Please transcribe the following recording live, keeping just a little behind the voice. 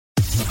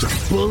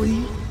the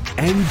Bully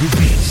and the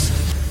Beast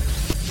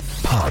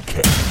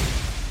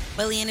podcast.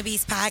 Bully and the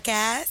Beast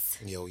podcast.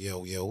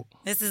 Yo.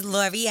 This is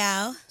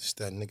L'Oreal. It's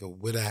that nigga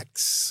with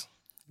axe.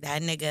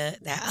 That nigga,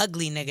 that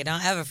ugly nigga.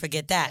 Don't ever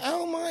forget that. I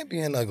don't mind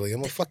being ugly.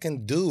 I'm a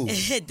fucking dude.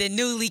 The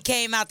newly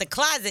came out the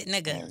closet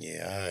nigga.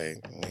 Yeah, I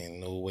ain't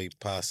no way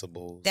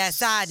possible. That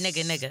side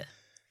nigga.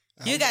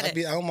 You gotta.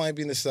 I don't mind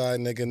being the side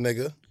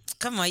nigga.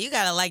 Come on, you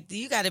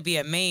gotta be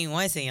a main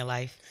once in your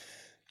life.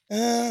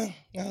 I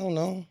don't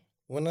know.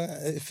 When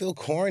it feel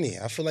corny.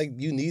 I feel like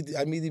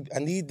I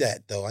need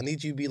that though. I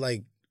need you to be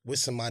like with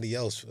somebody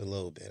else for a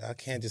little bit. I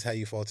can't just have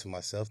you fall to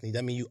myself.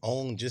 That mean you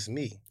own just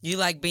me. You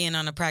like being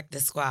on a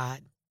practice squad.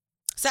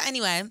 So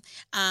anyway,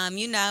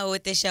 you know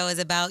what this show is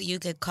about. You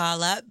could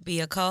call up, be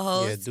a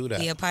co-host, Yeah, do that.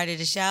 be a part of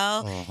the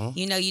show. Mm-hmm.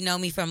 You know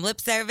me from Lip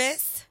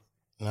Service.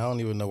 And I don't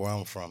even know where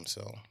I'm from,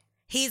 so.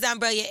 He's on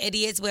Brilliant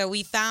Idiots, where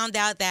we found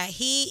out that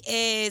he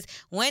is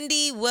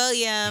Wendy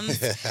Williams'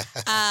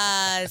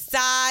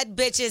 side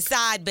bitch's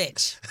side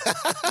bitch.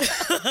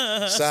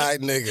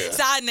 Side nigga.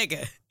 Side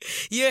nigga.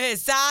 You're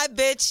his side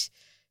bitch,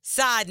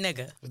 side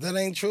nigga. But that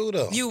ain't true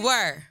though. You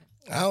were.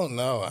 I don't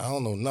know. I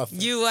don't know nothing.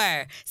 You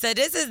were. So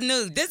this is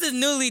new. This is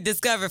newly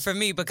discovered for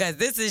me because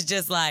this is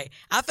just like,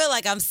 I feel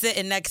like I'm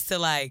sitting next to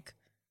like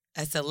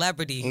a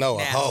celebrity. No,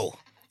 now. a hoe.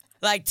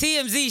 Like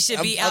TMZ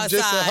should be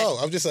outside.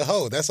 I'm just a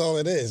hoe. That's all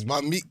it is.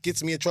 My meat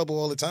gets me in trouble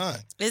all the time.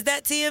 Is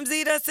that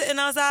TMZ that's sitting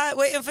outside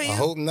waiting for you? I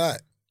hope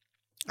not.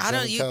 I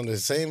don't. Tell them the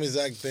same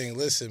exact thing.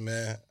 Listen,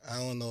 man, I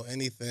don't know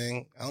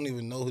anything. I don't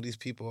even know who these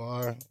people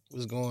are.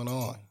 What's going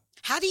on?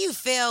 How do you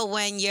feel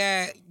when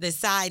you're the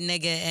side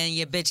nigga and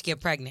your bitch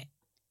get pregnant?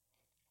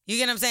 You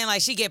get what I'm saying?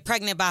 Like she get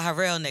pregnant by her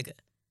real nigga.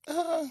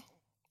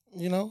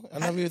 I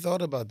never even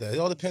thought about that. It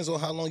all depends on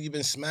how long you've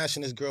been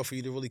smashing this girl for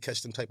you to really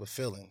catch them type of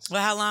feelings.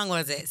 Well, how long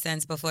was it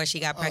since before she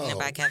got pregnant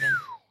by Kevin?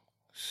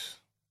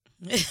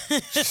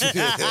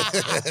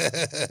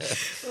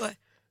 What?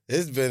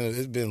 It's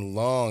been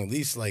long, at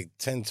least like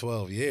 10,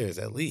 12 years,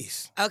 at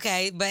least.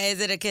 Okay, but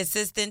is it a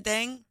consistent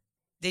thing?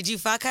 Did you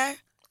fuck her?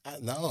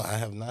 No, I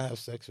have not had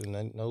sex with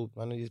none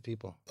of these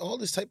people. All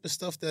this type of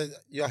stuff that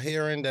you're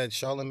hearing that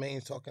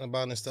Charlamagne's talking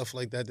about and stuff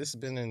like that, this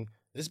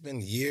has been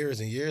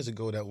years and years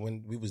ago that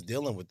when we was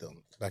dealing with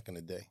them back in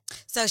the day.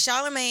 So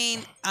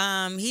Charlamagne,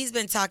 he's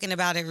been talking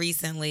about it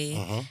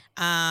recently.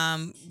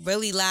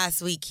 Really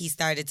last week he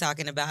started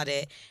talking about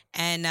it.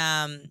 And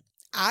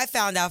I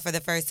found out for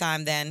the first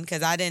time then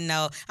because I didn't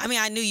know. I mean,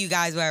 I knew you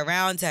guys were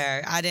around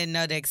her. I didn't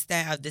know the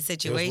extent of the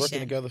situation. We was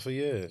working together for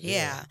years.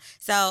 Yeah.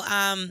 So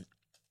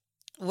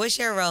what's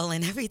your role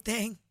in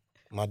everything?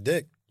 My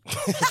dick.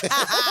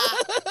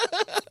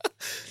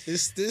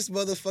 This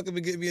motherfucker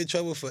been getting me in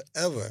trouble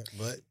forever,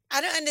 but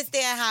I don't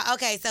understand how.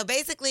 Okay, so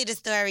basically the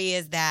story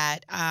is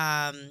that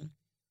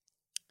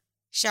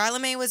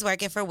Charlamagne was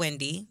working for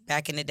Wendy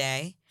back in the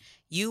day.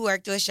 You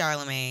worked with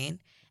Charlamagne,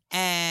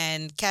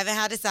 and Kevin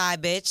had a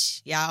side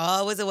bitch. Y'all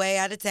all was away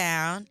out of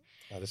town.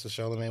 Oh, this is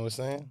what Charlamagne was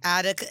saying?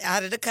 Out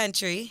of the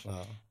country.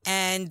 Oh.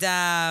 And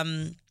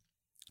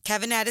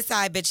Kevin had a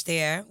side bitch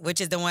there, which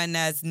is the one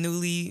that's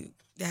newly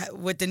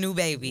with the new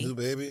baby. New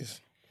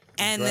babies?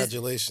 And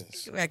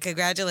congratulations.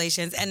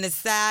 Congratulations. And the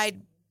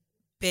side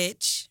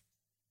bitch,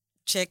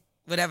 chick,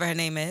 whatever her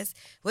name is.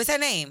 What's her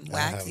name,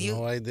 Wax? I have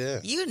no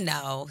idea. You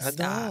know.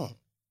 Stop.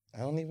 I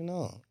don't even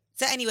know.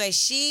 So anyway,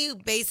 she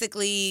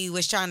basically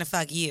was trying to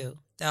fuck you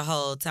the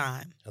whole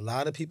time. A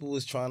lot of people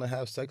was trying to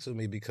have sex with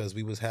me because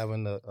we was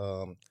having a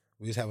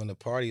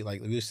party.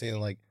 Like we were saying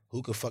like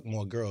who could fuck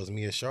more girls,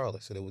 me or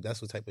Charlotte. So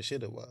that's what type of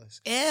shit it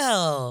was.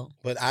 Ew.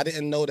 But I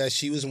didn't know that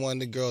she was one of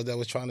the girls that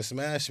was trying to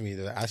smash me.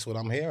 That's what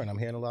I'm hearing. I'm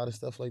hearing a lot of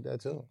stuff like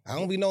that too. I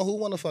don't be know who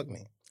want to fuck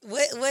me.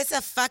 What's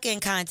a fucking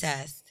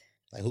contest?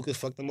 Like who could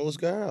fuck the most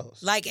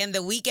girls? Like in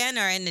the weekend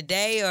or in the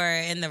day or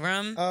in the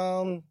room?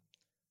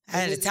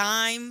 At a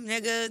time,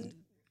 nigga?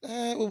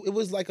 It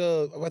was like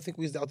I think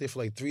we was out there for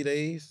like 3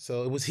 days.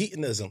 So it was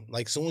hedonism.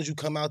 Like as soon as you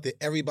come out there,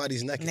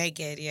 everybody's naked.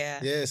 Naked,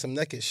 yeah. Yeah, some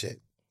naked shit.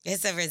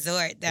 It's a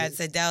resort that's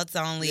adults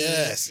only.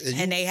 Yes.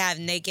 And they have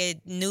naked,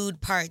 nude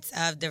parts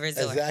of the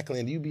resort. Exactly.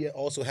 And you be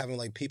also having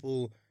like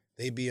people,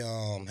 they be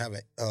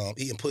having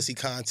eating pussy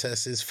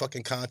contests,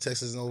 fucking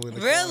contests over in the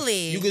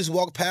Really? car. You just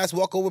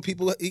walk over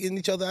people eating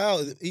each other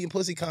out, eating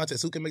pussy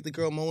contests. Who can make the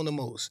girl moan the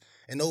most?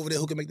 And over there,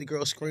 who can make the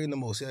girl scream the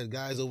most? Yeah,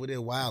 guys over there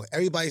wild.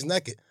 Everybody's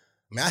naked.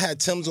 I mean, I had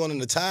Tim's on in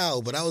the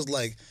towel, but I was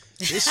like,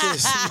 this shit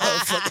is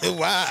motherfucking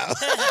wild.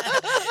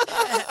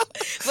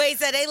 Wait,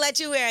 so they let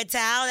you wear a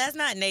towel? That's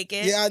not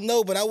naked. Yeah, I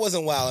know, but I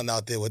wasn't wilding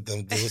out there with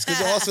them dudes.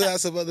 Because I also had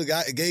some other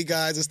gay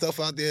guys and stuff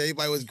out there.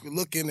 Everybody was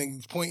looking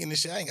and pointing and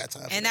shit. I ain't got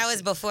time for And that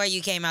was before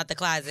you came out the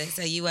closet,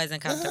 so you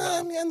wasn't comfortable.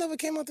 I mean, I never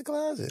came out the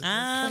closet.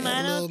 I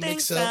don't think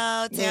so.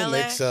 Taylor,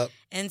 mix-up.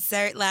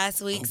 Insert last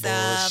week's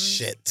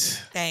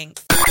bullshit.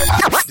 Thanks.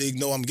 They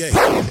know I'm gay.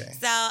 Okay.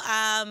 So,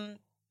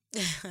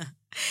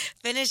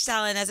 finish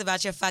telling us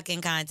about your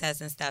fucking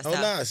contest and stuff. Oh,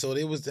 nah. So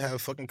they was to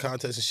have fucking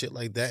contests and shit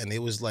like that. And they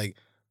was like,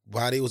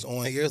 while they was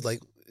on here, it's like,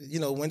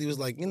 Wendy was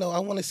like, I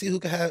want to see who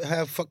can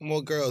have fuck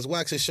more girls.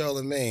 Wax or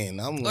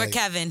Charlamagne. I'm or like,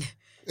 Kevin.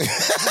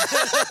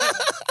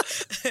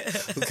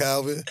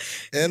 Calvin.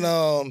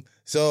 And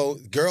so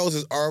girls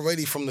is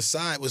already from the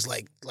side was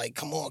like,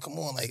 come on,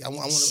 like I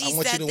want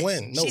you to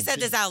win. No, she said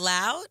this out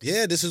loud.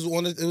 Yeah, this was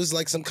it was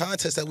like some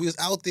contest that we was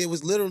out there. It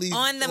was literally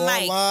on the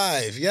mic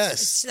live.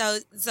 Yes.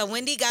 So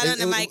Wendy got on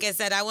the mic and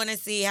said, "I want to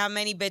see how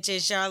many bitches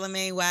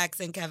Charlamagne, Wax,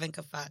 and Kevin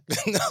could fuck."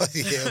 No,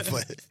 yeah,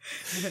 but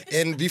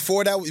and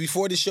before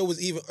the show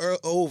was even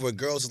over,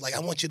 girls was like,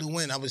 "I want you to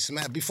win." I was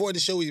smacked before the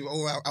show was even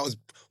over. I was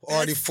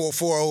already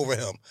four over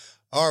him.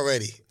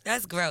 Already.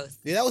 That's gross.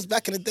 Yeah, that was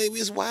back in the day. We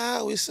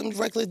was some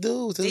regular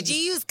dudes. Did you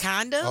use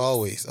condoms?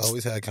 Always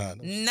had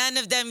condoms. None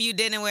of them you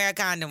didn't wear a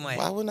condom with.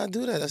 Why wouldn't I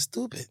do that? That's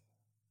stupid.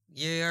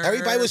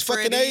 Everybody was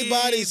fucking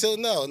everybody, so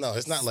no,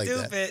 it's not like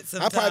that.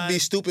 Sometimes. I'd probably be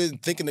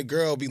stupid thinking the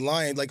girl be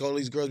lying, like all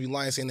these girls be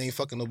lying saying they ain't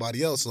fucking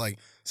nobody else, like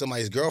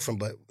somebody's girlfriend.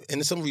 But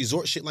in some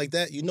resort shit like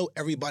that,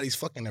 everybody's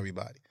fucking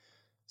everybody.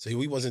 So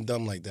we wasn't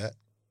dumb like that.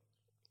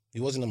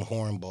 He wasn't them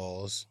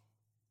hornballs.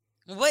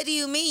 What do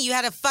you mean? You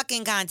had a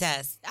fucking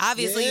contest.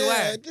 Obviously you were.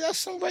 Yeah, that's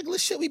some regular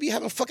shit. We be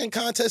having fucking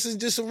contests in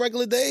just some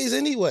regular days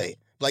anyway.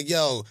 Like,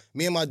 yo,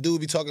 me and my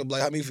dude be talking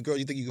like, how many girls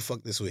you think you can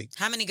fuck this week?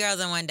 How many girls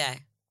in one day?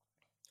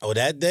 Oh,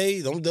 that day?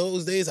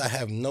 Those days? I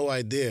have no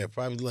idea.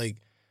 Probably like,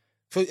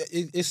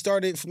 it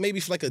started maybe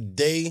for like a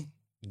day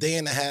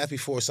and a half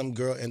before some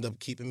girl ended up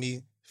keeping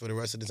me for the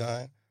rest of the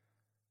time.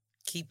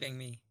 Keeping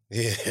me?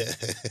 Yeah.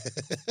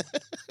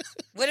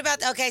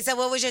 So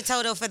what was your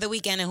total for the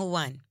weekend and who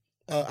won?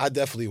 I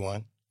definitely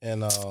won.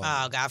 And oh,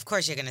 God, of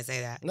course you're going to say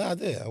that. No, I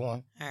did. I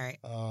won. All right.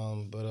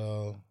 But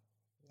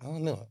I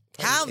don't know.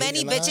 Probably how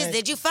many bitches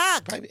did you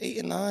fuck? Probably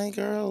 8 or 9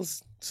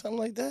 girls, something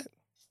like that.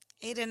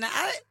 8 or 9?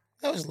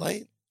 That was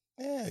light.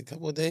 Yeah, a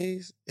couple of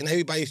days. And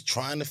everybody's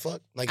trying to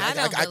fuck. Like,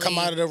 I come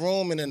out of the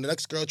room and then the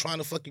next girl trying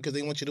to fuck you because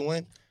they want you to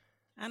win.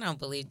 I don't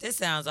believe. This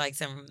sounds like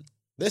some...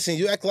 Listen,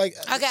 you act like...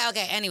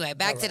 Okay. Anyway,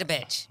 back to the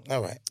bitch.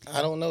 All right.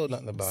 I don't know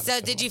nothing about it.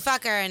 So did you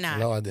fuck her or not?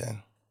 No, I didn't.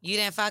 You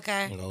didn't fuck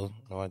her? No,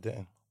 I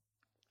didn't.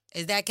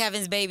 Is that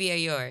Kevin's baby or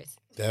yours?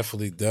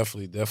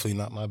 Definitely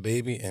not my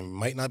baby, and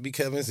might not be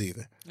Kevin's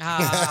either.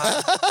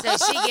 Oh, so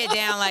she get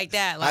down like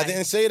that? Like... I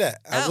didn't say that.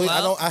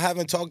 well. I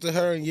haven't talked to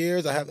her in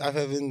years. I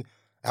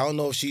don't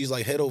know if she's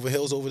like head over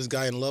heels over this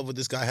guy, in love with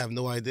this guy. I have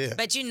no idea.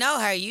 But you know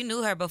her. You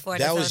knew her before.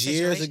 That was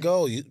years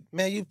ago. You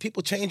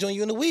people change on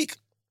you in a week.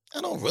 I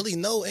don't really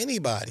know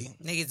anybody.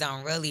 Niggas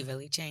don't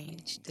really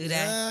change, do they?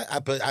 Yeah, I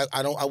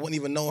wouldn't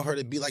even know her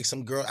to be like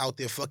some girl out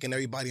there fucking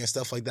everybody and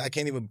stuff like that. I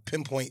can't even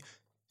pinpoint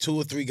 2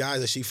 or 3 guys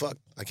that she fucked.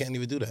 I can't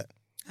even do that.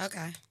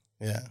 Okay.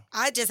 Yeah.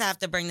 I just have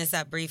to bring this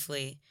up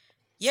briefly.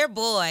 Your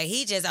boy,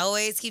 he just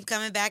always keep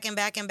coming back and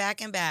back.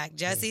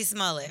 Jussie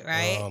Smollett,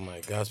 right? Oh my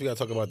gosh, we gotta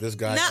talk about this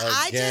guy. No, again,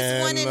 I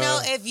just want to know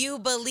if you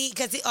believe,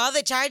 because all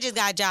the charges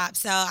got dropped.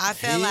 So I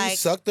feel he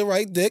sucked the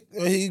right dick.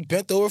 He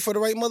bent over for the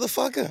right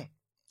motherfucker.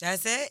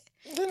 That's it?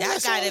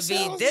 That gotta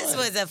be. This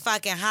was a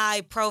fucking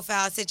high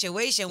profile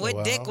situation.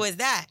 What dick was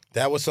that?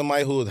 That was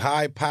somebody who was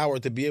high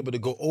powered to be able to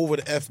go over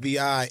the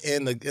FBI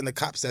and the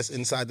cops that's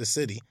inside the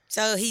city.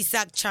 So he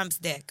sucked Trump's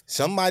dick.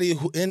 Somebody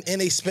who and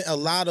they spent a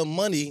lot of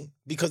money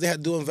because they had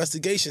to do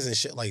investigations and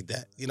shit like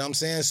that. You know what I'm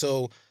saying?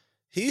 So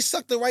he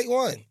sucked the right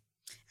one.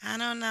 I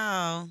don't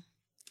know.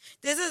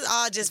 This is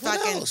all just what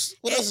fucking. Else?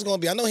 What else is gonna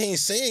be? I know he ain't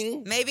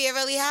sing. Maybe it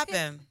really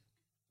happened.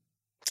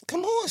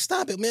 Come on,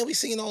 stop it, man. We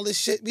seen all this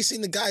shit. We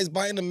seen the guys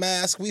buying the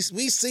mask. We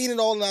seen it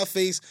all in our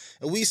face,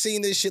 and we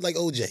seen this shit like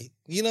OJ.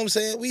 You know what I'm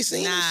saying? We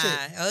seen this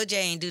shit. OJ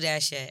ain't do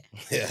that shit.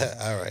 Yeah,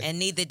 all right. And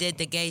neither did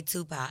the gay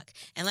Tupac.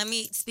 And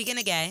speaking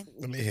of gay.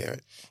 Let me hear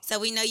it. So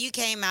we know you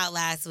came out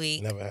last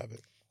week. Never have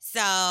it.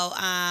 So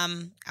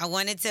I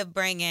wanted to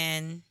bring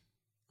in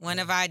one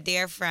of our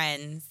dear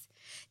friends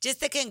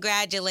just to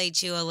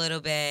congratulate you a little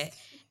bit.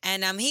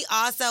 And he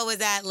also was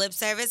at Lip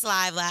Service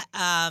Live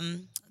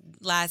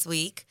last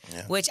week,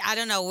 which I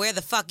don't know where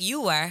the fuck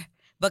you were,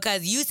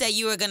 because you said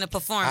you were going to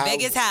perform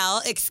Big as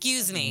Hell.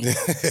 Excuse me. You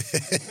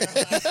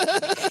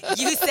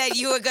said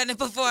you were going to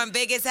perform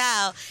Big as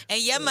Hell, and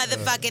your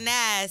motherfucking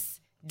ass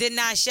did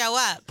not show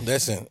up.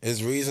 Listen,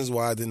 there's reasons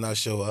why I did not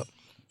show up.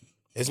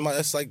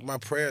 It's like my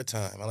prayer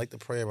time. I like to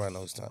pray around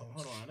those times.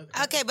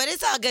 Okay, but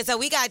it's all good. So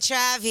we got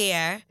Trav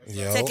here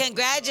to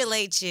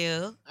congratulate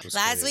you.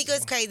 Last week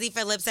was crazy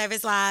for Lip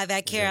Service Live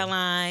at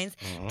Caroline's,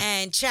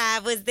 and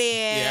Trav was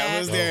there. Yeah, I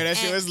was there. That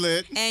shit was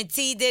lit. And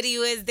T. Diddy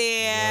was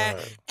there,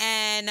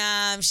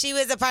 and she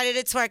was a part of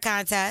the twerk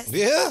contest.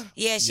 Yeah.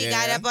 Yeah, she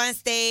got up on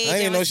stage. I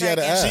didn't know she had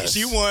an ass.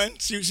 She won.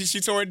 She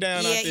tore it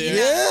down out there.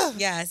 Yeah.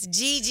 Yes.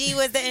 Gigi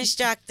was the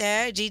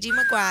instructor, Gigi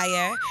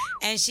McGuire,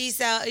 and she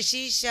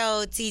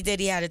showed T.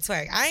 Diddy how to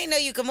twerk. I didn't know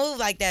you could move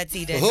like that,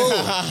 T. Diddy.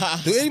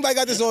 Do anybody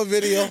got this on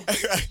video?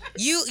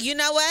 You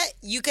know what?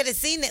 You could have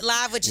seen it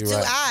live with your two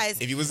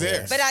eyes. If you was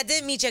there. But I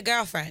did meet your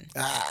girlfriend.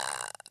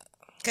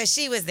 Because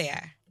she was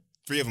there.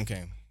 3 of them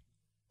came.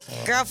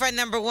 Girlfriend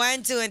number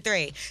 1, 2, and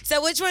 3.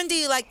 So which one do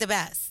you like the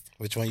best?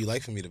 Which one you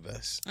like for me the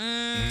best?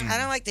 I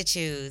don't like to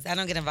choose. I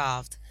don't get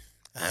involved.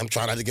 I'm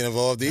trying not to get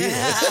involved either.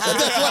 That's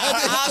why I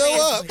didn't show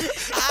up.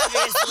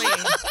 Obviously.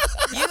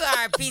 You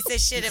are a piece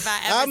of shit if I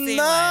ever I'm see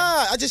not.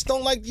 one. I just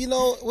don't like,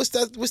 what's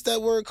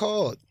that word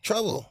called?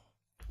 Trouble.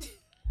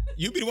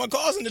 You be the one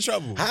causing the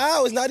trouble.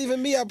 How? It's not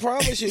even me, I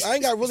promise you. I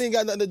really ain't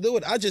got nothing to do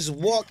with it. I just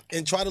walk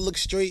and try to look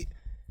straight,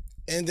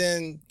 and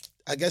then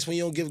I guess when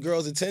you don't give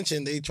girls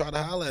attention, they try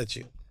to holler at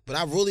you. But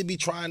I really be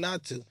trying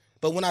not to.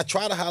 But when I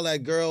try to holler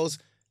at girls,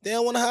 they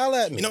don't want to holler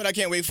at me. You know what I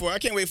can't wait for? I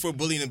can't wait for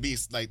Bully and the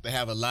Beast like to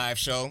have a live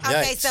show.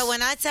 Okay, Yikes. so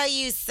when I tell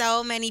you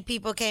so many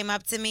people came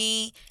up to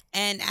me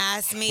and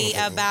asked me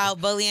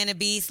about Bully and the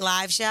Beast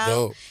live show,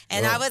 Dope.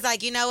 and I was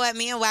like, you know what?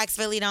 Me and Wax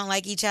Philly don't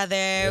like each other.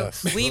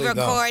 Yes, We really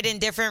record in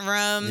different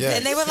rooms, Yes.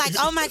 and they were like,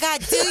 oh my God,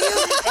 do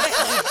you?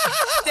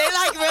 They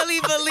like really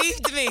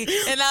believed me,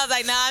 and I was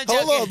like, nah, I'm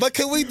joking. Hold on, but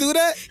can we do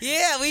that?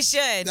 Yeah, we should.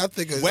 I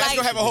think it's... Wax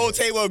gonna have a whole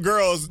table of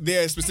girls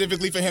there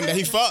specifically for him that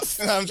he fucks.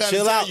 I'm trying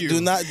Chill to tell out. you.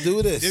 Do not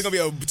do this. There's gonna be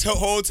a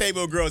whole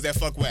table of girls that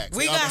fuck Wax.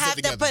 We're They all gonna have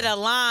sit to together. put a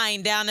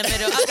line down the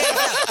middle. Okay,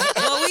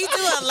 so when we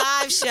do a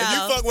live If you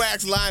show, fuck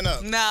Wax, line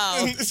up. no.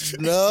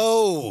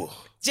 No.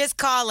 Just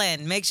call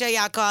in. Make sure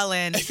y'all call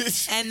in.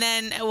 And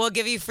then we'll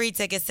give you free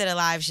tickets to the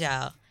live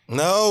show.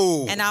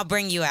 No. And I'll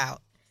bring you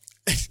out.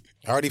 I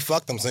already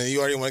fucked them, so you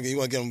already want to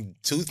give them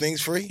 2 things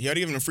free? You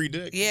already giving him free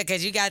dick. Yeah,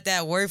 because you got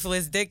that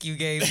worthless dick you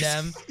gave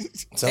them.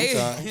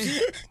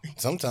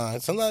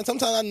 Sometimes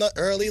I'm not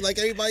early like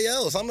everybody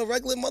else. I'm a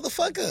regular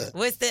motherfucker.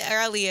 What's the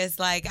earliest?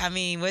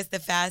 What's the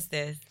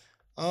fastest?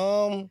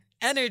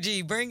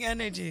 Energy. Bring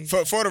energy.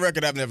 For the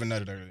record, I've never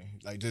nutted early.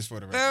 Like, just for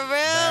the record. For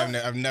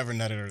real? I've never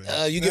nutted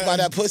early. You get by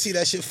that pussy,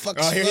 that shit fucks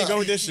Oh, here you you up. go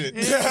with this shit.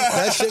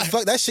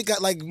 That shit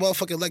got like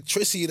motherfucking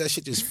electricity. That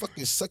shit just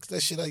fucking sucks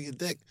that shit out of your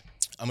dick.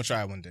 I'm gonna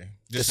try it one day.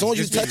 As soon as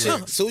you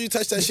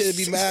touch that shit, it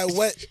be mad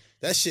wet.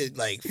 That shit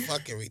like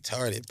fucking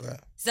retarded, bro.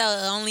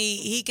 So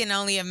he can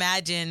only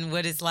imagine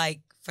what it's like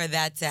for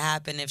that to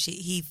happen if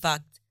he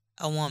fucked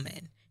a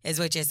woman, is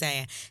what you're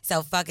saying.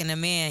 So fucking a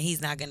man,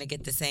 he's not gonna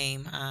get the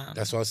same.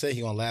 That's why I say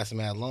he gonna last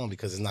mad long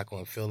because it's not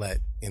gonna feel that.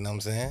 You know what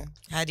I'm saying?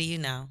 How do you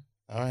know?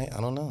 All right,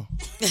 I don't know.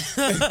 You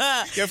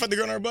ever fuck the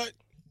girl in her butt?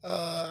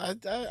 I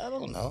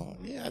don't know.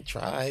 Yeah, I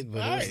tried,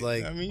 but All it was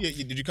right. like I mean,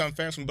 did you come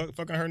fast from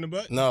fucking her in the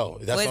butt? no.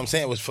 That's what I'm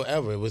saying. It was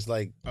forever. It was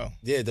like Oh.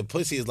 the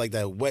pussy is like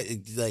that wet.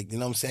 It's like you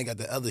know what I'm saying. Got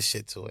the other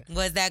shit to it.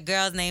 Was that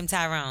girl's name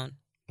Tyrone?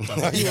 You on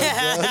drugs?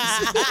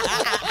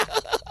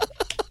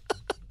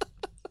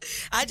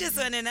 I just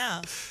want to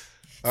know.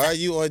 Are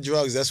you on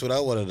drugs? That's what I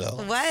want to know.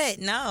 What?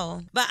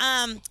 No. But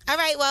all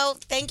right, well,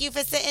 thank you for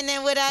sitting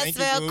in with us Thank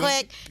you, real boo.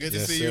 quick. Good to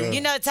Yes, see sir. you. You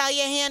know, tell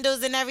your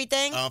handles and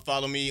everything.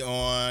 Follow me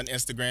on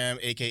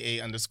Instagram,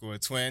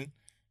 aka_twin.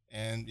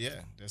 And yeah,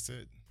 that's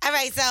it. All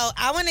right, so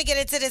I want to get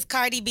into this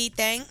Cardi B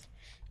thing.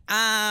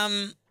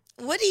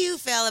 What do you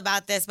feel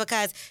about this?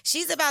 Because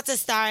she's about to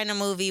star in a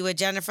movie with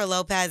Jennifer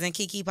Lopez and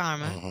Keke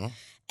Palmer. Mm-hmm.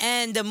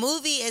 And the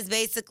movie is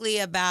basically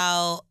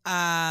about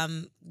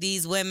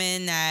these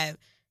women that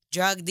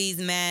drug these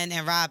men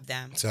and robbed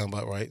them. Sound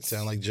about right.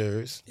 Sound like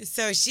Jers.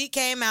 So she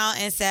came out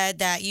and said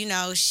that,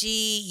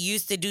 she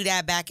used to do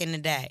that back in the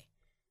day.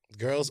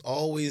 Girls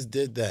always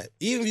did that.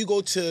 Even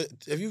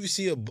if you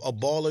see a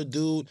baller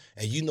dude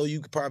and you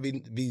could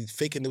probably be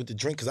faking it with the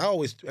drink,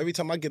 because every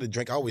time I get a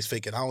drink, I always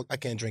fake it. I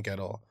can't drink at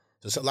all.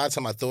 So a lot of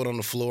time I throw it on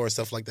the floor and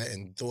stuff like that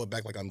and throw it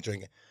back like I'm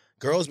drinking.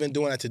 Girls been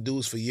doing that to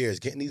dudes for years,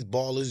 getting these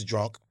ballers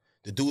drunk.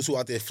 The dudes who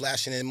out there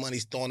flashing their money,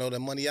 throwing all their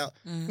money out.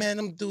 Mm-hmm. Man,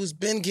 them dudes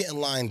been getting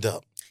lined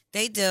up.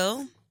 They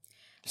do.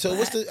 So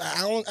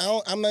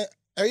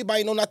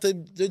everybody know not to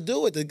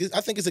do it.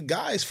 I think it's a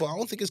guy's fault. I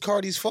don't think it's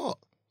Cardi's fault.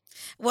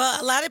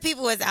 Well, a lot of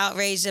people was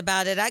outraged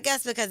about it. I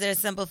guess because there's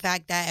a simple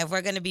fact that if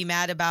we're going to be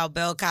mad about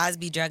Bill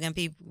Cosby drugging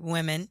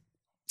women,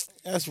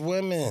 That's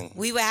women.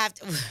 we would have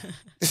to.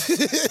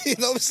 You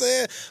know what I'm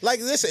saying? Like,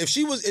 listen,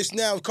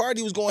 if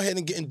Cardi was going ahead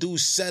and getting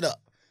dudes set up,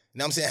 you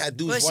know what I'm saying? Had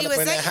dudes Well, run she up was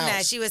in their saying that.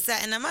 house. She was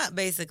setting them up,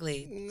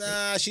 basically.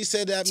 Nah, she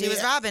said that. She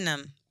was robbing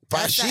them.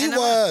 That's She setting them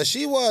up.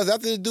 was.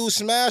 After the dude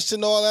smashed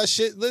and all that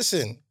shit.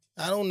 Listen,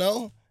 I don't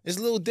know. It's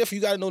a little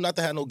different. You got to know not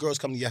to have no girls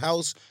come to your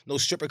house, no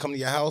stripper come to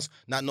your house,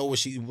 not know where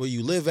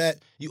you live at.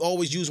 You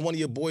always use one of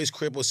your boys'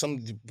 crib or some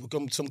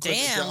crib.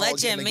 Damn,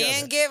 let your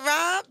man get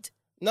robbed?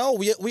 No,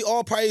 we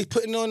all probably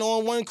putting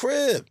on one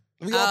crib.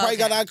 We all probably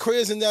got our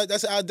cribs, and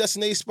that's our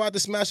designated spot to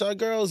smash our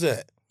girls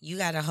at. You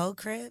got a whole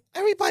crib?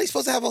 Everybody's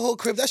supposed to have a whole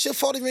crib. That's your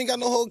fault if you ain't got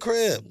no whole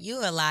crib. You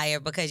a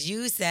liar because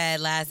you said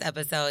last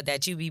episode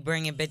that you be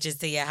bringing bitches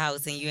to your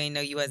house and you ain't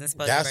know you wasn't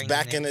supposed to That's bring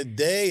back them in the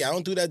day. I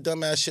don't do that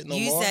dumbass shit no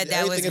You more. said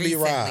that Everything was can be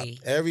recently.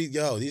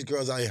 robbed. These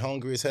girls out here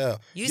hungry as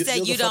hell. You said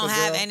you look for don't the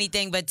have girl.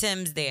 anything but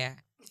Tim's there.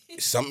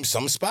 Some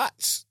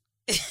spots.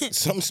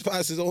 Some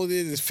spots is all it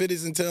is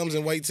fitteds and Timbs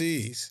and white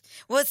tees.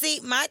 Well, see,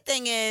 my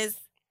thing is,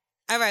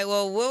 all right,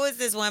 well, what was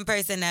this one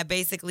person that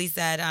basically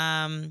said,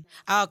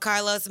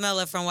 Carlos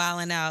Miller from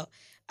Wildin' Out.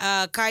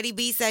 Cardi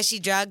B says she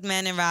drugged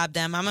men and robbed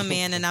them. I'm a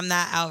man and I'm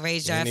not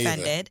outraged or Me neither.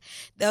 offended.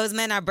 Those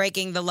men are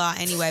breaking the law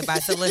anyway by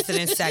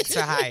soliciting sex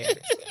for hire.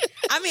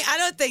 I mean, I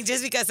don't think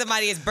just because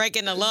somebody is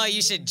breaking the law,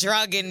 you should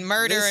drug and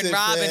murder and Listen,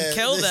 rob man, and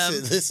kill them.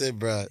 Listen,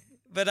 bro.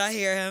 But I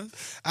hear him.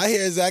 I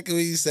hear exactly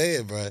what he's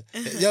saying, bro.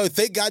 Yo,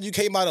 thank God you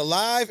came out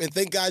alive, and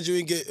thank God you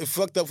didn't get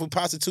fucked up for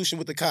prostitution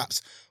with the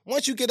cops.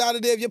 Once you get out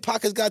of there, if your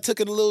pockets took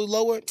it a little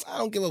lower, I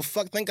don't give a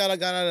fuck. Thank God I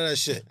got out of that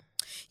shit.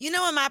 You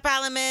know what my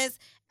problem is?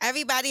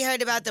 Everybody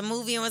heard about the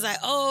movie and was like,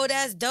 oh,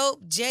 that's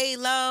dope,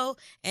 J-Lo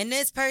and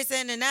this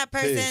person and that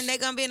person, Peace. they're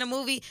going to be in the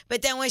movie.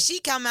 But then when she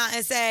come out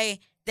and say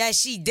that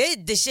she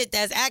did the shit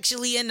that's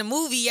actually in the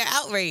movie, you're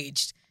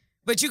outraged.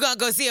 But you going to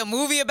go see a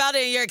movie about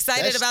it and you're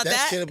excited about that?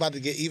 That shit about to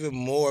get even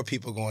more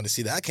people going to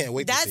see that. I can't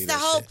wait to see that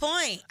That's the whole shit.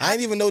 point. I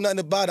ain't even know nothing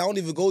about it. I don't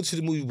even go to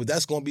the movie, but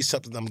that's going to be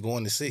something I'm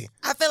going to see.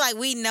 I feel like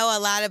we know a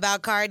lot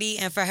about Cardi,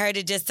 and for her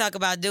to just talk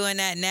about doing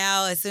that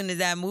now as soon as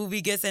that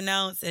movie gets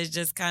announced is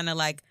just kind of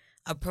like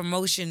a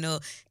promotional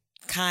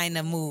kind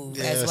of move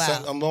as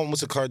well. I'm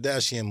almost a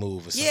Kardashian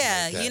move or something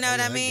like that. You know what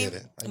I mean?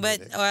 Get it. But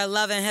get it. or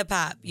Love and Hip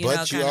Hop,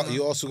 But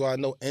you also got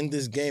to know, in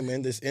this game,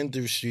 in this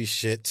industry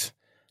shit,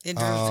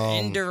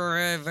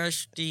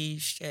 University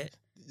shit.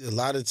 a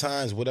lot of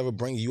times, whatever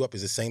brings you up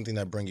is the same thing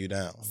that bring you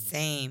down.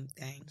 Same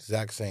thing.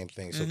 Exact same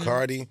thing. So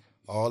Cardi,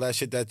 all that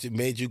shit that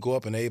made you go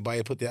up and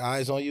everybody put their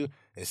eyes on you,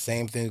 the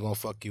same thing's gonna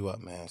fuck you up,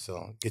 man.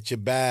 So get your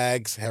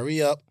bags,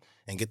 hurry up,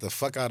 and get the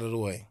fuck out of the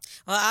way.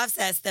 Well,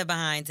 Offset stood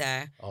behind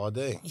her. All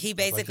day. He Just like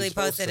basically he's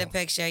supposed posted a to.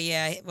 picture.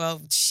 Yeah.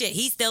 Well, shit,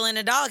 he's still in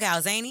the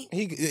doghouse, ain't he?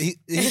 He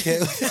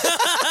can't.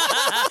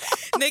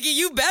 Nigga,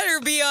 you better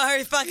be on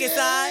her fucking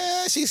side.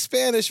 Yeah, she's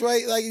Spanish,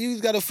 right? Like, you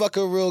gotta fuck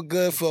her real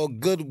good for a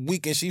good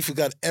week and she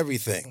forgot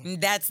everything.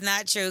 That's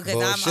not true, because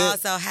Bullshit. I'm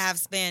also half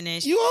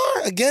Spanish. You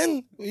are?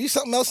 Again? You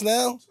something else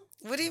now?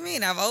 What do you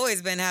mean? I've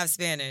always been half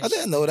Spanish. I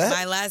didn't know that.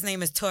 My last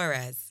name is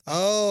Torres.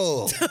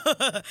 Oh.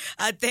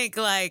 I think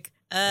but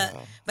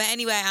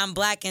anyway, I'm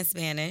black and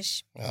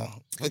Spanish. Oh.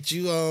 But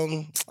you,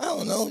 I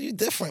don't know, you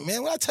different,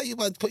 man. When I tell you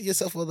about putting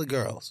yourself with other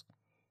girls.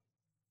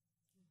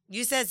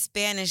 You said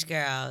Spanish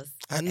girls.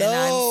 I and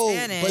know, I'm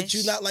Spanish. but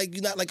you're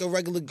not like a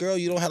regular girl.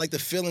 You don't have like the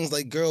feelings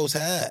like girls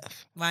have.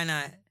 Why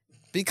not?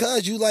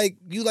 Because you like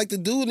the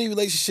dude in the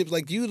relationship,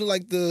 like you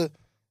like the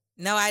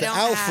No, I the don't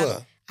alpha.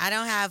 have. I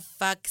don't have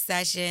fuck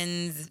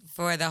sessions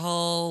for the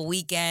whole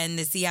weekend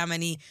to see how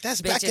many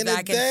That's bitches back in I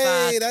the can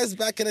day. fuck. That's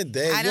back in the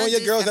day. I You don't and your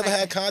do girls stuff ever like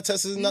had that.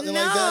 contests or nothing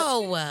like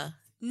that?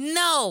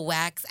 No,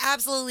 Wax.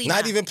 Absolutely not.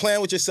 Not even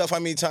playing with yourself how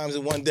many times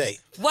in one day?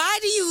 How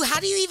do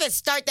you even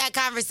start that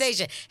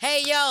conversation?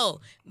 Hey, yo,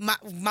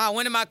 my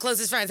one of my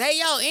closest friends. Hey,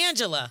 yo,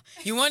 Angela,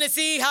 you want to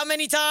see how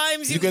many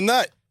times You can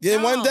nut. Yeah,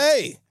 in one No.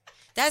 day.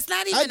 That's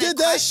not even I did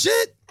that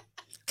shit.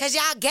 Because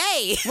y'all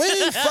gay. We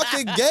ain't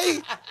fucking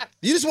gay.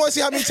 You just want to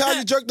see how many times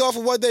you jerked off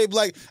in one day.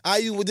 Like,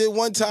 you did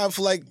one time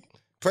for like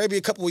probably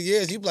a couple of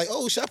years. You be like,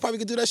 oh, shit, I probably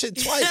could do that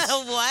shit twice.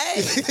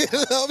 What? You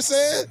know what I'm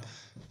saying?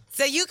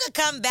 So you could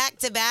come back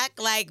to back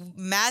like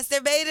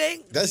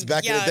masturbating? That's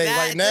back in Yo, the day.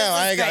 Right now, this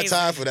I ain't is got crazy.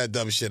 time for that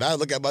dumb shit. I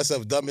look at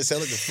myself dumb and say,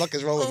 what the fuck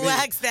is wrong with me?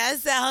 Wax, that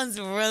sounds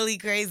really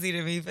crazy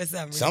to me for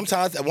some reason.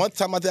 Sometimes, one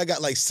time I think I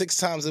got like 6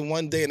 times in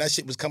one day and that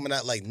shit was coming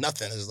out like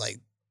nothing. It was like,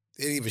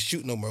 they didn't even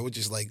shoot no more. It was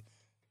just like,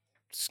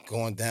 it's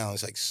going down.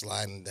 It's like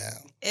sliding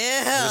down. Ew.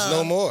 There's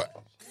no more.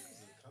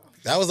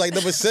 That was like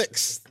number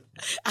 6.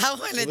 I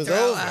want It to was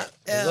throw over. up.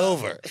 It was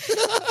over.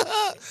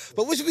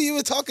 But what should we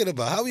even talking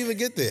about? How we even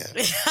get there?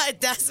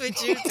 That's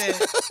what you did.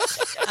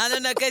 I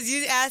don't know, because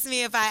you asked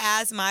me if I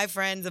asked my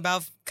friends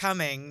about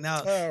coming.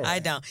 No, right. I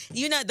don't.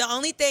 You know, the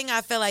only thing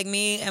I feel like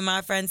me and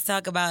my friends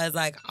talk about is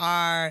like,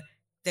 are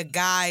the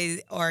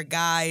guys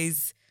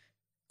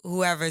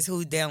whoever's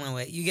who dealing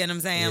with. You get what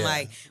I'm saying? Yeah.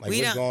 Like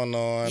we what's don't. going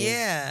on?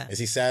 Yeah. Is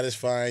he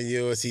satisfying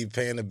you? Is he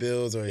paying the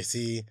bills? Or is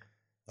he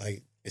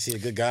a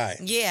good guy?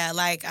 Yeah,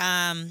 like,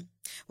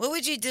 what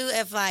would you do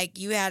if, like,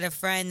 you had a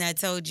friend that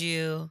told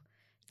you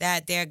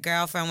that their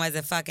girlfriend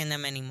wasn't fucking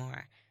them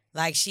anymore?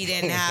 Like, she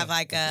didn't have,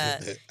 like,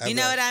 you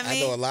know what I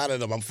mean? I know a lot of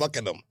them. I'm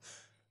fucking them.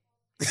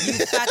 You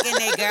fucking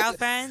their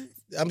girlfriends?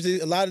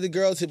 A lot of the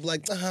girls would be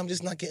like, I'm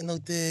just not getting no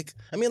dick.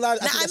 I mean, I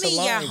think that's a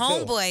your line, too.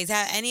 homeboys.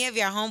 Have any of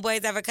your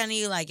homeboys ever come to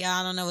you like, yo,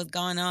 I don't know what's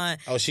going on?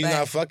 Oh, she's But,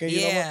 not fucking you?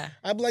 Yeah.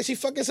 I'd be like, she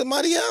fucking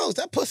somebody else.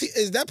 That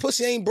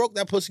pussy ain't broke,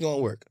 that pussy gonna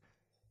work.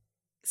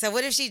 So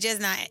what if she just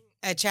not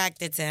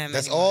attracted to him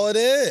That's anymore? all it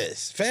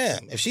is,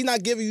 fam. If she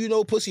not giving you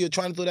no pussy or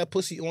trying to throw that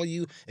pussy on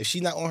you, if she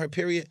not on her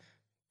period,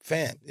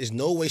 fam, there's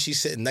no way she's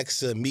sitting next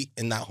to meat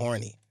and not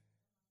horny.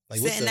 Like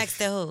Sitting next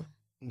to who?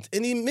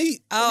 any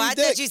meat. Oh, any I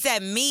dick. thought you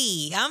said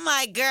me. I'm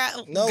like,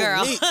 girl. No,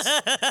 girl. meat.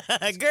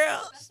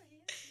 Girl.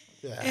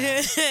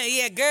 Yeah.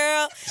 Yeah,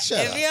 girl. Shut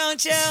if up. you don't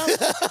chill.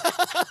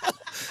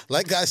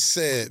 Like I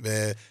said,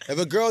 man, if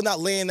a girl not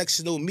laying next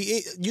to no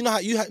meat, you know how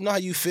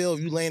you feel if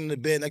you laying in the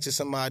bed next to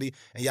somebody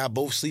and y'all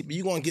both sleep,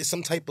 you gonna get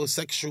some type of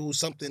sexual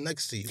something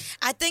next to you.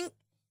 I think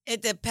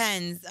it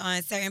depends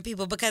on certain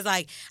people because,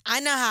 like,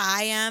 I know how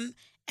I am.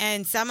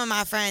 And some of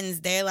my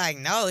friends, they're like,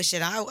 no,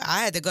 shit, I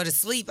had to go to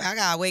sleep. I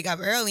got to wake up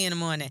early in the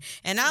morning.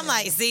 And I'm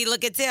like, see,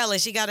 look at Taylor.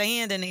 She got her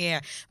hand in the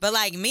air. But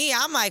like me,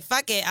 I'm like,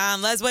 fuck it.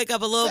 Let's wake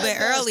up a little bit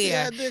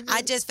earlier.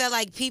 I just feel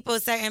like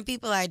certain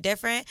people are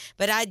different.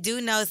 But I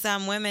do know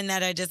some women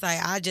that are just like,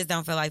 I just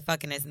don't feel like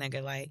fucking this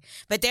nigga. Like,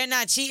 but they're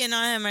not cheating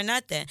on him or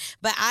nothing.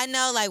 But I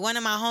know, like, one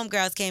of my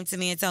homegirls came to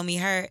me and told me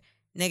her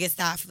Nigga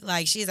stopped,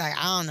 like, she's like,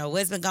 I don't know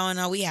what's been going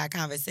on. We had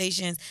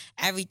conversations,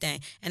 everything.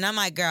 And I'm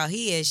like, girl,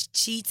 he is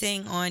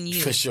cheating on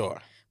you. For sure.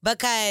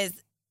 Because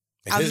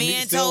If a his man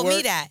meat still told work,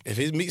 me that. If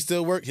his meat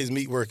still work, his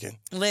meat working.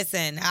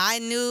 Listen, I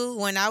knew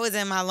when I was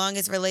in my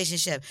longest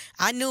relationship,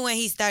 I knew when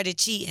he started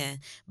cheating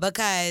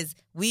because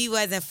we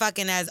wasn't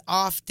fucking as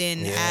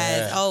often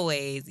as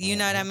always. You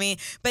know what I mean?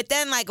 But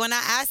then, like, when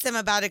I asked him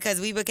about it, because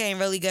we became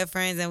really good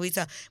friends and we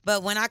talked,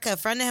 but when I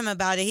confronted him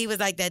about it, he was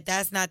like,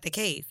 that's not the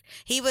case.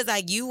 He was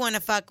like, you want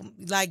to fuck,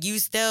 like, you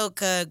still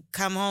could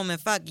come home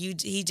and fuck.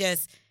 He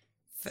just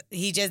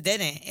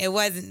didn't. It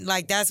wasn't,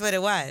 like, that's what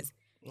it was.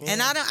 Yeah.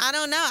 And I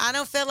don't know. I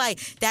don't feel like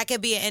that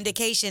could be an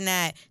indication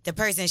that the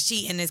person's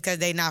cheating is because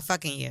they not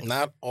fucking you.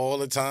 Not all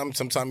the time.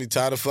 Sometimes he's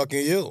tired of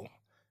fucking you.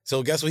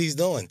 So guess what he's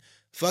doing?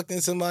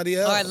 Fucking somebody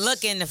else. Or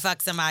looking to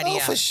fuck somebody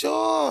else. For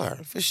sure.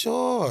 It's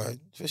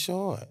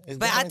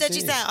but I thought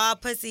you guaranteed. said all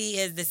pussy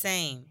is the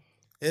same.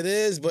 It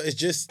is, but it's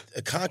just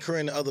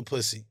conquering the other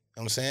pussy. You know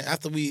what I'm saying?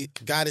 After we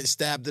got it,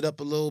 stabbed it up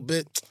a little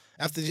bit,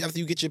 after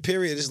you get your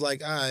period, it's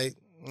like, all right,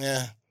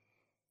 yeah.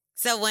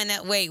 So when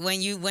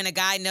a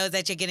guy knows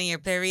that you're getting your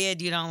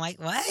period, you don't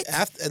like what?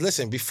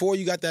 Listen, before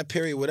you got that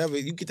period, whatever,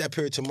 you get that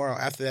period tomorrow.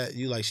 After that,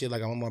 you like shit,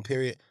 like I'm on my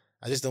period.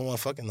 I just don't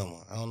want fucking no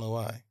more. I don't know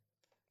why.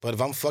 But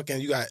if I'm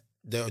fucking, you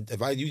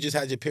just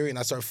had your period and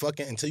I start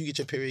fucking until you get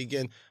your period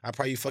again, I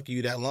probably fucking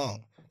you that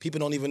long. People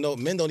don't even know,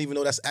 men don't even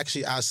know that's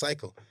actually our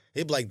cycle.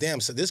 They be like, damn,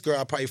 so this girl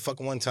I probably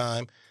fucking one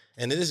time,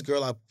 and then this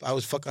girl I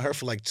was fucking her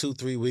for like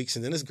 2-3 weeks,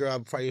 and then this girl I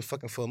probably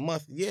fucking for a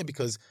month. Yeah,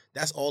 because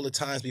that's all the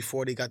times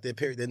before they got their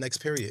next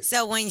period.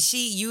 So when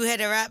you hit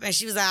her up and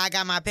she was like, I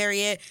got my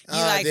period, you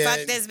fuck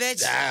this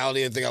bitch? I don't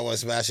even think I want to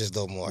smash this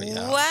no more. Yo.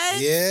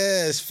 What?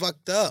 Yeah, it's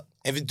fucked up.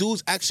 If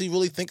dudes actually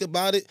really think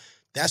about it,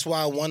 that's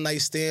why one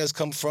night stands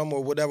come from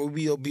or whatever.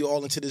 We'll be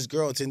all into this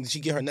girl until she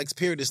get her next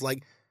period. It's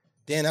like,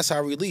 damn, that's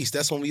our release.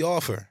 That's when we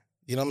offer.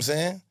 You know what I'm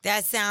saying?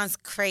 That sounds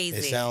crazy.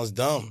 It sounds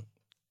dumb.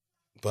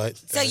 But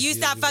so you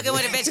stop fucking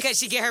with a bitch because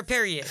she get her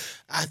period?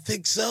 I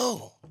think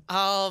so.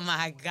 Oh,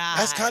 my God.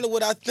 That's kind of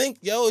what I think,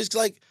 yo. It's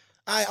like,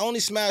 I only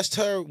smashed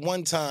her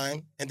one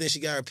time, and then she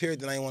got her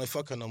period, then I didn't want to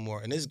fuck her no more.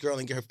 And this girl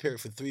didn't get her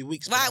period for 3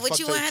 weeks. Why? What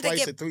you want her to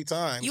get 3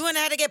 times? You want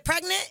her to get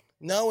pregnant?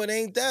 No, it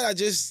ain't that.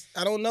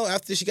 I don't know.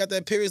 After she got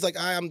that period, it's like,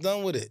 I'm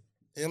done with it.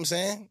 You know what I'm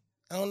saying?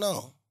 I don't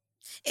know.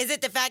 Is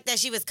it the fact that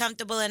she was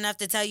comfortable enough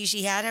to tell you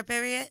she had her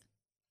period?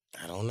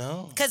 I don't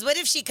know. Because what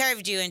if she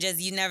curved you and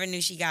you never knew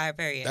she got her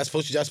period? That's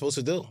what y'all supposed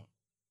to do.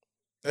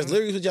 That's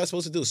literally what y'all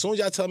supposed to do. As soon as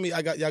y'all tell me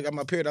y'all got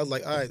my period, I was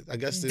like, all right, I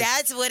guess this.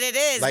 That's what it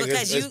is. Like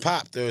because it's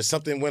popped. There was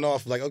something went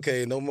off. Like,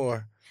 okay, no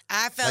more.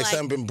 I feel like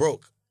something been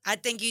broke. I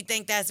think you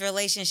think that's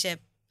relationship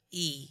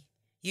E.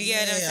 You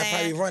get what I'm saying? I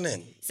probably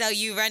running. So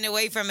you run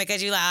away from it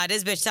because you like,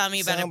 this bitch telling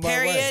me about a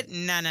period?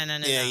 No.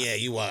 Yeah,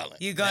 you wildin'.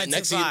 You going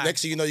too far.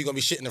 Next thing you know, you're going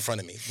to be shitting in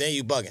front of me. Then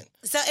you bugging.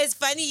 So it's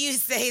funny you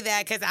say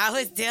that because I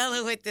was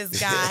dealing with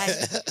this guy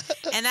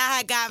and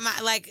I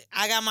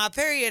got my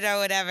period or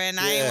whatever and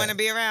I didn't want to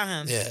be around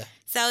him. Yeah.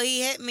 So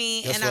he hit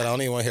me. That's what I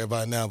don't even want to hear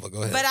about it now, but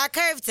go ahead. But I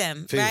curved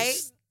him, Peace. right?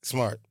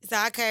 Smart. So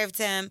I curved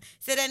him.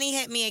 So then he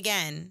hit me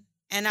again.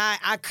 And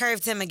I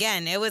curved him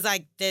again. It was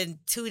like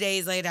 2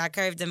 days later, I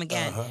curved him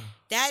again. Uh-huh.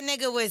 That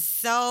nigga was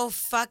so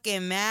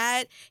fucking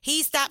mad.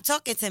 He stopped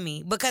talking to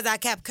me because I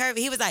kept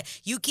curving. He was like,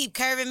 you keep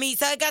curving me.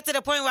 So it got to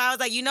the point where I was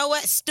like, you know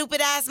what,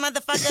 stupid ass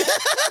motherfucker?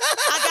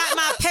 I got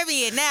my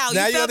period now.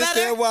 Now you feel understand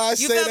better? why I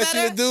say that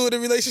you a dude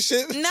in a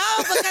relationship? No,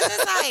 because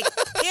it's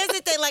like, here's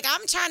the thing. Like,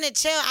 I'm trying to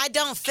chill. I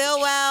don't feel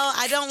well.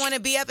 I don't want to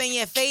be up in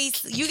your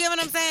face. You get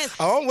what I'm saying?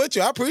 Oh, I'm with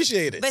you. I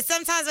appreciate it. But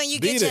sometimes when you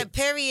get your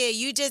period,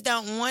 you just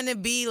don't want to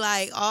be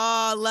like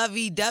all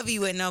lovey-dovey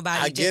with nobody.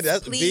 I get it.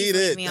 That's beat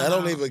it. I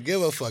don't even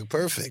give a fuck.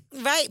 Perfect.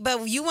 Right,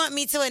 but you want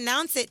me to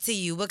announce it to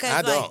you because,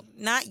 I don't.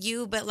 Not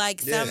you, but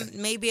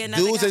maybe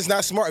another dudes guy. is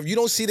not smart. If you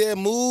don't see their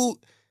mood,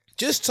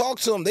 just talk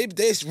to them. They're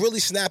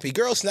really snappy.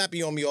 Girls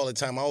snappy on me all the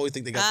time. I always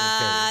think they got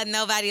their period.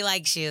 Nobody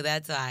likes you.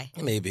 That's why.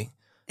 Maybe.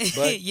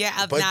 But, you're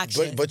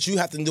obnoxious. But you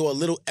have to do a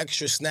little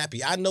extra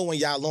snappy. I know when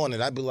y'all on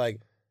it, I'd be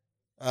like,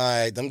 all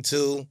right, them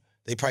two,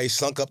 they probably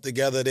sunk up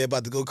together. They're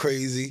about to go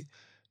crazy.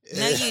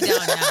 No, you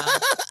don't know.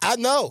 I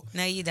know.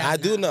 No, you don't. I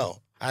do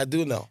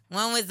know.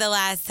 When was the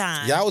last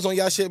time? Y'all was on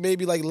y'all shit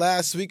maybe like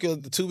last week or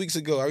 2 weeks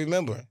ago. I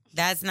remember.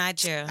 That's not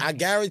true. I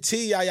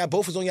guarantee y'all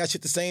both was on y'all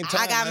shit the same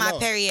time. I got my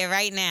period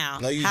right now.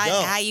 No, you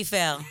don't. How you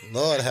feel?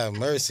 Lord have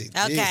mercy.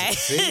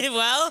 Okay.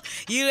 Well,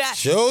 you got...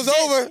 Show's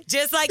over.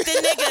 Just like the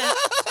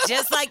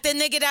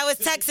nigga that was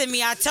texting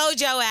me. I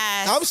told your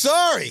ass. I'm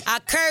sorry. I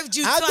curved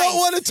you twice. I don't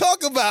want to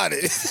talk about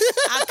it.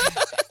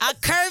 I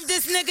curved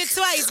this nigga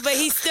twice, but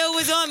he still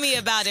was on me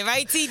about it.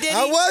 Right, T. Diddy?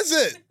 I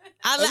wasn't.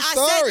 I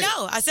said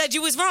no. I said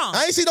you was wrong.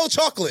 I ain't see no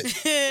chocolate.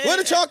 Where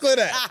the chocolate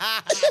at?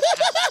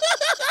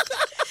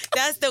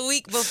 That's the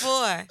week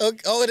before.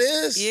 Oh, it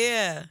is?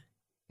 Yeah.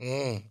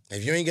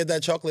 If you ain't get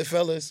that chocolate,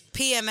 fellas.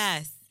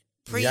 PMS.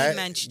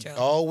 Premenstrual.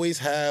 Always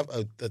have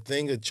a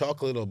thing of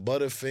chocolate or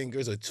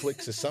Butterfingers or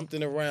Twix or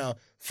something around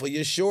for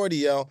your shorty,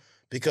 yo.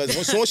 Because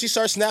once she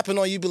starts snapping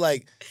on you, be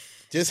like,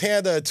 Just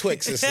hand her a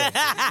Twix or something.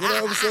 You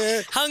know what I'm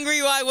saying?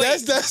 Hungry, why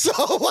wait? That's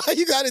all why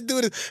you got to do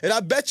this. And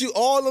I bet you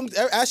all them,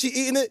 as she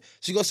eating it,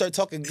 she going to start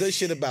talking good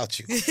shit about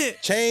you.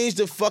 Change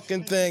the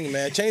fucking thing,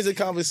 man. Change the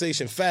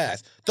conversation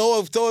fast. Throw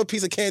a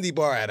piece of candy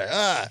bar at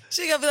her.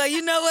 She going to be like,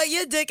 you know what?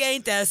 Your dick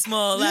ain't that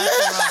small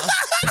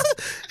after all.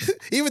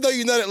 Even though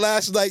you nutted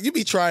last night, you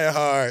be trying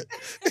hard.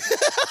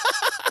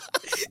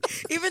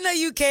 Even though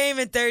you came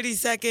in 30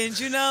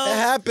 seconds, you know? It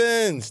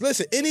happens.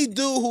 Listen, any dude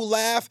who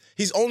laugh,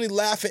 he's only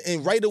laughing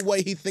and right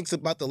away he thinks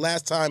about the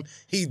last time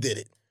he did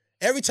it.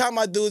 Every time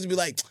I do it, be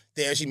like,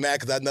 damn, she mad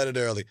because I nutted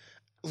early.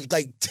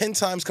 Like 10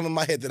 times come in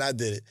my head that I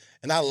did it.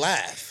 And I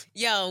laugh.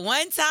 Yo,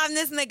 one time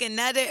this nigga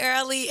nutted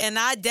early and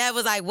our dad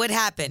was like, what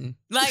happened?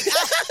 Like, because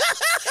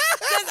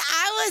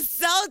I was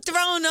so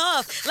thrown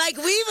off. Like,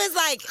 we was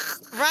like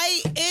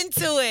right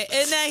into it.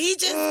 And then he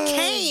just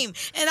came.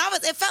 And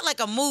it felt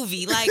like a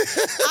movie. Like,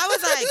 I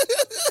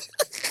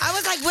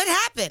was like, what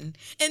happened?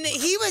 And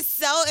he was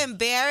so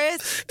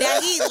embarrassed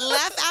that he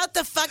left out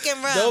the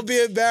fucking room. Don't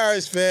be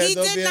embarrassed, fam. He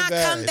did not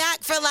come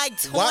back for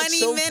like 20 Watch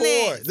some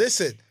minutes. porn.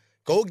 Listen.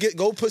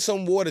 Go put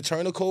some water,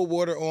 turn the cold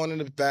water on in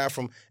the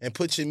bathroom, and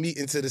put your meat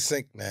into the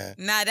sink, man.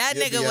 Nah, that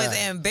You'll nigga be was all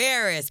right.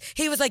 embarrassed.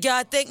 He was like, yo,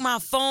 I think my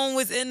phone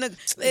was in the car.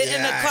 Everything.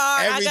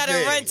 I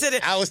gotta run to the.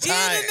 I was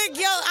tired.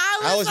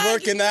 I was like,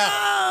 working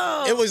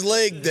out. It was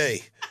leg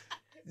day.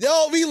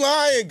 Yo, we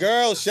lying,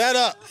 girl. Shut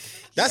up.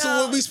 That's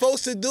what we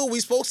supposed to do. We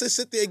supposed to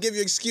sit there and give you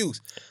an excuse.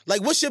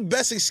 Like, what's your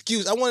best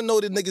excuse? I want to know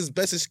the nigga's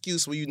best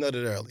excuse when you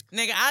nutted early.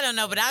 Nigga, I don't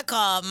know, but I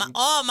called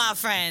all my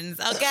friends,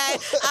 okay?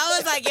 I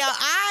was like, yo,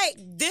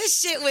 this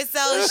shit was so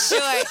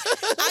short.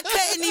 I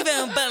couldn't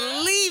even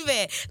believe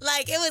it.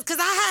 Like, it was, because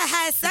I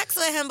had sex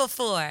with him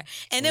before.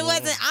 And it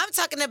wasn't, I'm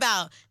talking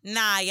about,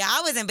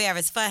 I was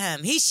embarrassed for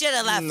him. He should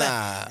have left for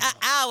an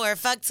hour,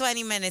 fuck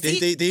 20 minutes.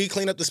 Did he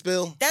clean up the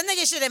spill? That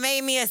nigga should have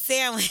made me a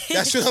sandwich.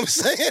 That's what I'm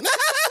saying.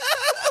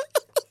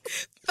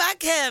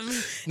 Fuck him.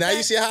 Now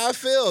you see how I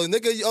feel.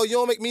 Nigga, you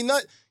don't make me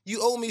nut. You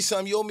owe me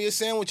something. You owe me a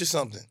sandwich or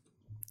something.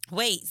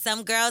 Wait,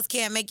 some girls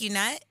can't make you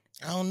nut?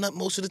 I don't nut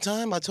most of the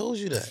time. I told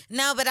you that.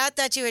 No, but I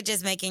thought you were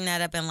just making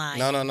that up in line.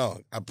 No.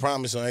 I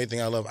promise on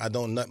anything I love, I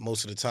don't nut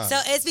most of the time. So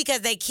it's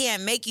because they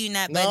can't make you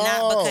nut, but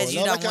not because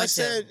you don't like want I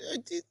said,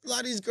 to. A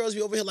lot of these girls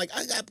be over here like,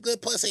 I got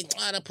good pussy,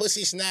 the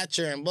pussy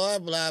snatcher, and blah,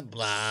 blah,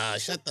 blah.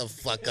 Shut the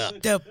fuck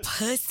up. The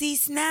pussy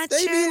snatcher?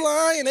 They be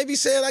lying. They be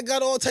saying, I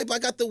got all type. I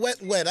got the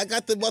wet. I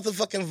got the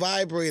motherfucking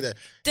vibrator.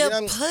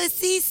 The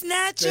pussy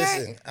snatcher?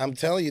 Listen, I'm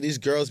telling you, these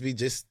girls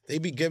they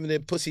be giving their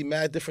pussy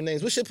mad different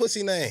names. What's your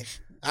pussy name?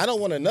 I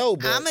don't want to know,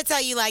 but I'm going to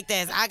tell you like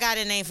this. I got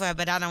a name for it,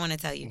 but I don't want to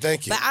tell you.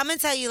 Thank you. But I'm going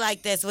to tell you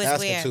like this. What's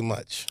asking weird? too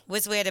much.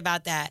 What's weird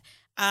about that?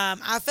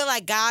 I feel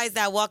like guys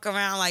that walk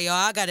around like, yo,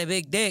 I got a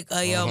big dick.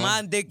 Yo,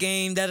 my dick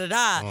game,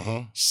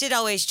 da-da-da. Shit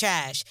always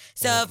trash.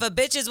 So if a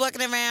bitch is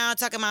walking around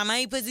talking about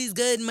my pussy's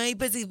good,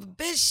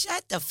 bitch,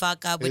 shut the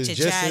fuck up with It's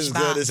your just trash as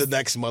box. good as the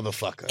next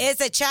motherfucker. It's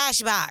a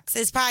trash box.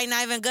 It's probably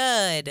not even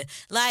good.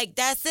 Like,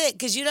 that's it.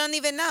 Because you don't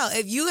even know.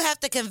 If you have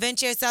to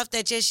convince yourself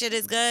that your shit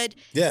is good,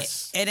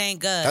 Yes. it ain't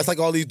good. That's like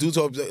all these dudes,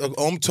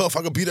 I'm tough,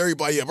 I can beat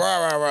everybody up.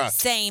 Rah, rah, rah.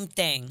 Same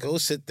thing. Go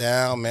sit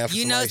down, man.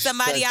 You know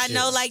somebody I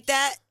know like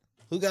that?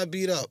 Who got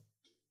beat up?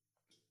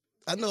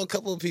 I know a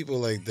couple of people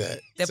like that.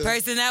 The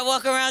person that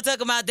walk around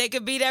talking about they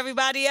could beat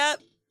everybody up?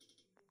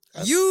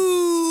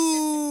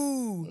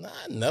 Nah,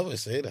 I never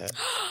say that.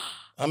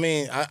 I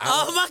mean,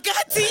 oh my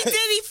God, T.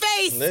 Diddy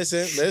face.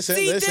 Listen.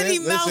 T. Diddy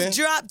mouth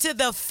dropped to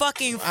the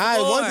fucking floor.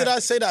 All right, when did I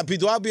say that?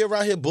 Do I be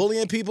around here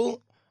bullying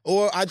people?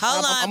 Or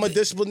I'm a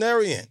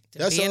disciplinarian.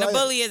 Being a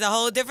bully is a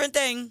whole different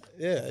thing.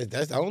 Yeah,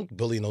 I don't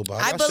bully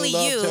nobody. I bully show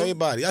love you. to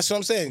everybody. That's what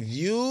I'm saying.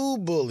 You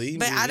bully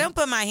But me. I don't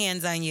put my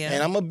hands on you.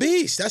 And I'm a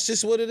beast. That's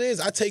just what it is.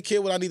 I take care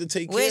of what I need to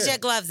take Where's care your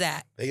gloves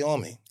at? They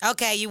on me.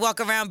 Okay, you walk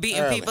around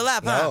beating Early. people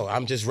up, huh? No,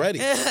 I'm just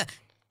ready.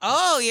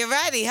 Oh, you're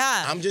ready,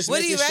 huh? I'm just What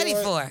are you making ready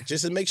sure- for?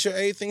 Just to make sure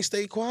everything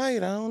stay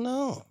quiet. I don't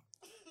know.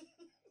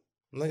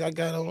 Like I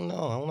don't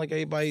know. I don't like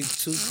everybody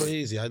too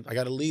crazy. I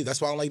got to leave. That's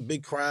why I don't like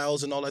big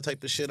crowds and all that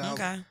type of shit.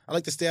 Okay. I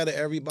like to stay out of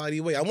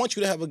everybody's way. I want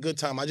you to have a good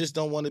time. I just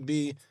don't want to be,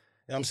 you know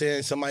what I'm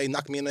saying, somebody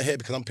knock me in the head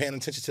because I'm paying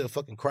attention to the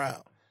fucking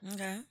crowd.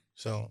 Okay.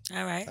 So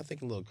All right. I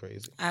think I'm a little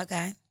crazy.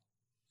 Okay.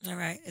 All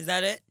right. Is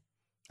that it?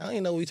 I don't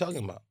even know what you're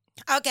talking about.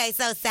 Okay,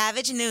 so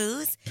Savage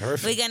News.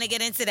 Perfect. We're going to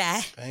get into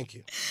that. Thank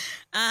you.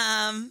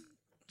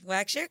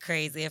 Wax, you're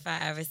crazy if I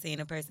ever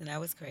seen a person that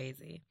was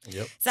crazy.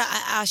 Yep. So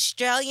an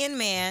Australian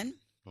man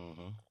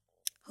Mm-hmm.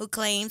 who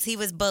claims he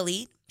was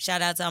bullied.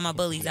 Shout out to all my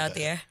bullies out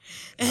there.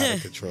 Out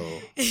of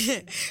control.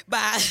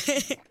 by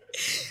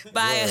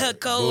her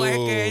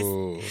coworkers.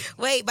 Boo.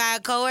 Wait, by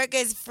a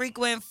coworker's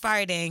frequent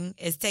farting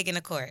is taken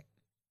to court.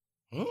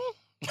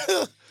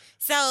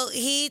 So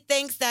he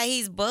thinks that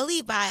he's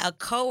bullied by a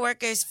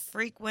coworker's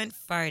frequent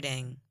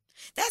farting.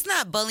 That's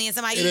not bullying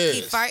somebody. It You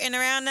keep is. farting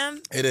around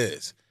them. It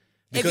is.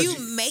 If Because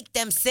you make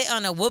them sit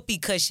on a whoopee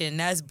cushion,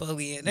 that's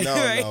bullying. No,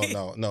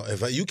 right? no.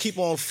 If you keep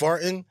on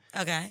farting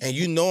Okay. and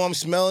you know I'm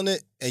smelling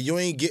it and you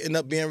ain't getting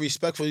up being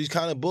respectful, you're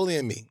kind of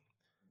bullying me.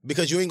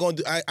 Because you ain't going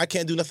to do, I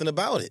can't do nothing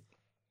about it.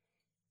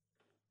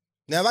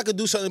 Now, if I could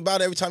do something about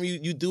it every time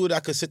you do it,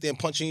 I could sit there and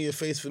punch you in your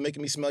face for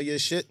making me smell your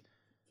shit.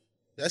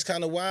 That's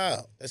kind of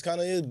wild. That's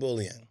kind of is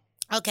bullying.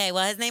 Okay,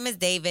 well, his name is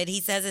David. He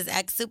says his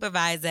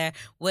ex-supervisor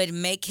would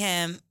make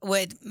him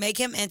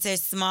enter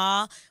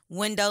small,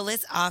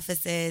 windowless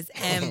offices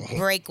and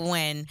break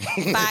wind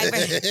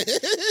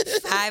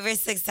 5 or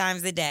 6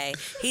 times a day.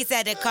 He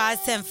said it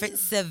caused him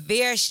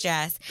severe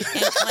stress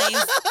and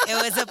claims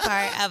it was a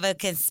part of a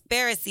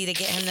conspiracy to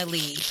get him to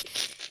leave.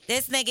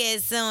 This nigga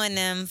is suing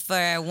them for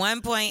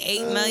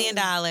 $1.8 million.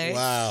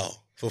 Wow.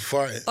 For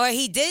farting. Or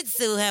he did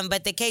sue him,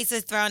 but the case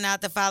was thrown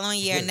out the following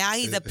year. Now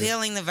he's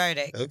appealing the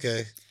verdict.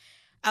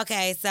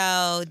 Okay,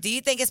 so do you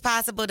think it's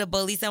possible to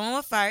bully someone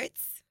with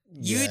farts?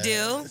 You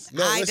do.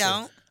 No, I listen,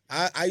 don't.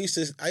 I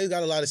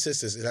got a lot of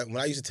sisters. When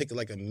I used to take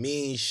like a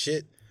mean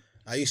shit,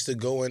 I used to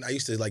go in, I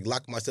used to like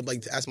lock myself,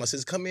 like ask my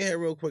sisters, come in here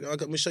real quick. I'm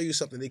going to show you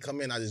something. They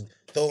come in, I just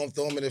throw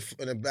them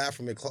in the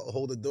bathroom and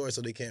hold the door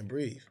so they can't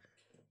breathe.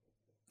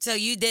 So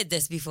you did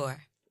this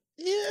before?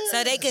 Yeah.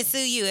 So they could sue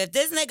you. If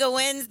this nigga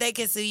wins, they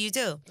could sue you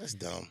too. That's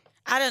dumb.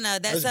 I don't know.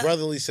 That's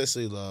brotherly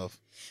sisterly love.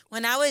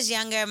 When I was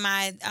younger,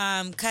 my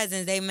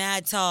cousins, they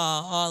mad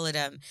tall, all of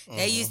them.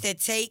 They used to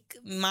take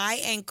my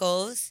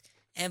ankles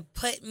and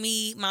put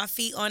my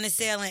feet on the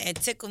ceiling and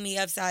tickle me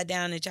upside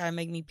down and try to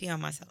make me pee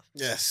on myself.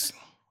 Yes.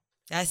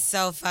 That's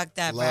so fucked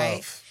up,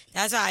 right?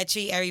 That's why I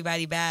treat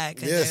everybody bad.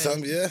 Yeah,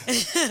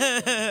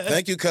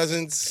 Thank you,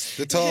 cousins.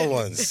 The tall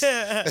ones.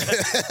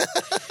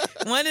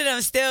 One of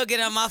them still get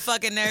on my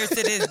fucking nerves to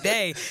this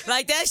day.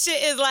 Like, that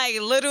shit is like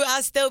little.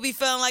 I still be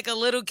feeling like a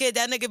little kid.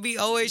 That nigga be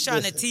always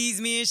trying to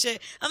tease me and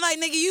shit. I'm like,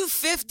 nigga, you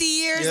 50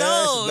 years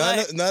old.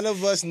 None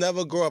of us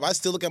never grow up. I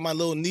still look at my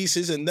little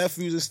nieces and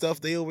nephews and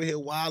stuff. They over here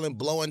wild and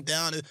blowing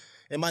down.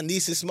 And my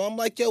nieces smell. I'm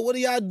like, yo, what are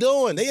y'all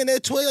doing? They in there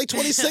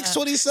 26,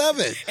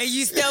 27. And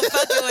you still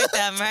fucking with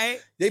them,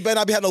 right? They better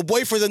not be having no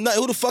boyfriends or nothing.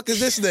 Who the fuck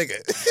is this nigga?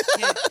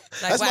 Yeah, like,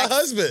 That's my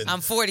husband.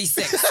 I'm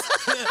 46.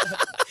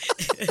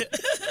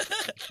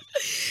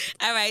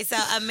 All right, so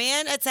a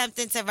man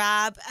attempting to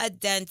rob a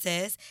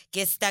dentist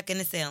gets stuck in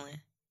the ceiling.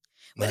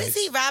 What is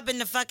he robbing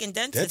the fucking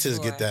dentist Dentists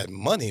for? get that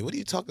money. What are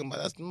you talking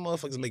about? That's the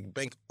motherfuckers make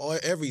bank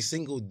every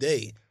single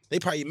day. They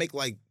probably make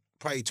like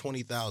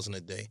 $20,000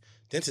 a day.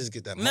 Dentists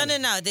get that money.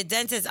 No. The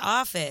dentist's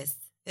office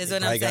is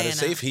what I'm saying. Got a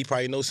safe. He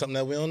probably knows something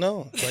that we don't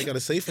know. Probably got a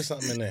safe or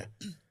something in there.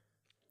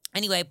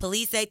 Anyway,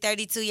 police say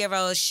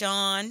 32-year-old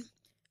Sean,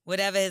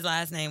 whatever his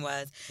last name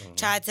was,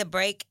 tried to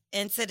break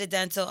into the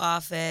dental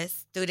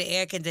office through the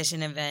air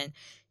conditioning vent.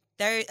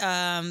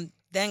 Then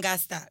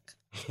got stuck.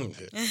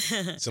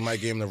 Somebody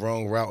gave him the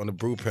wrong route on the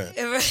blueprint.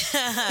 He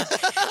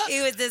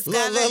was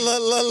discovered.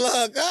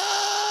 Look.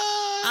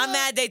 I'm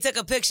mad they took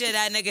a picture of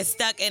that nigga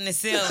stuck in the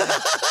ceiling.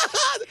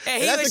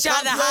 And he was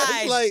trying to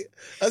hide. Like,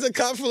 that's a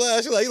cop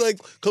flash. Like,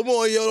 come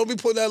on, yo, don't be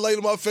putting that light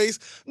in my face.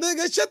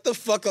 Nigga, shut the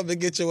fuck up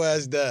and get your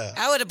ass down.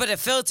 I would have put a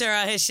filter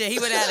on his shit. He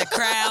would have had a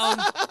crown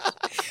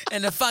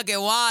and a fucking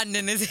wand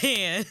in his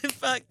hand.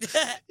 Fuck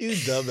that. You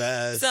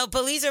dumbass. So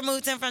police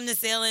removed him from the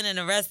ceiling and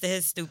arrested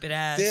his stupid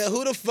ass. Yeah,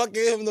 who the fuck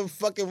gave him the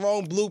fucking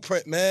wrong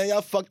blueprint, man?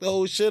 Y'all fucked the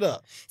whole shit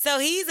up. So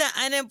he's an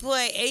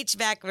unemployed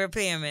HVAC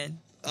repairman.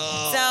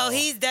 So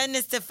he's done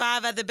this to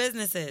 5 other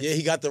businesses. Yeah,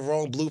 he got the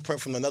wrong blueprint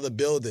from another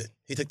building.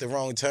 He took the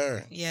wrong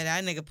turn. Yeah,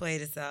 that nigga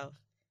played himself.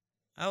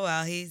 Oh,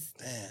 well, he's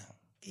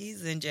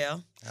in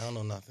jail. I don't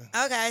know nothing.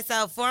 Okay,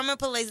 so former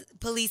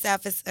police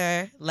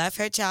officer left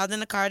her child in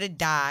the car to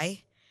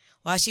die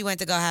while she went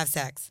to go have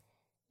sex.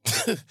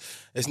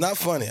 It's not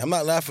funny. I'm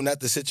not laughing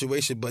at the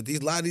situation, but a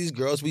lot of these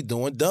girls be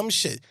doing dumb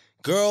shit.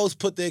 Girls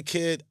put their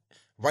kid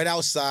right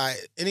outside.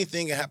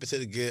 Anything can happen to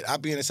the kid. I'll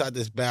be inside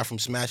this bathroom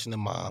smashing the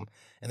mom.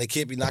 And the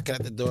kid be knocking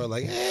at the door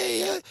like,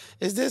 hey,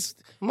 is this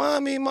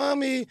mommy?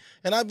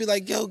 And I'd be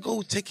like, yo,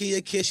 go take care of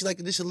your kid. She's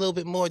like, just a little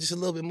bit more.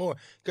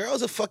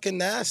 Girls are fucking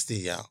nasty,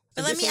 yo.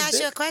 But let me ask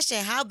you a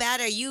question. How bad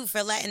are you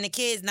for letting the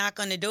kids knock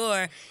on the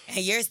door and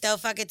you're still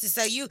fucking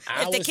so you,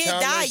 if the kid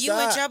died, you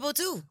in trouble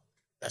too?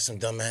 That's some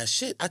dumbass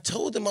shit. I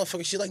told the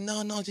motherfucker, she's like,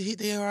 no,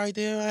 they're all right.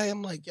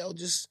 I'm like, yo,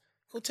 just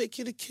go take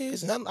care of the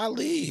kids, and I'll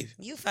leave.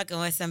 You fucking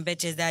with some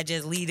bitches that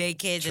just leave their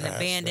kids and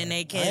abandon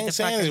their kids. I ain't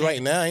saying it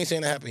right now. I ain't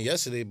saying it happened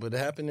yesterday, but it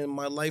happened in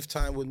my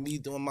lifetime with me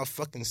doing my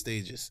fucking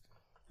stages.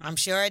 I'm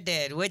sure it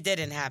did. What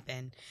didn't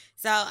happen?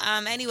 So,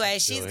 anyway,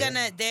 she's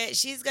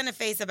gonna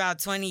face about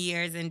 20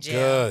 years in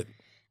jail. Good.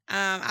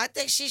 I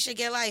think she should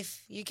get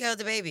life. You killed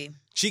the baby.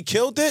 She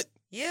killed it?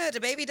 Yeah,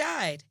 the baby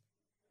died.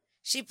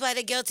 She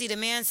pleaded guilty to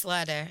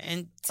manslaughter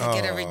and to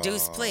get a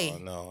reduced plea.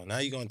 No, now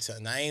you're gonna tell.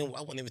 I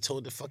wasn't even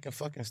told the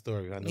fucking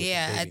story. I know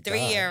a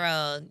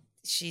 3-year-old.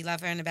 She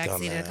left her in the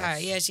backseat of the car.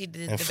 Yeah, she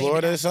did. In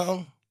Florida or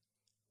something?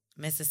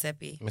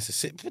 Mississippi.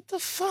 What the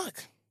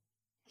fuck?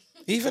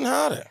 Even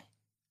hotter.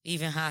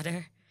 Even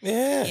hotter.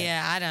 Yeah.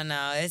 Yeah, I don't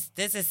know.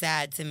 This is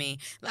sad to me.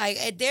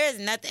 Like, there's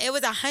nothing. It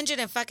was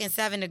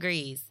 107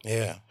 degrees.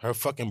 Yeah, her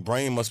fucking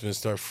brain must have been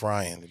start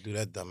frying to do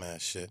that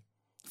dumbass shit.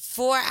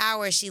 4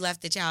 hours she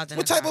left the child in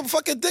What the type car. of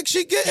fucking dick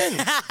she getting?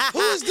 Who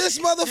is this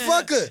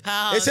motherfucker?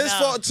 It's his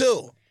fault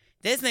too.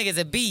 This nigga's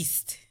a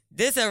beast.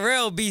 This a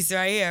real beast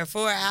right here.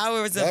 4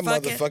 hours of That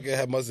fucking.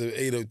 motherfucker must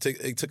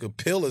have took a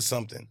pill or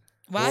something.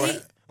 Why?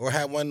 Or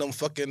had one of them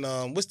fucking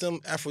what's them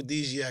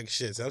aphrodisiac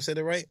shits? I said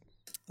it right?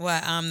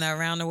 What? The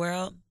around the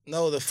world?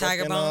 No, the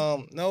Tiger fucking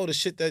bone? no, the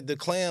shit that the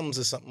clams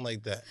or something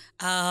like that.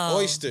 Oh,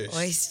 Oysters.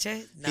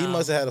 Oyster? No. He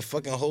must have had a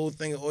fucking whole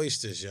thing of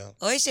oysters, yo.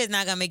 Oyster's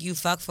not gonna make you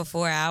fuck for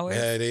 4 hours.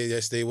 Yeah,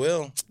 yes, they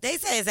will. They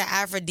say it's an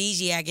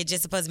aphrodisiac. It's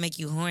just supposed to make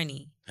you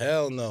horny.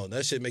 Hell no,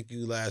 that shit make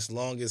you last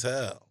long as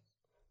hell.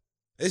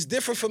 It's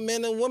different for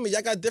men and women.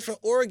 Y'all got different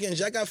organs.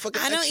 Y'all got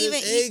fucking. I don't extra even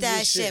eggs eat and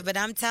that shit, but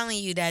I'm telling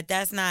you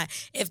that's not.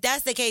 If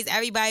that's the case,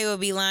 everybody would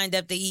be lined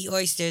up to eat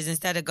oysters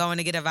instead of going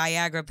to get a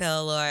Viagra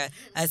pill or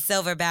a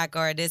silverback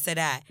or this or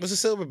that.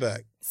 What's a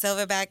silverback?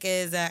 Silverback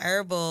is a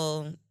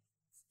herbal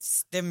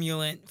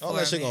stimulant. All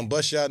that shit gonna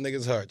bust y'all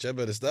niggas' heart. Y'all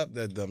better stop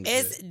that dumb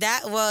It's shit.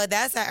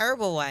 that's a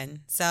herbal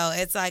one. So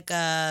it's like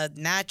a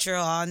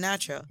natural, all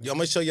natural. Yo, I'm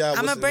gonna show y'all.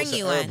 I'ma what's bring an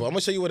you herbal. one. I'm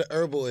gonna show you what an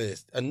herbal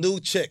is. A new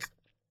chick.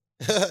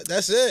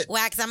 That's it.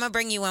 Wax, I'm gonna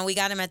bring you one. We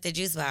got him at the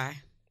juice bar.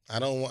 I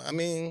don't want. I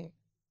mean,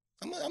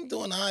 I'm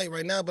doing all right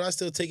right now, but I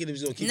still take it if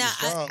it's gonna keep No, you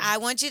strong. I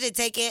want you to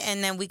take it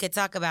and then we could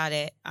talk about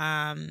it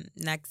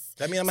next.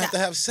 That means I'm gonna have to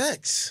have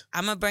sex.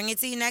 I'm gonna bring it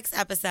to you next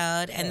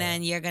episode, and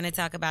then you're gonna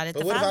talk about it.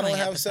 But the what if I following don't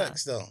have episode.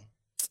 sex though?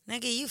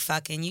 Nigga, you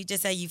fucking. You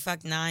just said you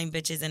fucked 9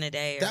 bitches in a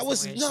day. Or That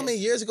was some weird no, I shit.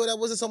 mean years ago. That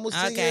was almost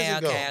 10 years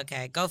ago.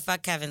 Okay. Go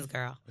fuck Kevin's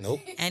girl.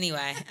 Nope.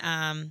 Anyway,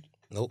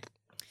 Nope.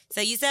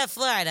 so you said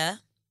Florida.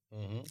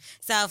 Mm-hmm.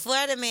 So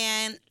Florida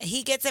man,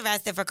 he gets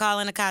arrested for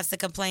calling the cops to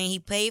complain he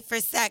paid for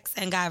sex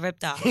and got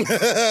ripped off.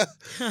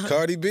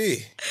 Cardi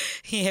B.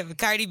 Yeah,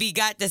 Cardi B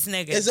got this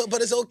nigga.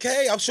 But it's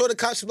okay. I'm sure the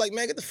cops are like,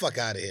 man, get the fuck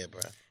out of here,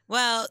 bro.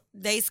 Well,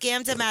 they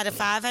scammed him out of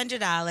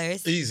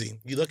 $500. Easy.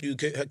 You lucky you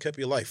kept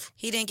your life.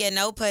 He didn't get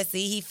no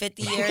pussy. He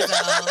 50 years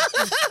old.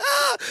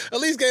 At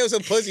least gave him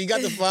some pussy. You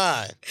got the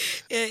fine.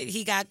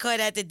 He got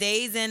caught at the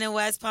Days Inn in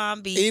West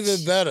Palm Beach.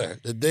 Even better.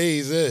 The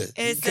days in. You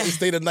It's can't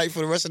stay the night for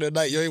the rest of the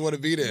night. You ain't want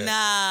to be there.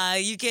 Nah,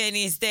 you can't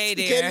even stay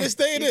there. You can't even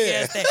stay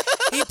there. Can't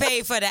stay. He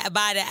paid for that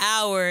by the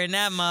hour in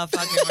that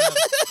motherfucking room.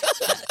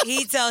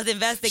 He told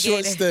investigators.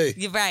 Short stay.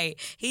 You're right.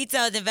 He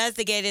told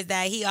investigators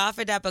that he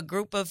offered up a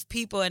group of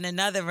people in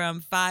another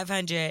room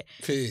 $500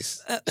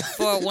 Peace.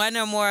 for one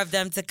or more of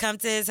them to come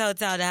to his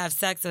hotel to have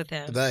sex with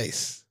him.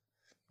 Nice.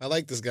 I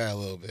like this guy a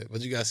little bit,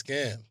 but you got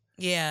scammed.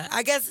 Yeah,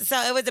 I guess so.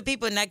 It was the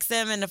people next to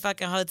him in the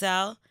fucking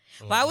hotel.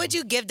 Why would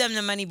you give them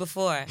the money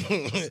before?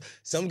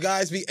 Some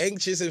guys be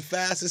anxious and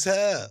fast as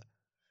hell.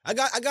 I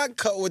got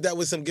cut with that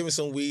with giving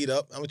some weed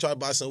up. I'm gonna try to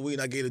buy some weed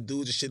and I gave the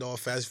dude the shit all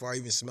fast before I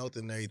even smelt it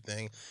and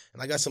everything.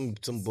 And I got some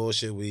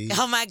bullshit weed.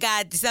 Oh my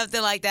God,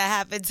 something like that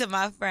happened to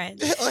my friend.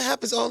 It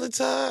happens all the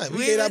time. We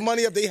We gave that was-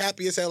 money up, they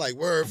happy as hell, like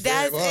word.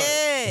 That's word.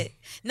 it.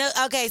 No,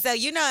 okay, so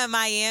you know in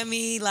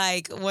Miami,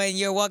 like when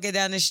you're walking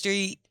down the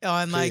street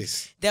on like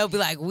Peace. they'll be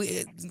like,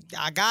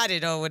 I got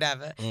it or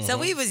whatever. So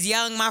we was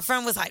young. My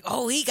friend was like,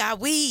 oh, he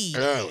got weed.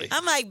 Early.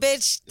 I'm like,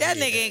 bitch, that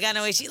Yeah. nigga ain't got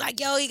no way. She like,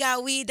 yo, he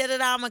got weed. Da da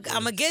da. I'm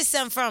gonna get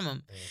some from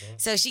him.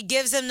 So she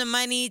gives him the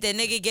money. The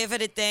nigga give her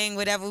the thing.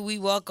 Whatever. We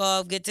walk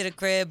off, get to the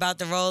crib, about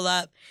to roll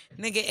up.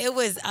 Nigga, it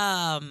was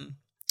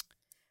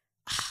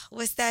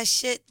what's that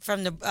shit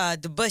from the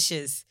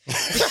bushes?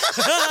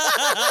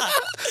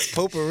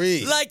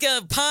 Potpourri. Like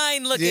a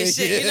pine looking Yeah,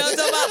 shit. yeah. You know what I'm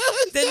talking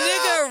about? The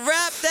nigga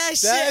wrapped that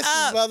shit That's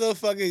up.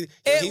 motherfucking.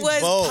 It he's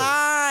was bold.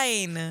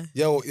 pine.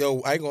 Yo,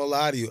 I ain't gonna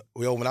lie to you.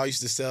 Yo, when I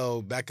used to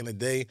sell back in the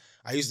day,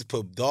 I used to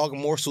put dog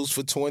morsels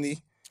for 20,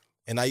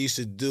 and I used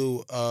to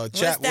do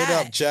Chap. What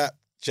that? up, Chap?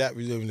 Chap,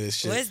 we doing this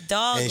shit. What's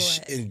dog and,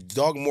 what? and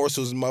dog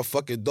morsels is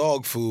motherfucking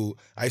dog food.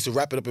 I used to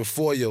wrap it up in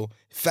foil,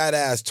 fat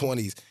ass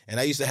 20s, and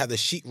I used to have the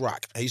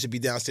sheetrock. I used to be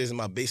downstairs in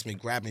my basement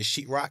grabbing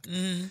sheetrock,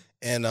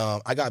 and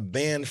I got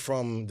banned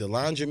from the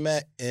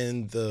laundromat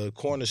and the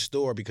corner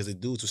store because the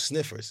dudes were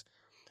sniffers.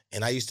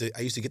 And I used to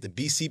get the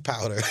BC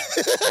powder. No.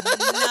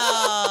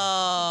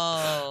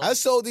 I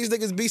sold these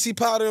niggas BC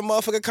powder and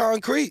motherfucking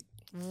concrete.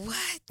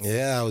 What?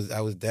 Yeah,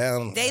 I was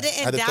down. They didn't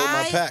I had to throw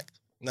my die? pack.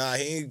 Nah,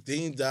 he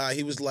didn't die.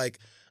 He was like,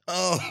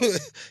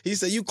 he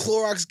said, you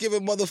Clorox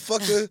giving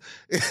motherfucker.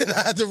 And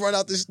I had to run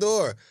out the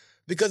store.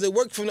 Because it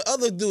worked from the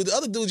other dude. The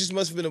other dude just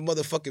must have been a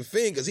motherfucking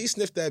fiend because he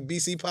sniffed that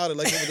BC powder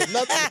like it was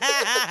nothing.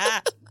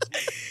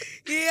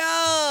 Yo,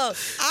 I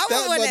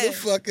That want to.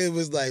 motherfucker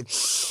was like,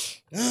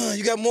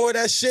 you got more of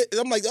that shit? And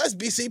I'm like, that's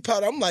BC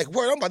powder. I'm like,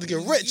 word, I'm about to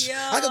get rich.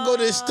 I could go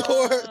to the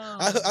store.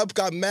 I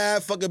got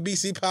mad fucking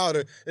BC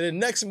powder. And the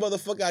next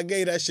motherfucker I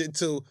gave that shit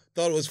to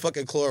thought it was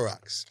fucking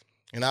Clorox.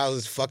 And I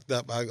was fucked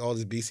up. All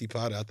this BC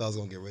powder. I thought I was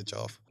going to get rich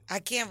off. I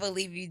can't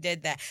believe you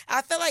did that.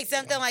 I feel like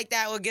something like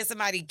that will get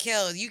somebody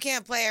killed. You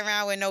can't play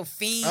around with no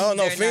fiends. I don't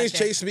know. or Fiends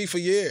nothing. chased me for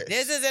years.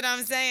 This is what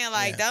I'm saying.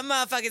 Like, them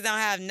motherfuckers don't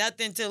have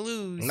nothing to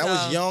lose. When I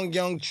was young,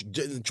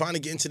 trying to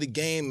get into the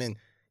game and,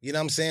 you know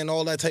what I'm saying,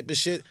 all that type of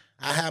shit,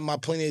 I had my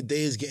plenty of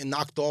days getting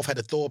knocked off, had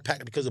to throw a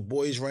pack because the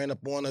boys ran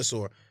up on us,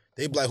 or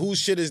they be like, whose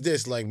shit is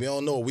this? Like, we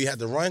don't know. We had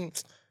to run.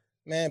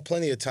 Man,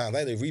 plenty of times. I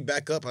had to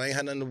re-back up. I ain't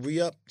had nothing to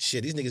re-up.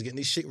 Shit, these niggas getting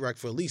these shit wrecked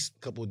for at least a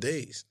couple of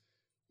days.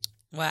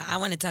 Well, I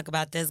want to talk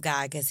about this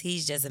guy because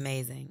he's just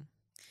amazing.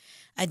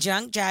 A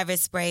drunk driver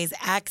sprays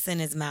Axe in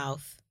his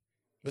mouth.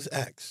 What's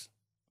Axe?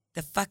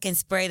 The fucking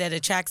spray that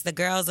attracts the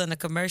girls on the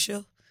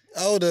commercial.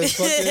 Oh, the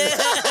fucking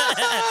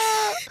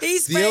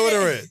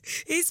deodorant.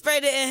 He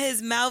sprayed it in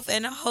his mouth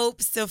in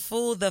hopes to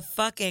fool the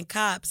fucking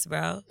cops,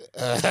 bro.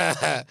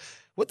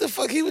 What the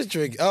fuck he was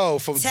drinking? Oh,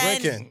 from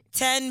drinking.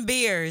 10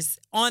 beers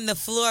on the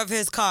floor of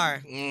his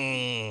car.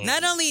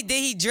 Not only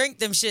did he drink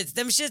them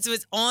shits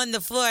was on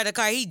the floor of the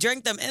car. He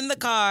drank them in the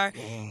car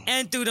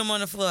and threw them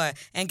on the floor.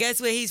 And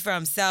guess where he's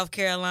from? South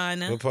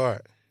Carolina. What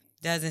part?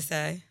 Doesn't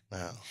say.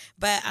 No.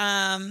 But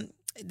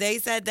they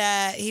said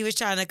that he was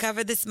trying to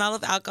cover the smell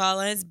of alcohol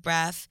in his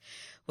breath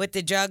with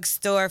the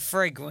drugstore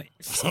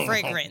fragrance.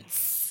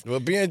 Well,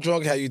 being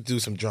drunk, how you do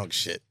some drunk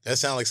shit. That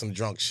sounds like some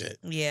drunk shit.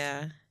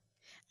 Yeah.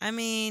 I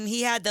mean,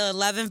 he had the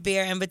 11th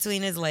beer in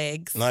between his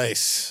legs.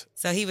 Nice.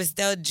 So he was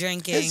still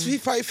drinking. He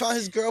probably found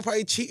his girl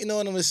probably cheating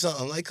on him or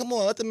something. Like, come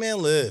on, let the man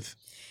live.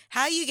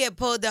 How you get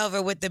pulled over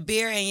with the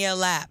beer in your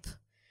lap?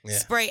 Yeah.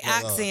 Spray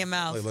Axe in your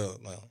mouth. Look.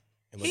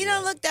 He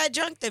don't look that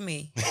drunk to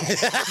me.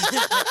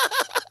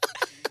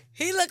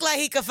 He looked like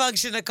he could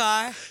function a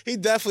car.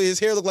 His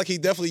hair looked like he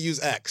definitely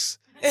used X.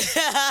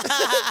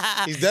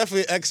 He's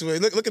definitely X.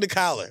 Look at the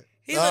collar.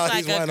 He looked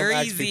like a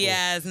greasy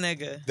ass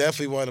nigga.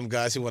 Definitely one of them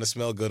guys who want to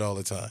smell good all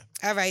the time.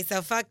 All right,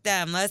 so fuck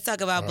them. Let's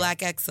talk about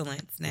black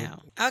excellence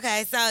now.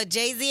 Okay, so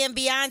Jay-Z and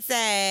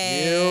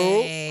Beyonce.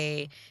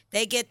 Yo.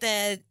 They get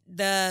the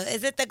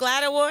is it the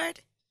GLAAD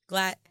Award?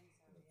 GLAAD.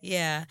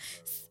 Yeah.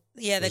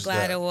 Yeah, the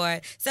GLAAD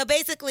Award. So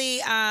basically,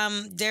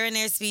 during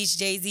their speech,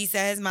 Jay-Z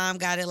said his mom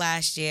got it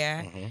last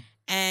year. Mm-hmm.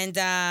 And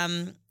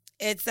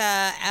it's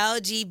a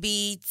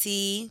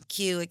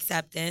LGBTQ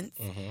acceptance.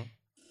 Mm-hmm.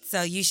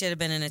 So you should have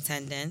been in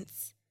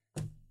attendance.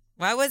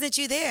 Why wasn't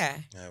you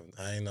there?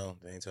 I ain't know.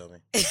 They ain't tell me.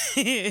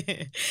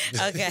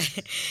 Okay.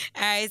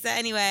 All right. So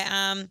anyway,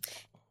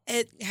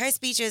 her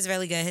speech is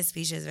really good. His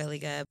speech is really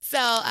good.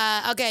 So,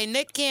 okay,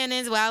 Nick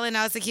Cannon's Wildin'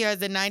 Out secures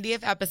the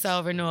 90th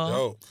episode renewal.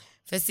 Dope.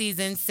 For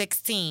season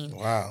 16.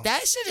 Wow.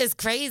 That shit is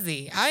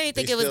crazy. I didn't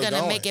think it was going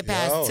to make it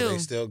past 2. They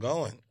still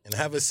going. And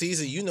have a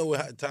season. You know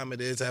what time it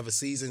is to have a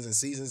seasons and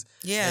seasons.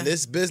 Yeah. In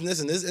this business,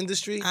 in this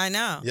industry. I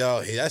know.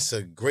 Yo, that's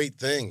a great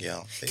thing,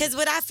 yo. Because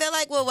what I feel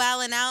like with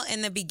Wildin' Out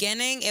in the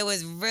beginning, it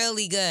was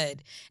really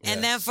good. And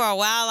Yes. then for a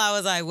while, I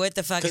was like, what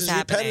the fuck is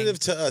happening? Because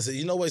it's repetitive to us.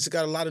 You know what? It's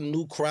got a lot of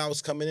new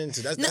crowds coming in.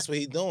 So that's what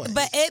he's doing.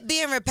 But it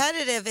being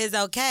repetitive is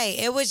okay.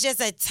 It was just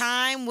a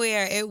time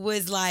where it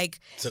was like...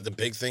 So the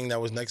big thing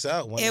that was next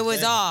out. It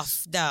was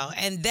off, though.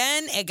 And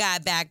then it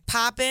got back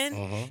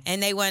popping,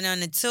 and they went on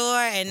the tour,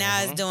 and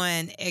now it's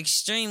doing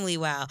extremely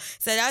well.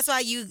 So that's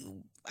why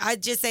I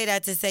just say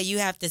that to say you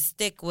have to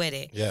stick with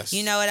it. Yes.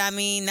 You know what I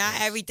mean? Not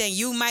everything.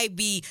 You might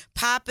be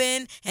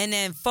popping and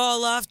then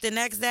fall off the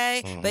next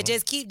day, but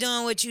just keep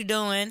doing what you're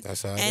doing.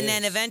 That's how it and is.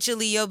 then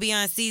eventually you'll be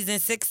on season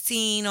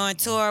 16 on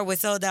tour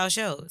with sold out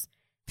shows.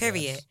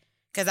 Period. Yes.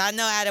 Because I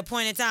know at a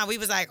point in time, we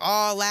was like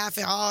all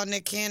laughing,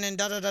 Nick Cannon,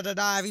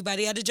 da-da-da-da-da.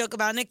 Everybody had a joke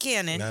about Nick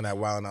Cannon. Now that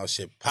Wild Out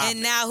shit popping.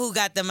 And now who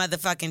got the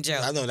motherfucking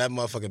joke? I know that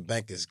motherfucking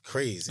bank is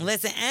crazy.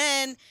 Listen,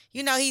 and,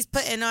 he's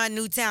putting on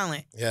new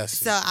talent. Yes.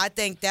 So I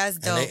think that's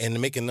dope. And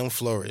making them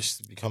flourish,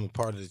 become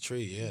part of the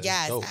tree. Yeah.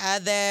 Yes, dope.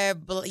 other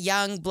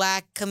young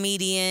black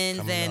comedians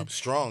Coming and up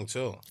strong,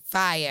 too.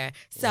 fire.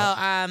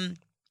 So,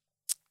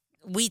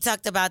 we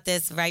talked about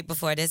this right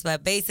before this,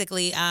 but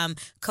basically,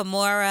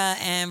 Kimora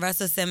and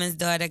Russell Simmons'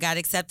 daughter got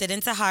accepted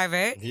into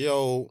Harvard.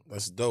 Yo,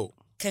 that's dope.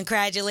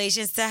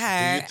 Congratulations to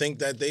her. Do you think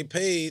that they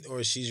paid,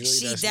 or she's really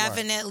She that smart?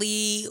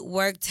 definitely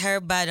worked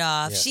her butt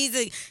off.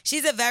 Yeah.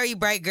 She's a very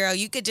bright girl.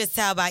 You could just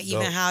tell by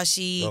even Dope. how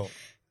she, Dope.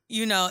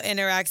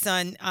 interacts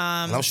on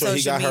And I'm sure he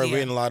social got her media.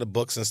 reading a lot of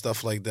books and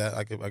stuff like that.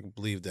 I could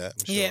believe that.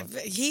 I'm sure. Yeah,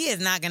 he is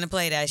not gonna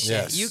play that shit.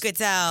 Yes. You could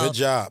tell. Good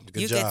job.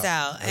 You could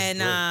tell. That's And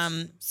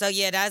great. so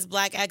yeah, that's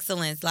black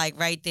excellence, like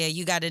right there.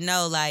 You got to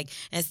know, like,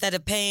 instead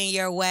of paying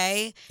your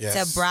way Yes.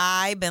 to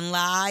bribe and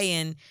lie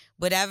and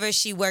whatever,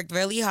 she worked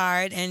really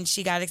hard and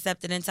she got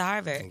accepted into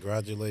Harvard.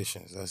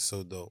 Congratulations. That's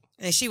so dope.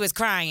 And she was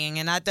crying,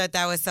 and I thought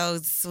that was so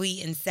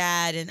sweet and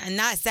sad, and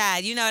not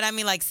sad. You know what I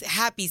mean? Like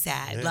happy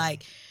sad. Yeah.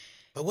 Like.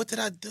 But what did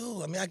I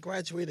do? I mean, I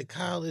graduated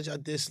college. I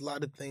did a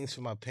lot of things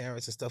for my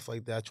parents and stuff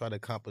like that. I tried to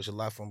accomplish a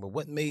lot for them. But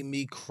what made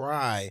me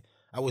cry,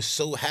 I was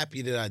so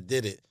happy that I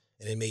did it,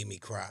 and it made me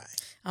cry.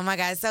 Oh, my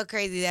God. It's so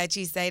crazy that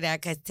you say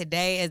that, because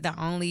today is the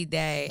only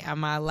day of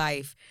my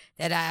life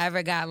that I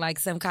ever got, like,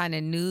 some kind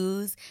of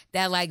news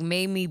that, like,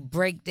 made me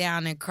break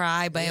down and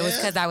cry. But it was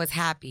because I was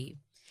happy.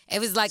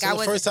 It was like So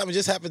the first time it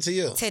just happened to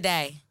you?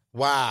 Today.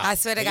 Wow. I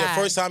swear to And God.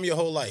 Your first time in your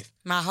whole life?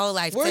 My whole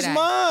life Where's today.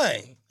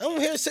 mine? I'm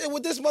here sitting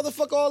with this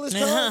motherfucker all this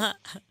time.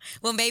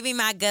 Well, maybe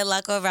my good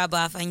luck will rub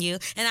off on you.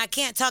 And I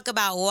can't talk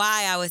about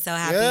why I was so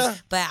happy, Yeah.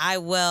 but I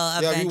will Yeah,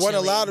 eventually. if you won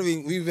a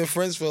lottery, we've been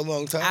friends for a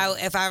long time.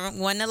 If I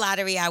won the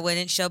lottery, I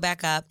wouldn't show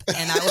back up,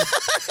 and I would,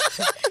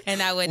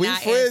 and I would We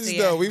not friends, answer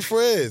though. your, We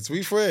friends.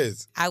 We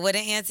friends. I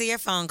wouldn't answer your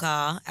phone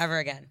call ever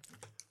again.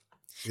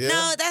 Yeah.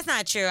 No, that's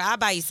not true. I'll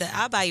buy you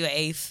an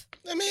eighth.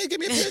 I mean, give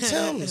me a pair of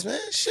Timbs, man.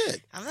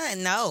 Shit. I'm like,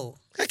 no.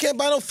 I can't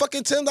buy no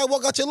fucking Timbs. I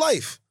walk out your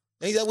life.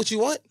 Ain't that what you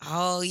want?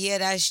 Oh, yeah,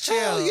 that's true.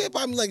 Hell yeah,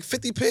 buy me like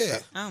 50 pair.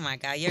 Oh, my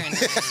God, you're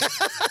insane.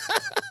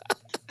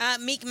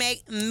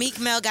 Meek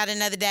Mill got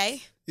another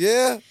day.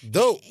 Yeah,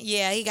 dope.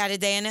 Yeah, he got a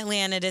day in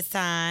Atlanta this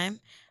time.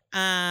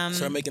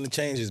 Start making the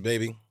changes,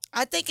 baby.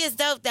 I think it's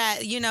dope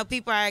that,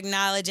 people are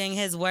acknowledging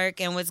his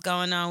work and what's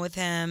going on with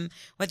him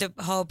with the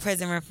whole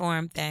prison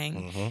reform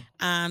thing.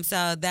 Mm-hmm.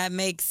 So that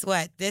makes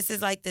this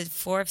is like the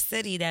fourth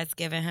city that's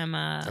giving him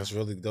a That's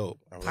really dope.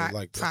 I really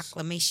like this.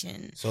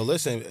 proclamation. So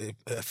listen,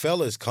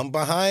 fellas, come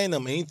behind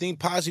them. Anything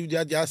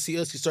positive y'all see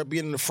us, you start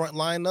being in the front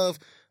line of,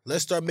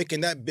 let's start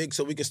making that big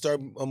so we can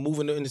start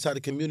moving inside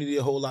the community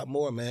a whole lot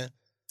more, man.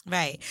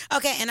 Right.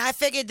 Okay, and I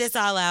figured this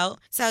all out.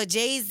 So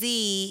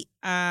Jay-Z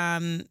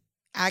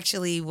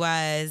actually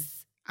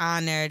was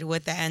honored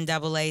with the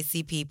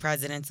NAACP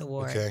President's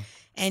Award. Okay.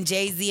 And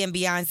Jay-Z and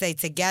Beyonce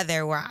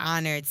together were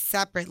honored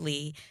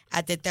separately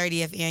at the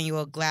 30th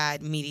Annual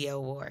GLAAD Media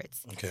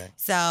Awards. Okay.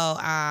 So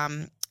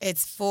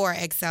it's for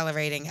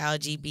accelerating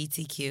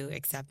LGBTQ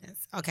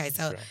acceptance. Okay,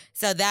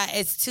 so that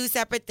it's two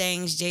separate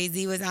things.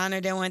 Jay-Z was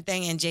honored in one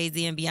thing, and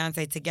Jay-Z and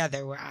Beyonce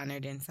together were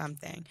honored in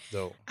something.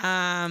 Dope.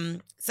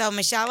 So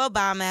Michelle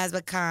Obama has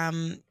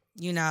become,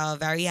 a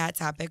very hot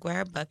topic with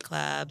her book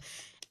club.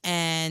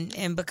 And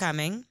in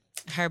Becoming,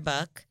 her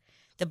book,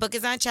 the book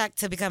is on track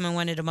to becoming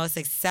one of the most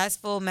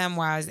successful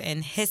memoirs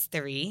in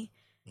history.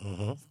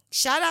 Mm-hmm.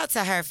 Shout out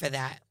to her for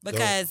that.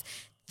 Because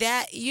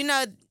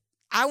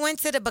I went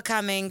to the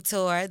Becoming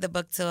tour, the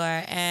book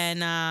tour,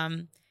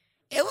 and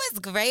it was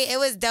great. It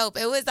was dope.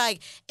 It was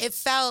like,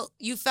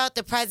 you felt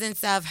the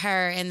presence of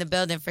her in the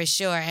building for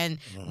sure. And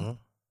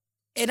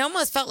it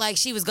almost felt like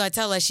she was going to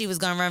tell us she was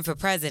going to run for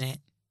president.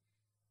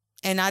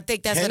 And I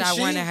think that's what I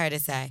wanted her to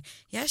say.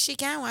 Yes, she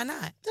can. Why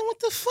not? Then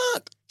what the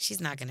fuck? She's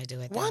not going to do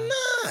it, though. Why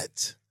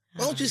not?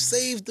 Why don't you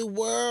save the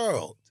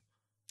world?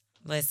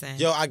 Listen.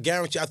 Yo, I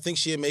guarantee I think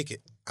she'll make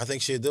it. I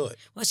think she'll do it.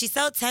 Well, she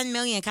sold 10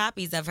 million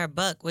copies of her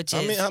book, which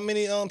is... How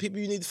many people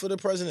you need for the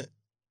president?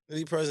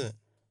 The president?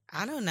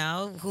 I don't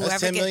know.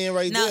 That's 10 million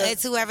right there. No,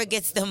 it's whoever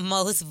gets the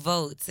most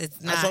votes.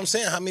 It's not. That's what I'm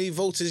saying. How many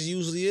votes it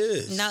usually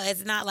is? No,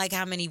 it's not like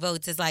how many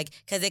votes. It's like,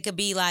 because it could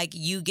be like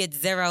you get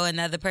 0 and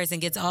the other person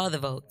gets all the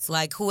votes.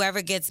 Like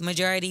whoever gets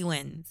majority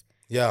wins.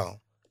 Yo,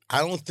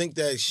 I don't think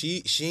that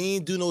she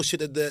ain't do no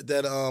shit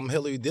that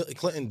Hillary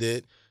Clinton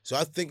did. So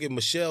I think if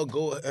Michelle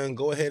go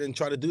ahead and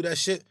try to do that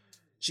shit,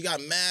 she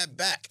got mad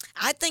back.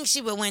 I think she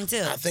would win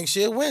too. I think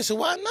she'll win. So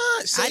why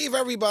not save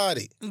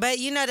everybody? But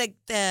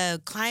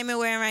the climate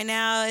we're in right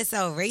now is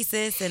so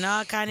racist and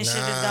all kind of shit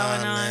is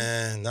going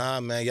on. Nah,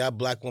 man. Y'all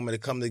black women to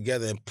come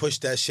together and push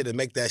that shit and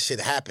make that shit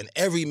happen.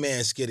 Every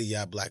man scared of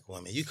y'all black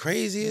women. You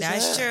crazy as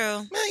That's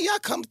hell. true. Man, y'all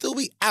come through,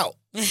 we out.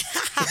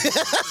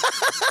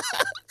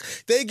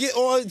 They get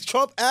on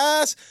Trump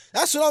ass.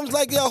 That's what I was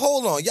like, yo,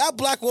 hold on. Y'all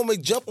black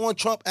women jump on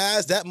Trump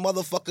ass, that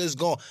motherfucker is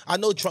gone. I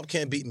know Trump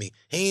can't beat me.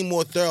 He ain't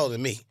more thorough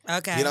than me.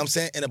 Okay. You know what I'm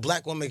saying? And a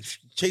black woman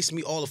chasing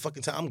me all the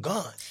fucking time. I'm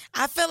gone.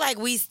 I feel like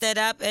we stood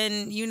up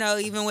and,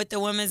 even with the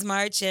Women's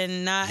March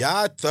and not...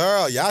 Y'all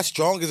thorough. Y'all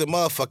strong as a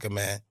motherfucker,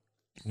 man.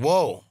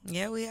 Whoa.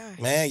 Yeah, we are.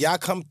 Man, y'all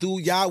come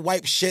through, y'all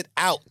wipe shit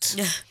out.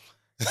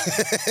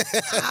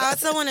 I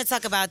also want to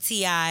talk about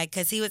T.I.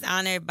 because he was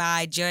honored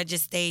by Georgia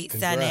State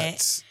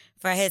Senate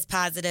for his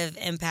positive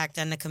impact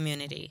on the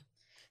community.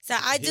 So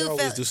I do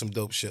always do some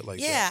dope shit like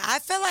that. Yeah, I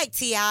feel like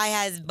T.I.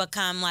 has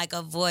become like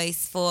a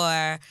voice for,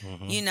 I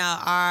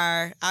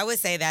would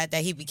say that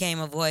he became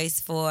a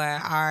voice for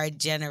our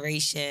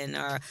generation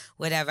or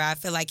whatever. I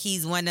feel like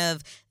he's one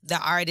of the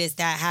artists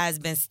that has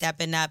been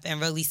stepping up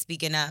and really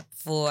speaking up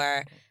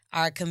for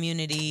our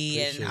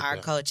community and our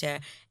culture.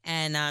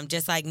 And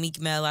just like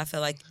Meek Mill, I feel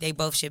like they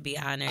both should be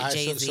honored. Right,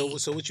 Jay-Z.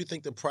 so what you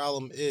think the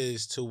problem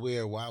is to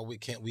where why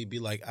can't we be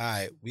like, all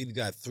right, we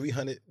got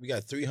 300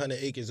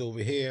 acres over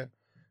here,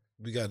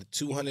 we got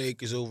 200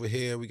 acres over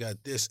here, we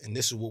got this, and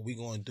this is what we're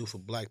going to do for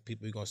black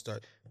people. We're going to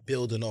start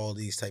building all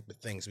these type of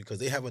things because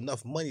they have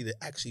enough money to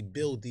actually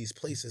build these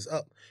places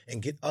up and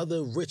get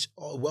other rich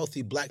or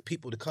wealthy black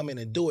people to come in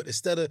and do it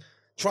instead of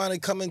trying to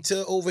come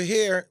into over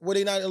here where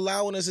they're not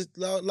allowing us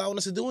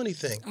to do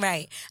anything.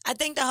 Right. I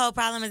think the whole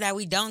problem is that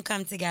we don't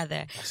come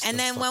together. That's and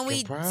the then when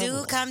we problem.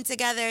 do come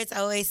together, it's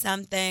always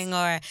something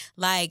or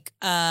like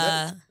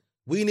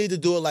we need to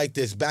do it like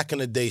this. Back in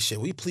the day shit.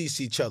 We please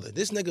each other.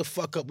 This nigga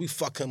fuck up, we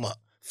fuck him up.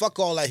 Fuck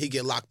all that he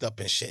get locked up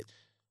and shit.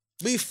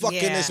 We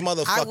fucking this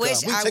motherfucker up. We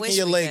taking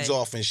your legs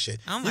off and shit.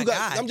 Oh my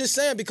God. I'm just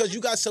saying because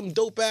you got some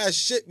dope ass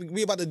shit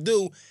we about to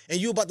do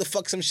and you about to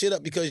fuck some shit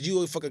up because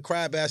you a fucking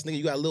crab ass nigga,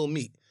 you got little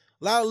meat.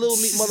 A lot of little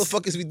meat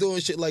motherfuckers be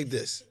doing shit like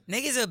this.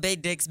 Niggas with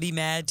big dicks be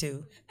mad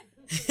too.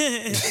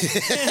 I'm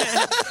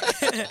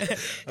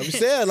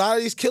saying a lot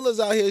of these killers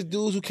out here is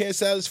dudes who can't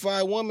satisfy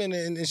a woman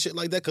and shit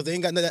like that because they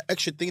ain't got that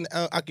extra thing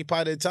to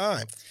occupy their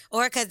time.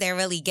 Or because they're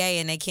really gay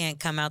and they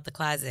can't come out the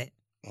closet.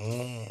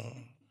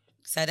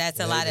 So that's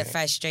a lot of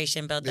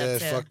frustration built up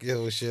too. Yeah, fuck your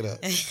whole shit up.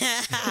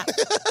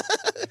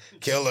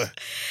 Killer.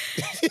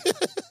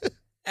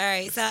 All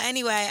right. So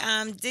anyway,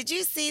 did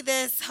you see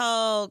this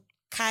whole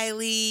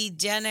Kylie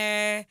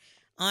Jenner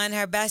on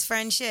her best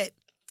friend shit.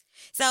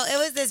 So it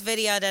was this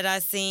video that I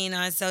seen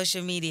on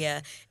social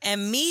media,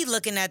 and me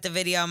looking at the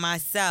video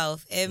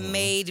myself, it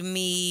made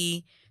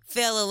me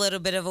feel a little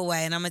bit of a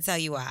way, and I'm going to tell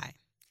you why.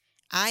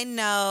 I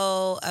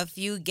know a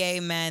few gay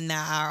men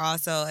that are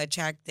also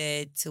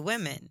attracted to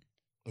women,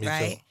 Me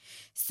right? too.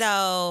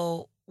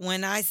 So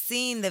when I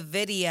seen the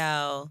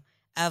video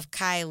of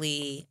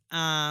Kylie,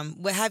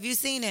 have you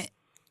seen it?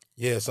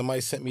 Yeah,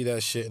 somebody sent me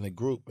that shit in a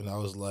group, and I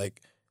was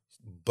like,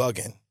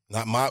 bugging.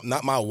 Not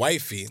my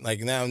wifey. Like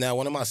now,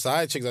 one of my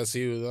side chicks I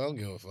see, I don't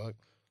give a fuck.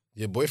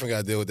 Your boyfriend got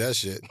to deal with that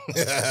shit.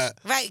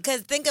 Right,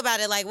 because think about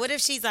it. Like, what if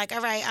she's like,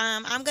 all right,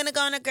 I'm going to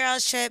go on a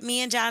girls trip,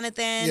 me and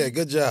Jonathan. Yeah,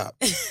 good job.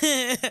 At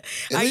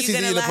least he's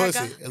eating a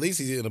pussy. At least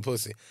he's eating a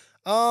pussy.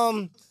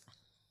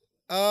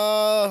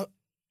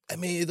 I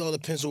mean, it all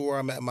depends on where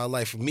I'm at in my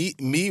life.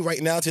 Me right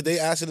now today,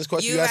 asking this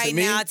question, you asking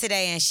me? right now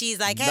today, and she's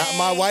like, hey. Not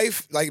my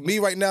wife, like me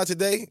right now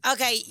today.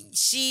 Okay,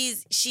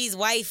 she's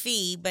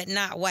wifey, but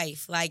not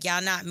wife. Like,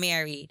 y'all not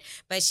married.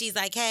 But she's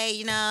like,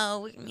 hey,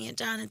 me and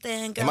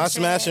Jonathan. Am I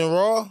smashing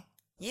raw?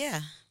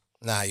 Yeah.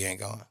 Nah, you ain't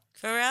going.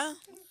 For real?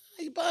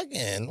 You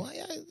bugging.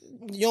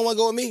 You don't want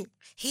to go with me?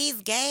 He's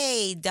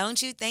gay.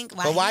 Don't you think?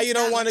 But why you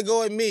don't want to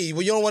go with me?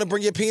 Well, you don't want to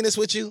bring your penis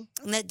with you?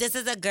 This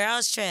is a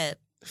girls trip.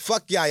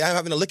 Fuck y'all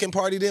having a licking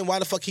party then? Why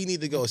the fuck he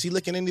need to go? Is he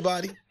licking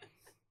anybody?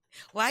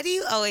 Why do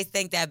you always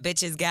think that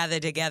bitches gather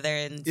together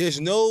and... There's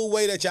no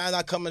way that y'all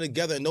not coming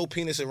together and no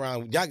penis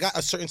around. Y'all got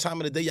a certain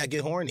time of the day y'all get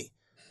horny.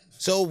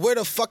 So where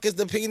the fuck is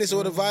the penis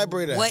or the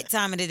vibrator? What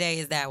time of the day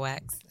is that,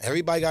 Wax?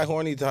 Everybody got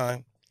horny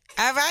time.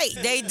 All right,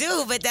 they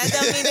do, but that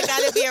don't mean they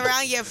gotta be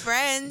around your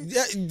friends.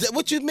 Yeah,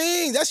 what you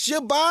mean? That's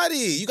your body.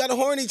 You got a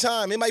horny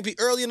time. It might be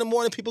early in the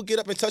morning, people get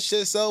up and touch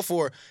themselves,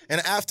 or in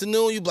the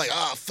afternoon, you be like,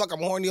 oh, fuck,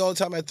 I'm horny all the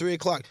time at 3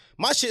 o'clock.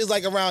 My shit is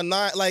like around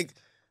 9, like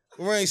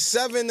around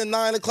 7 to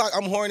 9 o'clock,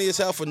 I'm horny as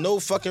hell for no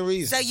fucking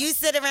reason. So you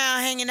sit around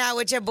hanging out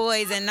with your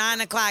boys at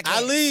 9 o'clock.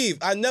 I leave.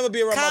 I never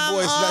be around my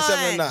boys not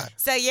 7 to 9.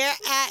 So you're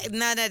at,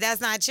 no, that's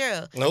not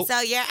true. Nope.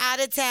 So you're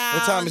out of town.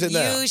 What time is it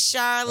now? You,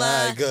 Charlotte.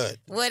 All right, good.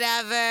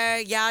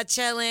 Whatever. Y'all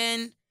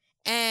chilling.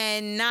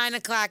 And 9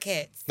 o'clock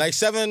hits. Like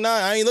 7 to 9,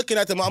 I ain't looking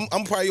at them. I'm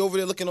probably over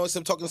there looking on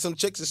some, talking to some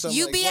chicks or something.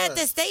 You like be that. at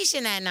the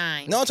station at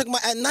 9. No, I'm talking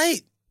about at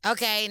night.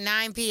 Okay,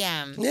 9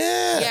 p.m.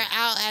 Yeah. You're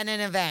out at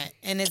an event,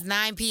 and it's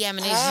 9 p.m.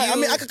 and it's you. I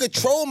mean, I could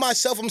control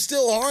myself. I'm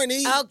still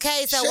horny.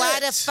 Okay, so Shit. why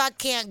the fuck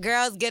can't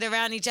girls get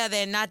around each other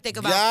and not think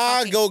about Y'all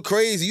fucking? go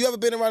crazy. You ever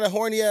been around a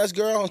horny-ass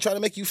girl and try to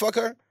make you fuck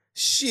her?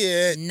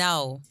 Shit.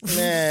 No.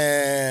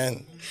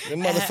 Man,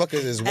 them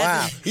motherfuckers is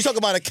wild. You talk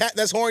about a cat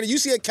that's horny. You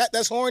see a cat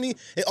that's horny,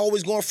 it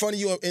always go in front of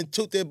you and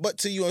toot their butt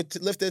to you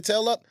and lift their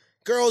tail up.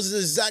 Girls is the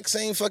exact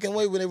same fucking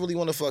way when they really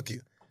want to fuck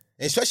you.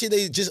 And especially if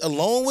they just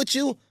alone with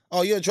you,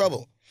 oh, you're in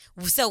trouble.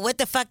 So what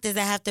the fuck does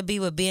that have to be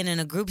with being in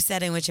a group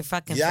setting with your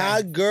fucking Yeah,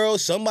 friends?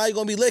 girls, somebody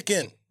gonna be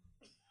licking.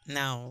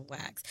 No,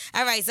 Wax.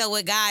 All right, so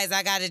with guys,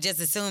 I gotta just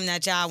assume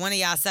that one of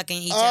y'all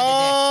sucking each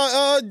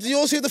other You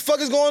don't see what the fuck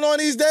is going on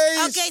these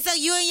days? dick. Okay, so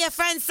you and your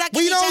friends sucking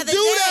We each don't other do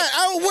dick.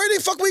 that. Where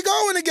the fuck we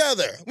going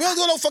together? We don't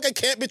go no fucking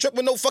camping trip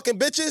with no fucking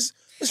bitches.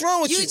 What's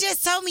wrong with you? You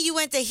just told me you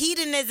went to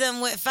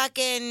hedonism with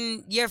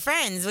fucking your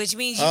friends, which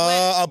means you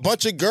went... A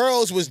bunch of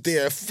girls was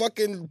there.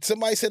 Fucking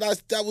somebody said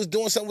I was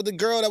doing something with the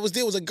girl that was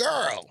there was a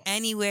girl.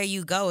 Anywhere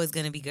you go is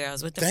gonna be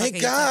girls. What the Thank fuck are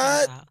you God.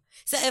 talking about?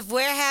 So if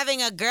we're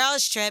having a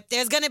girls trip,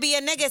 there's gonna be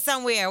a nigga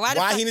somewhere.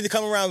 Why he need to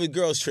come around with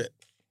girls trip?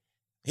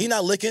 He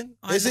not licking,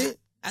 is he?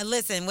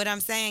 Listen, what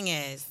I'm saying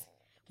is,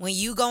 when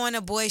you go on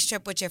a boys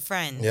trip with your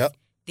friends, Yep.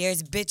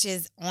 there's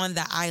bitches on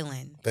the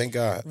island. Thank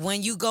God.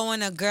 When you go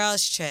on a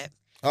girls trip,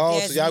 Oh,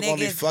 there's so y'all gonna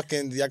be niggas-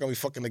 fucking? Y'all gonna be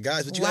fucking the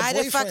guys? But you why have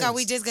the fuck boyfriends. are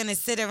we just gonna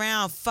sit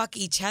around fuck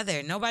each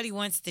other? Nobody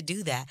wants to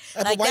do that.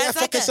 But why y'all that's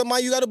like fucking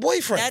somebody you got a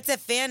boyfriend? That's a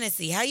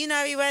fantasy. How you know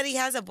everybody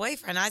has a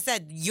boyfriend? I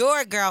said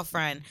your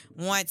girlfriend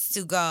wants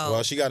to go.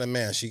 Well, she got a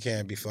man. She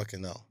can't be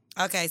fucking no.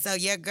 Okay, so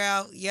your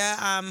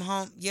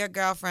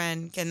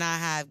girlfriend cannot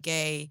have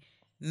gay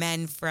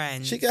men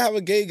friends. She can have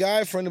a gay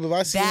guy friend, but if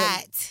I see her,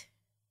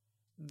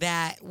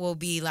 that will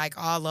be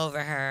like all over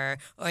her,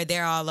 or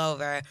they're all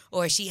over,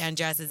 or she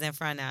undresses in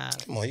front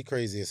of. come on, you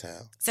crazy as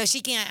hell. So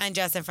she can't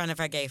undress in front of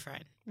her gay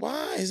friend.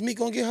 Why? His meat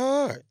gonna get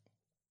hard.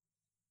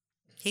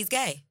 He's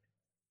gay.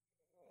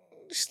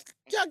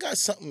 Y'all got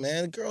something,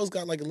 man. Girls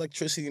got like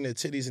electricity in their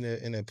titties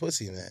and their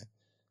pussy, man.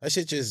 That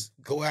shit just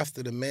go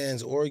after the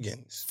man's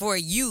organs. For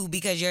you,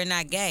 because you're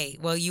not gay.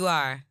 Well, you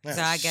are. Man,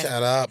 So I guess.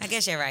 shut up. I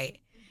guess you're right.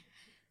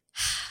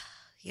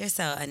 You're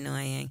so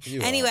annoying.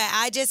 You Anyway, are.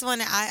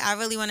 I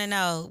really want to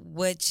know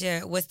what's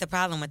the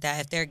problem with that?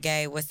 If they're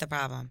gay, what's the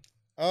problem?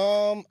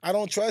 I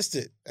don't trust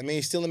it. I mean,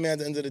 he's still a man at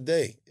the end of the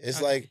day.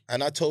 It's like,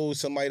 and I told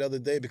somebody the other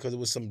day because it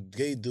was some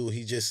gay dude,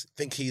 he just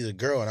think he's a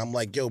girl. And I'm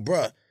like, yo,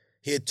 bruh,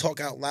 he'd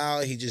talk out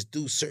loud. He just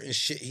do certain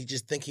shit. He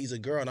just think he's a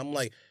girl. And I'm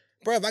like,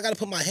 bruh, if I got to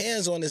put my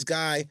hands on this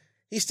guy,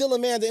 he's still a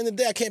man at the end of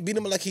the day. I can't beat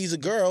him like he's a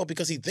girl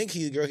because he think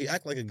he's a girl. He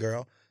act like a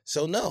girl.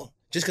 So no.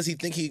 Just because he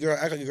think he's a girl,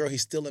 act like a girl,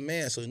 he's still a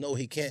man. So no,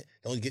 he can't.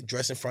 Don't get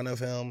dressed in front of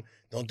him.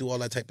 Don't do all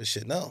that type of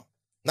shit. No.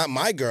 Not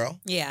my girl.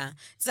 Yeah.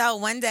 So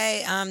one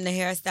day, the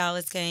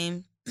hairstylist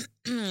came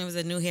It was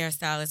a new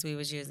hairstylist we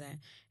was using,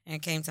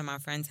 and came to my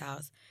friend's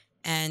house,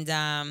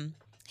 and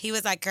he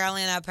was like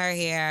curling up her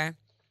hair.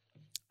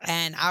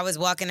 And I was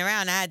walking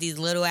around. I had these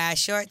little ass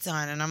shorts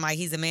on, and I'm like,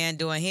 he's a man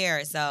doing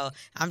hair, so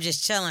I'm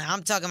just chilling.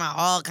 I'm talking about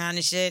all kind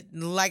of shit.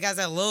 Like I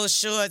said, little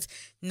shorts,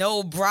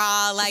 no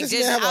bra, like This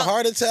just man have a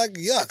heart attack.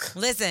 Yuck.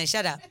 Listen,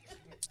 shut up.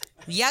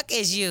 Yuck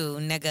is you,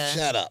 nigga.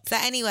 Shut up. So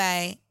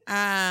anyway,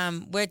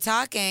 we're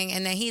talking,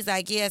 and then he's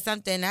like, yeah,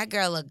 that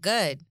girl look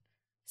good.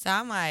 So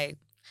I'm like,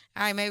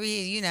 all right,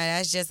 maybe,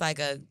 that's just like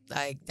that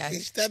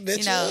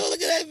bitch. Oh,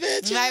 look at that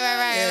bitch.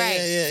 Right.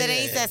 Yeah, so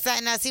then he said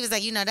something else. He was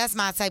like, that's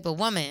my type of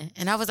woman.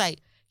 And I was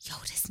like, yo,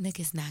 this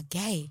nigga's not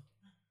gay.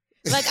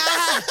 Like,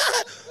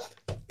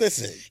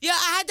 Listen. Yo,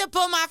 I had to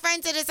pull my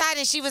friend to the side,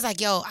 and she was like,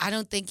 yo, I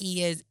don't think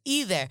he is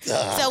either.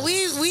 So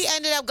we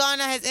ended up going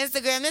on his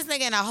Instagram. This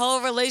nigga in a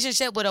whole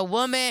relationship with a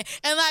woman.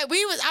 And like,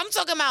 I'm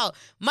talking about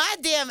my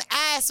damn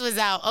ass was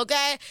out,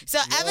 okay? So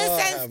ever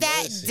since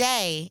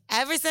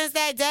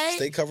that day.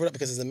 Stay covered up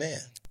because it's a man.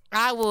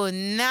 I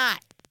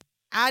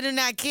do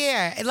not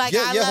care. Like,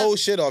 your whole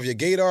shit off. Your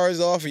gaydar is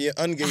off and your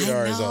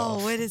ungaydar is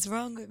off. What is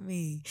wrong with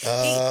me?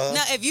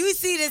 Now, if you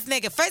see this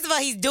nigga, first of all,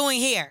 he's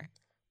doing hair.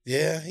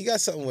 Yeah, he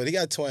got something with it. He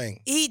got twang.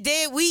 He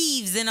did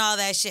weaves and all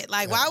that shit.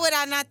 Like, why would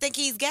I not think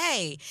he's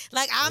gay?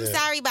 Like, I'm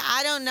sorry, but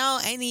I don't know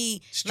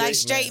any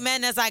straight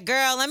men that's like,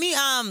 girl, let me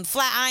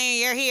flat iron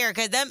your hair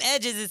because them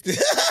edges is.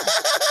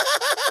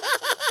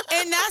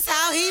 And that's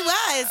how he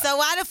was. So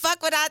why the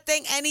fuck would I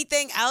think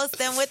anything else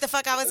than what the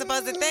fuck I was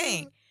supposed to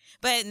think?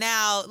 But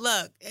now,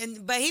 look,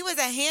 but he was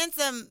a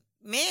handsome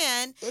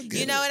man.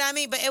 You know what I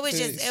mean? But it was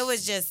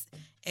just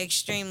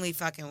extremely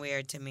fucking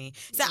weird to me.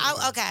 So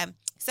okay.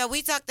 So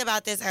we talked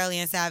about this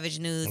earlier in Savage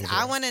News. Okay.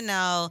 I want to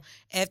know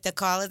if the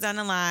call is on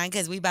the line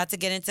because we about to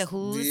get into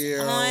who's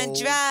on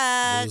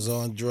drugs. Who's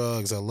on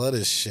drugs? I love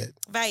this shit.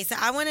 Right. So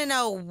I want to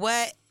know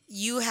what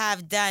you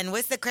have done.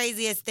 What's the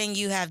craziest thing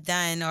you have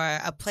done, or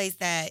a place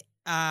that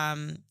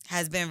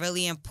has been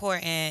really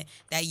important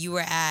that you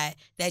were at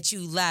that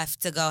you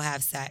left to go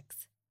have sex?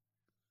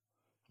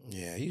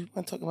 Yeah, you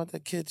want to talk about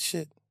that kid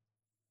shit?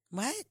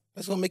 What?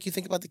 That's gonna make you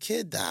think about the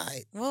kid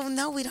died. Well,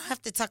 no, we don't have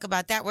to talk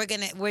about that.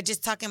 We're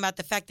just talking about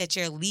the fact that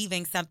you're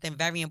leaving something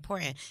very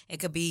important.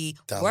 It could be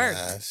work.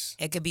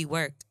 It could be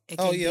work. It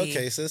could be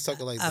okay. So let's talk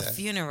like that. A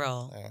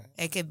funeral. Right.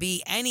 It could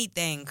be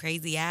anything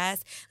crazy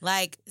ass,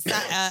 like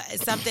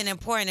something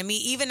important to me.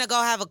 Even to go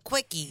have a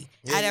quickie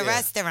at a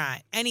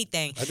restaurant.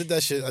 Anything. I did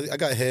that shit. I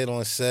got head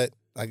on set.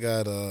 I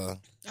got Oh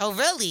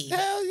really?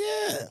 Hell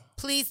yeah.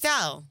 Please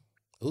tell.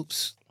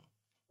 Oops.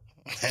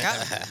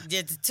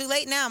 It's too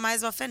late now. Might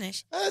as well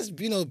finish. That's,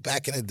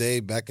 back in the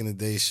day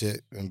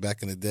shit, and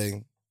back in the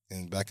day.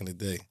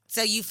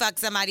 So you fucked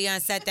somebody on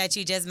set that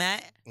you just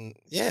met?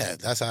 Yeah,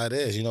 that's how it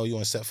is. You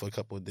on set for a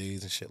couple of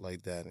days and shit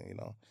like that, and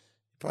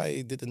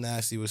probably did the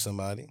nasty with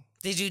somebody.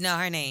 Did you know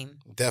her name?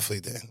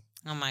 Definitely did.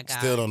 Oh my God.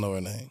 Still don't know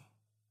her name.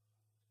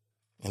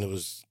 And it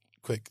was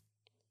quick.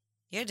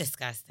 You're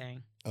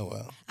disgusting. Oh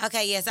well.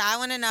 Okay, yeah, so I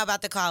want to know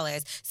about the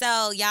callers.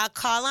 So y'all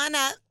call on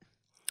up.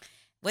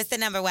 What's the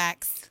number,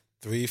 Wax?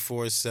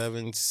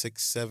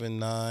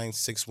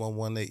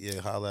 347-679-6118.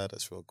 Yeah, holla at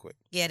us real quick.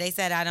 Yeah, they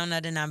said I don't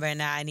know the number and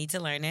now I need to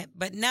learn it.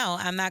 But no,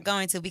 I'm not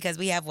going to because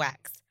we have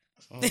Wax.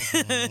 All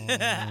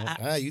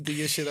right, you do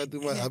your shit, I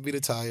do mine. I'll be the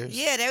tires.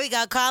 Yeah, there we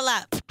go. Call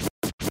up.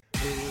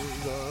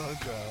 Who's on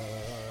drugs?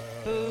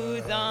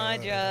 Who's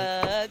on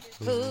drugs?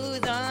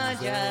 Who's on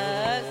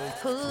drugs?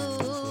 Who,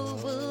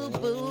 boo,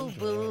 boo,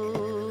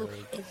 boo.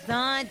 It's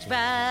on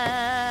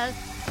drugs.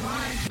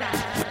 On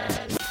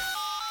drugs.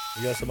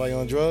 You got somebody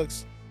on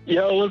drugs?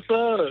 Yo, what's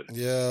up?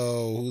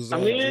 Yo, who's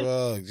on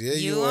drugs? Yeah,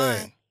 you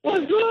in.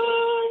 What's up?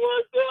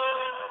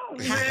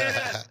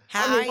 Yeah.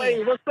 How are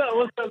you? What's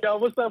up, y'all?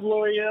 What's up,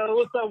 L'Oreal?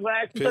 What's up,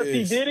 Wax? What's up,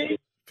 P. Diddy?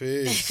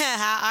 Peace.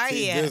 How are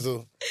you?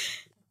 Dizzle.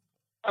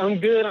 I'm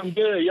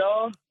good,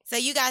 y'all. So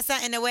you got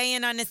something to weigh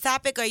in on this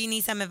topic or you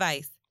need some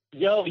advice?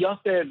 Yo, y'all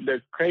said the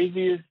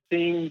craziest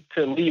thing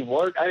to leave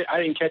work.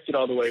 I didn't catch it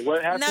all the way.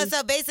 What happened? No,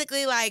 so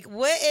basically, have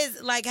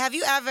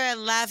you ever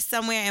left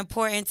somewhere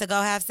important to go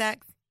have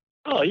sex?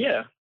 Oh,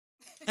 yeah.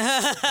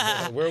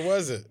 Where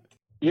was it?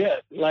 Yeah,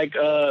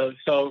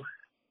 so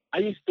I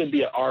used to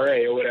be an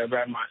RA or whatever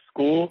at my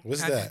school.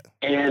 What's that?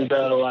 And,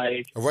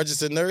 a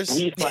registered nurse?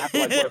 We used to have to,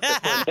 work the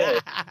front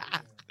desk.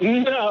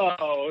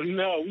 No.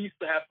 We used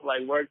to have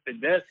to, work the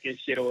desk and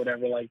shit or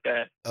whatever like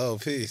that. Oh,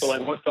 peace. So,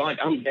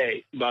 I'm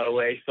gay, by the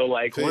way. So,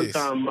 one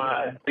time,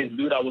 this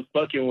dude I was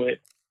fucking with,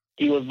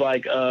 he was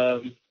like,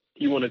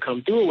 you want to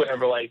come through or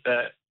whatever like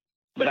that.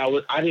 But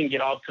I didn't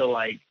get off till,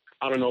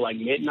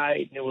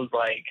 midnight. It was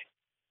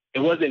it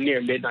wasn't near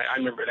midnight. I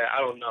remember that. I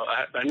don't know.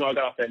 I know I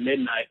got off at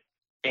midnight.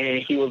 And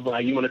he was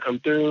like, you want to come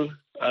through?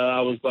 I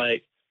was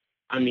like,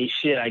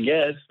 shit, I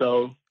guess.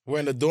 So we're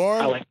in the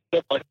dorm?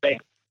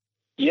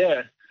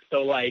 Yeah.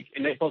 So,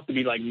 and they're supposed to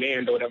be,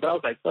 manned or whatever. I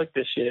was like, fuck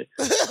this shit.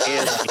 And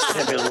it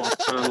had been a long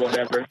time or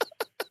whatever.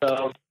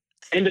 So,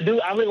 and the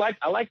dude, I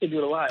like to do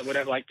it a lot,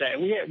 whatever like that.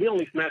 And we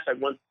only smashed,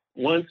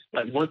 once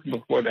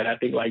before that, I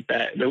think, like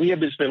that. But we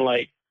had just been,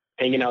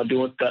 hanging out,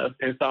 doing stuff.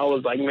 And so I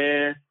was like,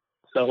 man.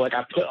 So like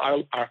I put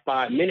our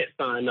 5-minute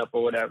sign up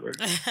or whatever,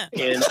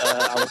 and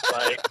I was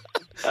like,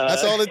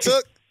 that's all it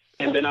took.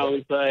 And then I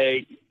was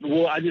like,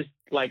 well, I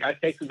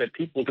texted the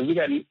people because we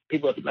got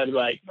people that'll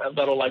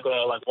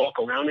walk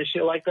around and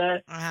shit like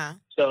that. Uh-huh.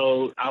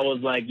 So I was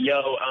like,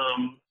 yo,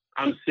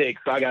 I'm sick,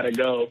 so I gotta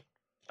go.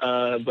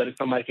 But if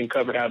somebody can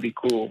cover, that'd be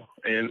cool.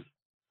 And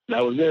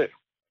that was it.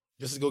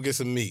 Just to go get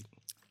some meat.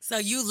 So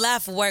you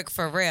left work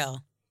for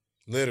real?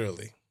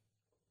 Literally.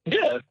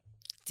 Yeah.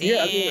 Damn.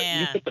 Yeah, I mean,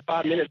 you put the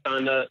 5 minutes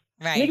on the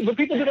right. But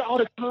people do that all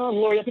the time,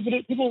 Lori.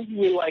 People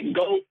will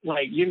go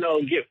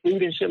get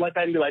food and shit like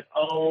that and be like,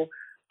 oh,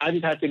 I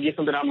just have to get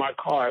something out of my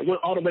car. It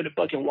went all the way to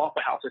fucking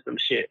Waffle House or some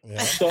shit. Yeah.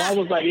 So I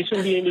was like, it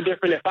shouldn't be any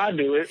different if I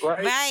do it,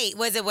 right? Right.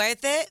 Was it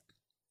worth it?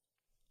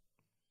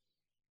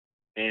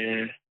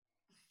 And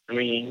I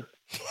mean,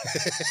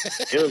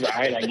 it was all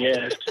right, I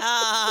guess.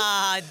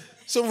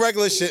 Some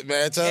regular shit,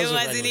 man. It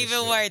wasn't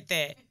even worth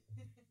it.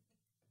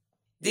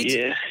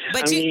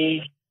 But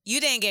you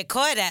didn't get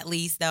caught at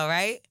least, though,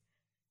 right?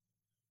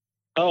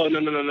 Oh, no.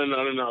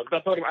 Because I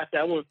told him, I said,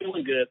 I wasn't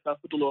feeling good. So I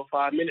put the little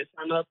 5-minute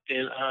sign up,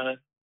 and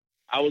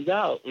I was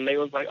out. And they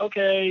was like,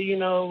 okay,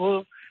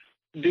 we'll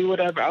do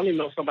whatever. I don't even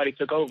know if somebody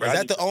took over. Is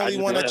that the only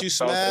one that you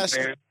smashed?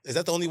 Is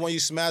that the only one you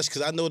smashed?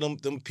 Because I know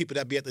them people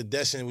that be at the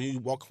desk and when you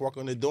walk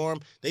on the dorm,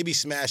 they be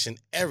smashing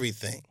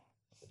everything.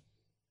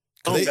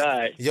 Oh,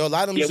 God. Yo, a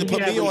lot of them used to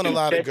put me on a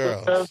lot of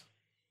girls.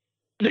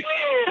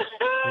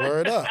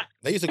 Word up.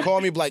 They used to call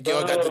me like, yo,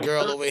 I got the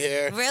girl over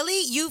here.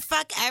 Really? You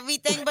fuck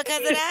everything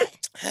because of that?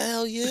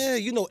 Hell yeah.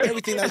 You know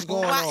everything that's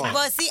going on.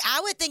 Well, see,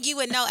 I would think you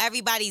would know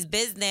everybody's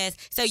business,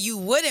 so you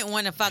wouldn't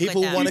want to fuck with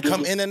them. People want to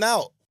come in and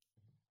out.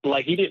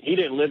 Like, he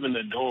didn't live in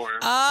the dorm.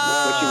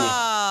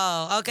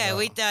 Oh, okay.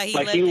 We thought he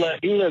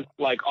lived he lived,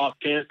 like, off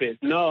campus.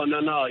 No.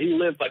 He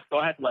lived, like, so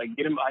I had to, like,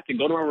 get him. I had to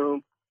go to my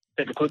room,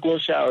 take a quick little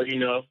shower,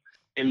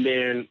 and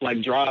then,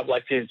 like, drive,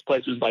 like, to his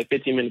place was, like,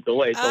 15 minutes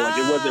away. So, like,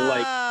 it wasn't,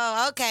 like...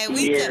 okay.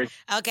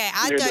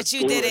 I thought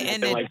you did it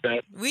in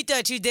the... We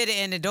thought you did it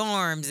in the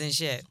dorms and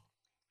shit.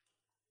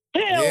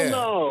 Hell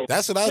no!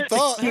 That's what I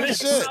thought.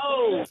 Shit.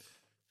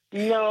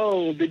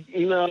 No.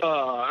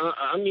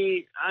 I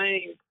mean,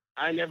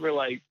 I never,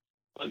 like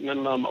none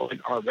of them,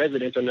 like, our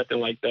residents or nothing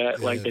like that.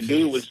 Yeah, like, the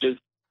dude was just...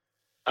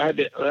 I've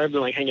been,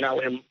 like, hanging out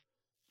with him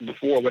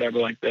before or whatever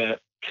like that.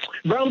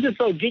 Bro, I'm just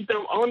so geeked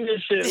up on this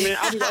shit, man.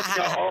 I be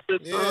watching y'all all the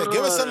time. Yeah,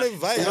 give us some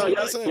advice. Give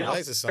us some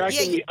advice or something.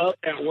 Cracking me up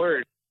at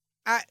work.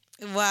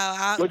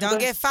 Don't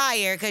get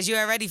fired because you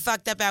already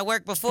fucked up at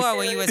work before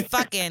when you was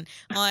fucking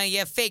on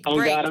your fake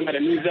break. Oh, God, I'm at a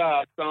new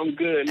job, so I'm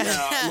good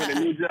now. I'm at a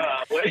new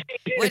job.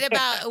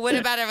 What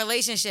about a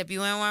relationship?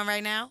 You in one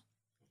right now?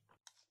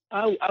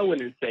 I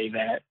wouldn't say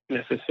that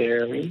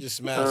necessarily. You just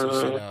smash some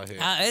shit out here.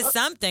 It's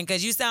something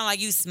because you sound like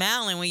you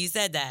smiling when you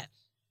said that.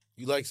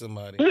 You like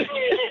somebody.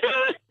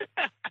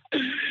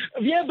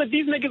 Yeah, but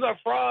these niggas are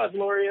frauds,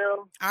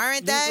 L'Oreal.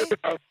 Aren't they? These niggas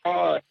are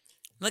frauds.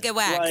 Look at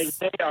Wax. Like,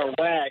 they are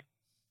whack.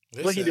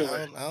 Listen, what he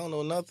doing? I don't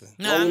know nothing.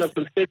 Rolling up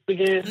some sticks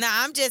again? No,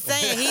 I'm just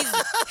saying he's...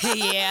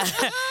 yeah.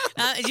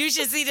 You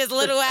should see this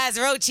little ass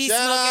roach he's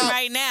smoking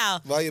right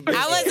now. I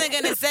wasn't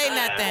going to say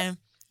nothing,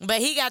 but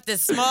he got the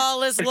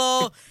smallest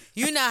little...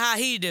 You know how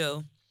he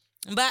do.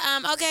 But,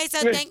 okay,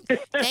 so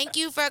thank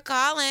you for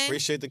calling.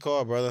 Appreciate the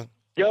call, brother.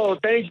 Yo,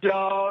 thanks,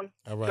 y'all.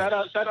 All right.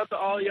 Shout out to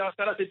all y'all.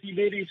 Shout out to T.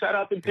 Diddy. Shout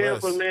out to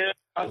Tampa, man.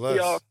 I'll see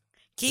y'all.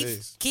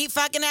 Keep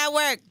fucking at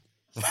work.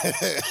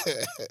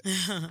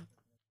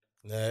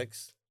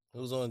 Next.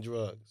 Who's on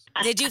drugs?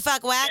 Did you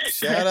fuck Wax?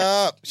 Shut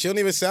up. She don't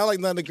even sound like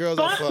none of the girls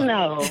I fuck.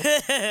 No.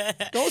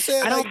 Don't say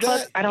it like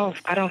that. I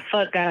don't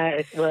fuck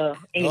guys well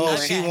anymore. Oh,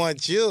 she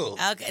wants you.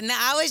 Okay. No,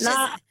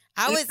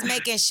 I was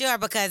making sure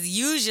because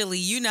usually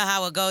you know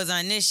how it goes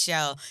on this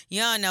show. You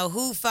don't know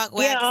who fuck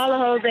Wax. Yeah, all the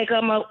hoes they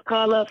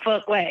call up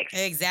fuck Wax.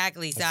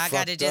 Exactly. So I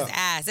got to just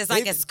ask. It's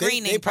like a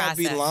screening process.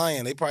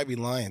 They probably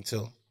be lying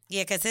too.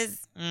 Yeah, because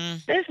his...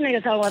 This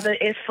nigga talking about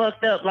it's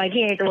fucked up like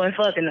he ain't the one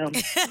fucking them.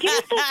 Get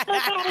the fuck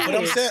out of here. But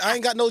I'm saying, I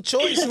ain't got no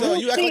choice, though.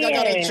 You act like I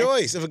got a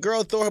choice. If a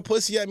girl throw her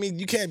pussy at me,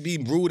 you can't be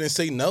rude and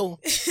say no.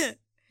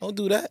 Don't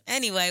do that.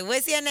 Anyway,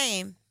 what's your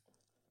name?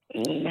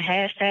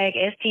 Hashtag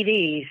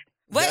STDs.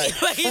 Wait,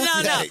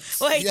 no.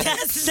 Wait,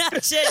 that's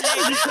not your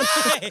name.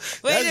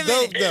 Wait a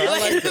minute.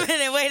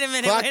 Wait a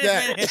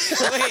minute.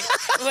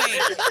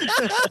 Wait.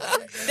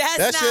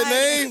 That's your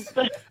name?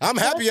 I'm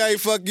happy I ain't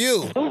fuck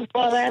you.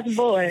 Oh, that's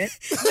boy.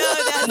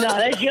 No,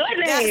 that's your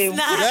name.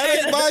 That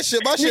ain't my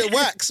shit. My shit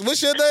Wax.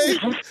 What's your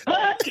name?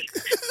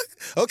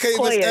 Okay,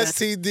 Miss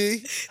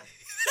STD.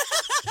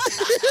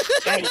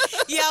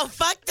 Yo,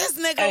 fuck this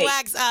nigga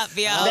Wax up,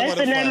 yo. That's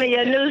the name of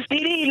your new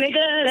CD,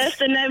 nigga. That's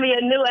the name of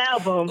your new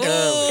album.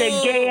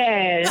 The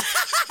gay ass.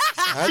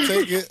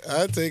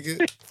 I take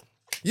it.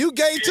 You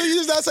gay too. You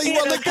just not say you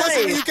want to lick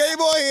pussy when you came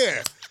on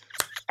here.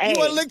 You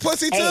want to lick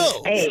pussy too?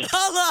 Hey.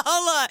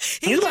 Hold on.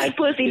 You like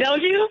pussy,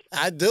 don't you?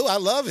 I do. I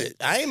love it.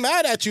 I ain't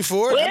mad at you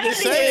for it. Well, I'm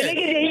just saying.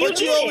 nigga, But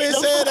you over here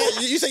saying that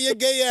you say you're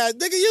gay ass.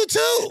 Nigga, you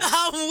too.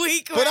 I'm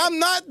weak. But I'm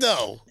not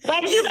though.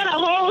 Like you got a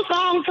whole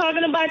song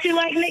talking about you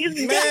like niggas.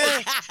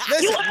 Man, You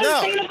listen, always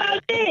no. thinking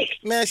about dick.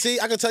 Man, see,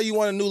 I can tell you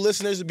one of the new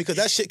listeners because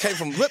that shit came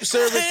from lip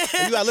service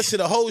and you gotta listen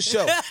to the whole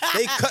show.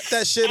 They cut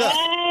that shit up.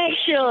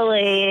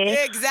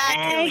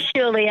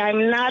 Actually,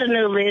 I'm not a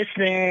new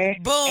listener.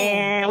 Boom.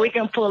 And we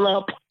can pull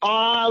up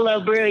all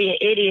the Brilliant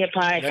Idiot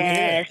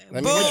podcast.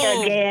 Let With me hear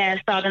your gay ass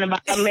talking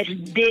about how much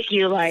dick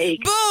you like.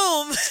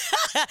 Boom.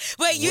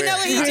 Wait, you know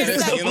what he just Listen,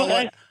 said? you know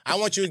what? I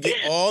want you to get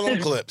all them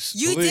clips.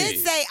 You please. did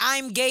say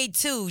I'm gay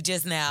too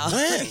just now.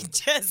 When?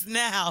 Just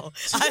now.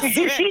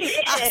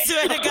 I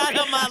swear to God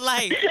on my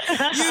life.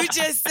 You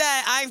just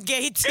said I'm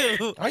gay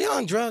too. Are you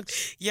on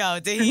drugs? Yo,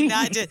 did he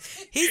not just?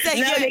 He said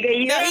No, nigga,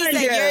 he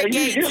said you're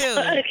gay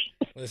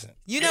too. Listen.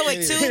 You know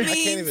what two I can't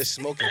means? even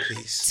smoke in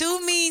peace.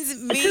 Two means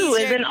Two is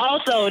you're- an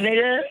also,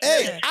 nigga.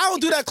 Hey, I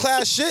don't do that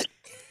class shit.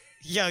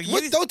 Yo, you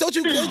What, don't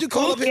you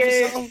call up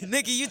here for something?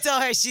 nigga, you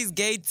told her she's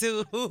gay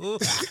too.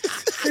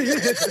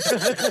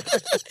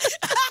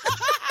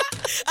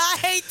 I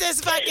hate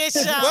this fucking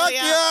show. Fuck yo.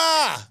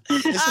 yeah!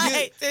 I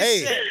hate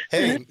this shit.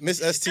 Hey, Miss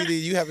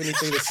STD, you have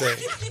anything to say?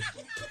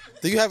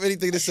 Do you have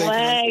anything to say?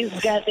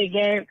 Flags got the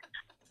game.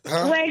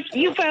 Huh? Flags,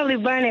 you probably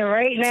burning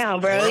right now,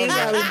 bro. You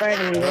probably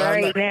burning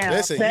right now.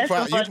 Listen, That's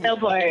the fucked up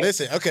part.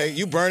 Listen, okay,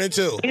 you burning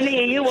too.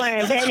 You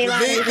wearing panty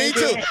liners Me and too.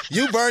 shit.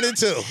 You burning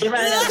too. You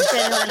probably got the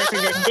panty liners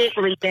and your dick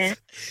leaking.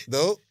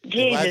 Nope.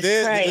 Jesus if I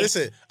did, Christ.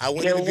 listen, I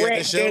wouldn't You even be at the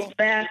wet show. dick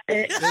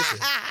bastard.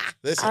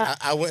 Listen,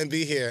 I wouldn't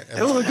be here if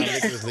my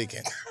dick was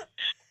leaking.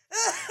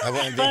 I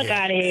wouldn't be Fuck here.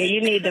 out of here.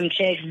 You need them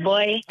checks,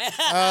 boy.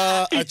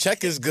 A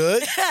check is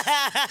good.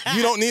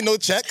 You don't need no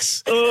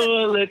checks.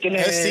 Oh, looking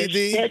at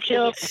STD. Shut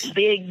your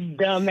big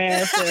dumb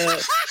ass up.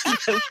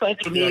 You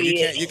fucking No,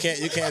 idiot. you can't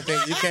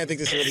think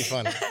this is really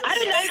funny. I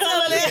did not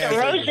call up this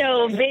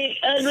roadshow, big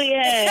ugly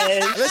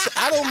ass. Listen,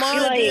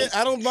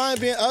 I don't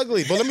mind being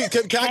ugly. But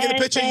can I get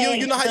a picture of you?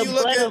 You know how The you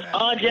butt looking? of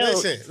all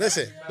jokes.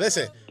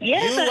 Listen.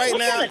 Yes, you right what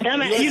now. kind of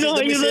dumbass? You You know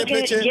let how me you see a looking?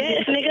 picture?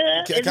 Yes,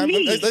 nigga. It's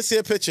me. Let's see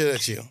a picture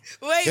of you.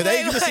 Wait, Cause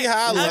you can see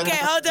how I look. Okay,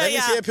 hold on, Let me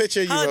y'all. see a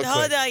picture of you real quick.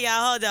 Hold on,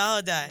 y'all.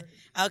 Hold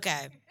on.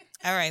 Okay.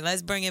 All right,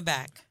 let's bring it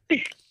back.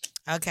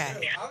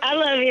 Okay. I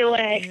love you,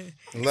 Wax.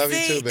 Love you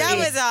See, too, baby. that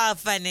was all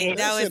funny.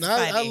 That was Listen,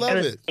 funny. I love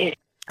it.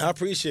 I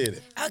appreciate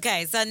it.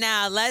 Okay, so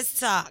now let's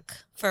talk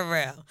for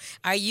real.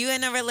 Are you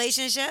in a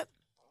relationship?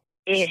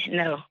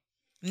 No.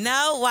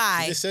 No, She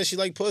why? just said she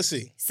like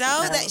pussy. So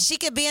that she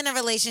could be in a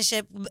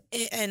relationship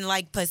and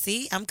like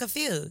pussy. I'm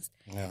confused.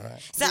 All right.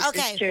 So It's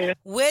okay, true.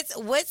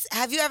 what's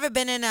have you ever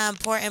been in an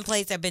important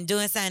place or been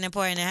doing something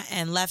important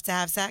and left to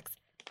have sex?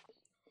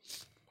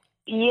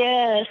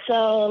 Yeah,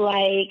 so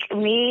like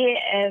me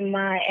and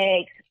my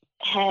ex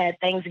had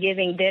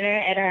Thanksgiving dinner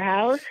at our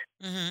house.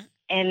 Mm-hmm.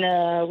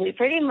 And we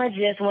pretty much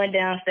just went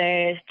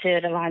downstairs to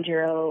the laundry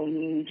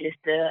room just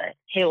to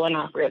hit one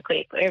off real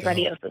quick.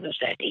 Everybody else was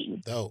upset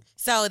eating. Dope.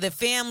 So the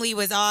family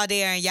was all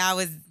there and y'all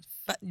was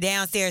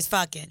downstairs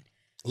fucking,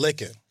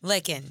 Licking.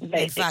 licking, and fucking.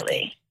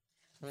 Basically.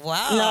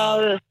 Wow.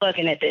 No, it was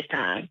fucking at this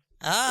time.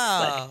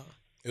 Oh.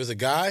 It was a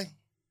guy?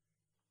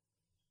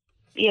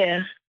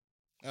 Yeah.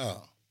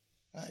 Oh.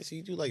 All right, so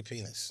you do like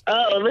penis.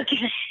 Oh, look at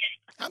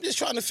I'm just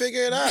trying to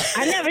figure it out.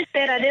 I never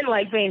said I didn't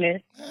like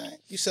penis. All right,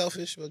 you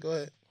selfish, but go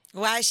ahead.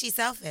 Why is she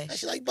selfish? I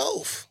should like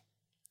both.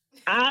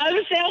 I'm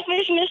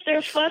selfish,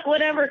 Mr. Fuck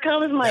whatever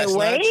comes my That's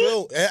way. not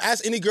true.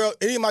 Ask any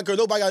of my girls,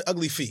 nobody got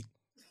ugly feet.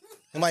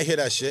 You might hear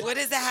that shit. What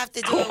does that have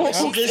to do with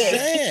I'm just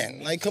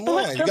saying. Like, come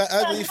on. You got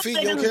ugly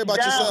feet. You don't care about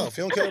yourself.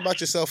 You don't care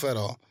about yourself at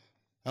all.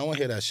 I don't want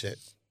to hear that shit.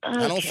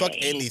 I don't fuck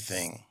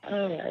anything.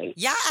 All right.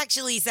 Y'all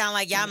actually sound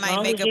like y'all As might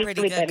long make as a you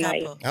pretty sleep good at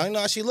night. couple. I don't know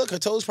how she look. Her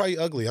toes probably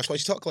ugly. That's why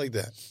she talk like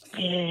that.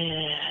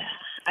 Yeah.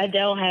 I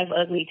don't have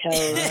ugly toes.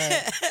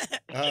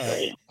 All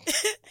right.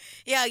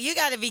 Yo, you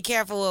got to be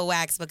careful with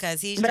Wax because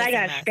he's But just I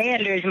got a mess.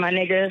 standards, my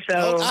nigga,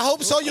 so. I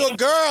hope so. You're a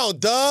girl,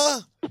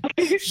 duh.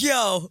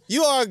 Yo,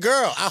 You are a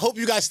girl. I hope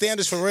you got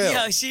standards for real.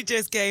 yo, she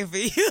just came for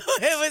you.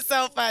 It was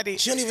so funny.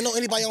 She don't even know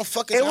anybody on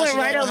fucking. It how went she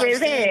right don't over have his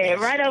head.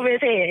 standards. Right over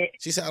his head.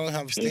 She said I don't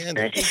have He's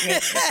standards. such a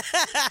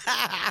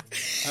nigga.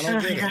 I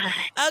don't get it.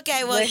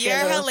 Okay, well, Bless your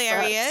you're little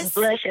hilarious.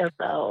 soul. Bless your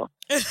soul.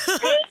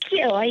 Thank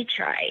you. I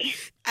try.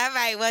 All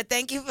right, well,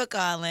 thank you for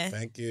calling.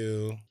 Thank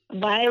you.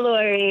 Bye,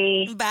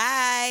 Lori.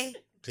 Bye.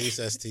 Peace,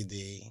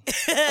 STD.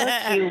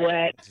 Fuck you,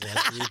 what?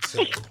 Yes,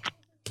 you too.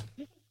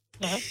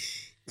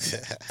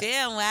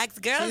 Damn, Wax,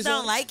 girls She's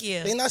don't a- like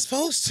you. They not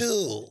supposed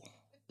to.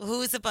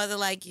 Who's supposed to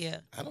like you?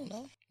 I don't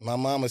know. My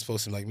mom is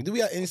supposed to like me. Do we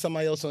got any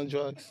somebody else on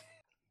drugs?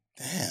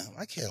 Damn,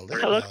 I can't live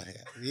Hello? out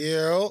here.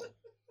 Yo,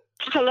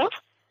 Hello?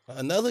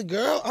 another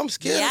girl? I'm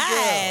scared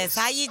Yes.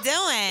 of How you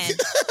doing?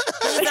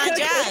 Who's on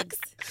drugs?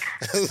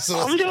 girls. So,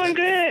 I'm doing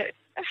good.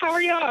 How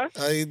are y'all?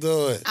 how you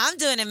doing? I'm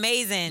doing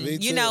amazing. Me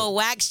You too. know,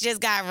 Wax just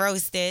got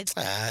roasted.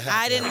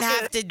 I didn't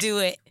have to do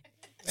it.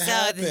 It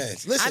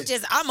happens.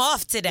 Listen, I'm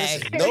off today.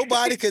 Listen,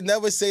 nobody could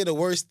never say the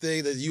worst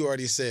thing that you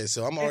already said,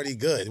 so I'm already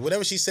good.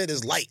 Whatever she said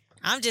is light.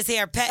 I'm just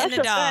here petting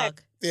the dog.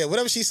 Fact. Yeah,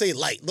 whatever she say,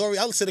 light. Lori,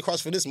 I'll sit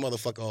across from this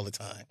motherfucker all the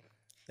time.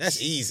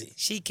 That's easy.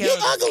 She You're killed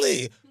it.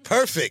 ugly.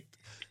 Perfect.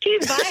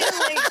 She's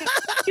violating.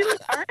 You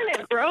earn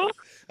it, bro.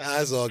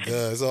 It's all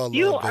good. It's all love,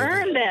 You baby.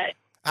 earned that.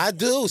 I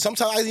do.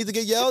 Sometimes I need to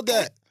get yelled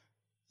at.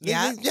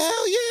 Yeah?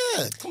 Hell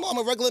yeah. Come on,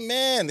 I'm a regular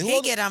man.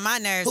 He get on my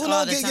nerves Who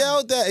all don't the get time.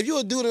 yelled at? If you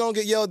a dude that don't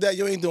get yelled at,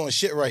 you ain't doing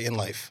shit right in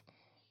life.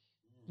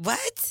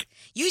 What?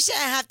 You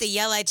shouldn't have to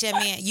yell at your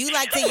man. You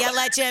like to yell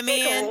at your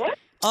man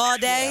all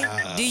day?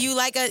 Do you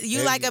like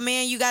a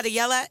man you got to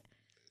yell at?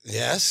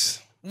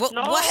 Yes. What?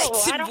 No,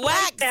 What? I don't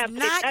Wax, like that.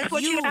 not That's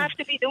what you have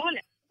to be doing.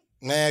 It.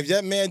 Man, if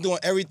that man doing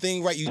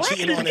everything right, you Wax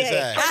cheating is on his gay,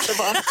 ass. first of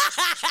all.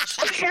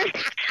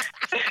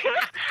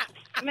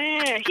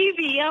 Man, he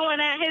be yelling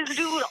at his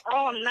dude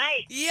all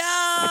night.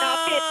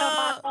 Stop hitting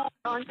him up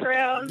on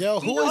trails. Yo,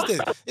 who is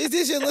this? Is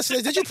this your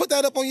listeners? Did you put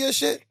that up on your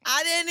shit?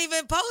 I didn't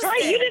even post Right,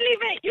 it. you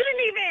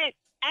didn't even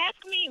ask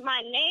me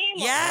my name.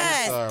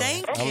 Yes,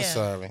 thank you. I'm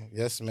sorry.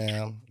 Yes,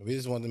 ma'am. We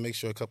just wanted to make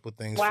sure a couple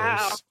things Wow.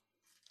 first.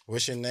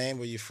 What's your name?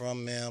 Where you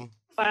from, ma'am?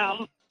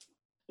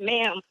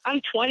 Ma'am,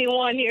 I'm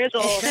 21 years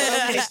old.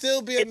 You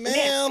still be a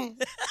ma'am?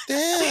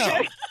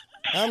 Damn.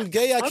 I'm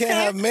gay. I can't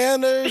have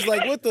manners.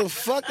 Like, what the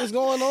fuck is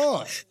going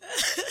on?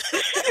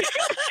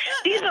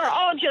 These are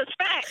all just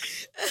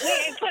facts. We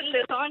ain't putting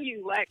this on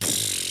you,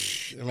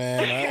 Lex.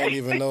 Man, I don't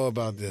even know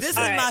about this. This is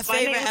All my right,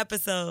 favorite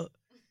episode.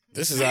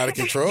 This is out of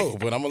control,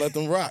 but I'm going to let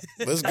them rock.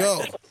 Let's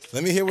go.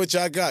 Let me hear what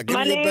y'all got. Give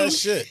My me your name- best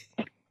shit.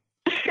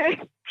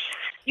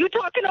 You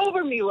talking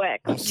over me,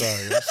 Lex. I'm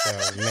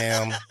sorry,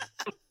 ma'am.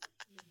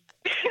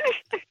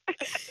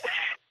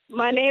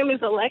 My name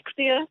is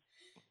Alexia.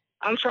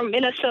 I'm from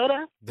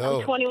Minnesota. Dope.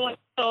 I'm 21 years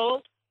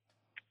old.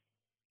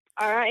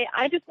 All right.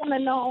 I just want to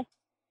know,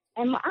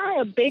 am I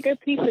a bigger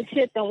piece of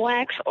shit than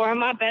Wax, or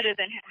am I better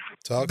than him?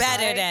 Talk to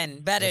Better me.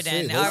 than Let's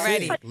see,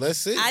 already. Let's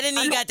see. I didn't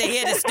even got to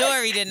hear the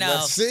story to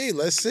know.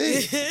 Let's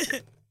see.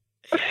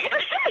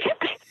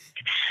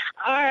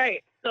 All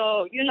right.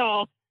 So,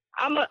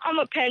 I'm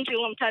a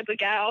pendulum type of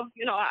gal.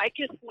 I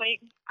can swing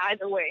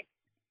either way.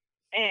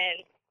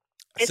 And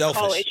it's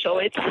Selfish. always so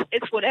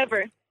it's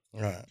whatever.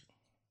 Right.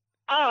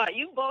 Oh,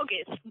 you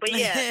bogus. But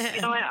yeah,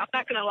 you know what? I'm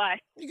not gonna lie.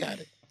 You got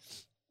it.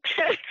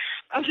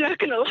 I'm not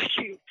gonna lie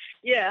to you.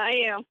 Yeah, I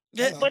am.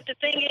 But the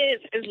thing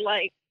is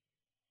like,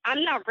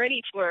 I'm not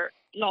ready for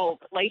no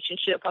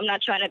relationship. I'm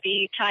not trying to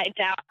be tied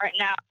down right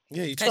now.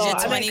 Yeah, you Because So you're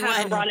I've been 21.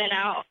 kind of running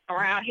out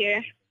around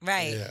here.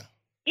 Right. Yeah.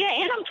 Yeah,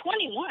 and I'm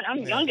 21.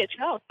 I'm young as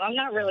hell, so I'm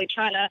not really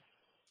trying to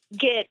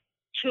get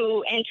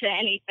too into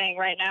anything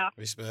right now.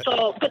 Respect.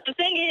 So, but the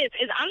thing is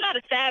I'm not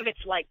a savage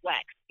like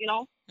Wax,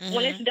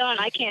 When it's done,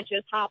 I can't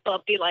just hop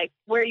up, be like,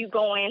 where are you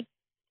going?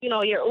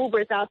 Your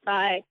Uber's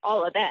outside,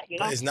 all of that,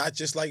 But it's not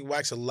just like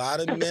Wax. A lot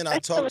of men I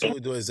talk to do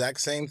the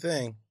exact same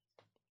thing.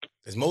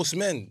 It's most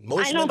men.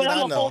 Most I know, men but that I'm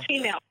I a know. full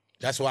female.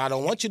 That's why I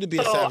don't want you to be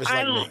a So savage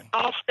I'm like me.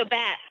 off the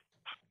bat.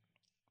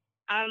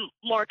 I'm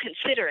more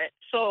considerate.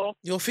 So,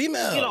 You're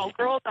female.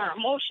 girls are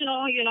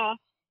emotional,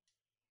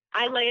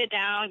 I lay it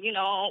down,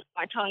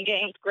 my tongue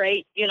game's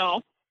great,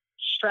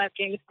 strap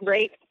game's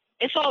great.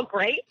 It's all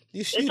great.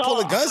 You it's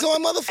pulling all- guns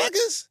on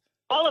motherfuckers?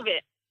 All of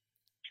it.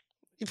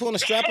 You pulling a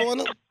strap on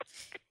them?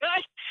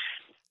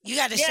 You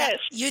got a Yes. shop.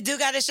 You do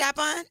got a shop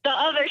on? The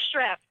other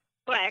strap,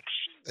 Wax.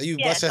 Are you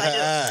Yes, busting her I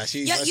do. ass?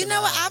 Yeah, you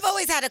know what? I've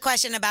always had a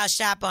question about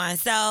shop on.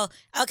 So,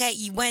 okay,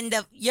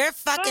 you're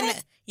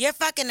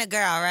fucking a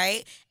girl,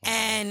 right?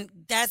 And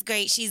that's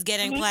great. She's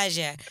getting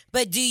pleasure.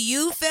 But do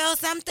you feel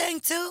something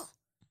too?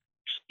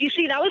 You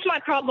see, that was my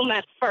problem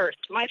at first.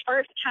 My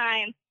first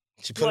time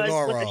She put was it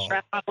on with the wrong.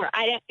 strap on where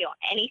I didn't feel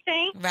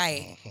anything.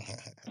 Right.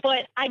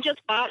 But I just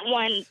bought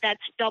one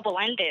that's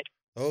double-ended.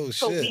 Oh,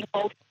 So we shit.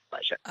 both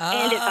pleasure.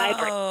 And it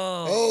vibrates.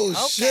 Oh,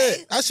 okay.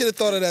 shit. I should have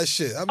thought of that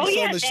shit. I've been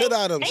selling the shit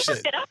out of them they shit.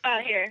 hooked it up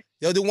out here.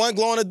 Yo, the one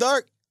glow in the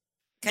dark?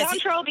 Don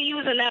Troll be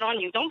using that on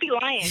you. Don't be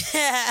lying.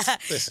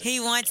 Listen, He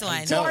wants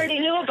one. You telling already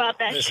knew about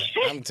that Listen,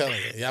 shit. I'm telling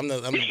you. Yeah,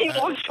 He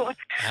wants one.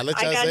 I let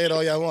I y'all got say it you.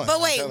 all y'all want. But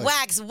I'm wait, telling you.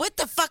 Wax, what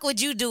the fuck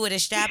would you do with a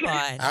strap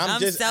on? I'm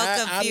just, so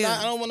confused.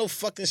 I don't want no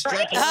fucking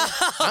strap on.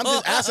 I'm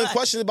just asking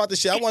questions about the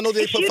shit. I want to know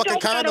they If put you fucking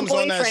don't got a condoms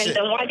on that boyfriend, shit.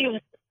 then why do you...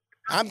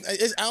 I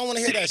don't want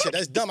to hear that shit.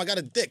 That's dumb. I got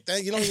a dick.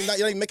 You're not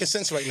even making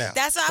sense right now.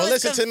 That's why But I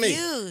was listen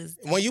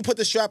confused. to me. When you put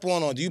the strap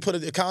on, do you put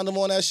a condom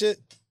on that shit?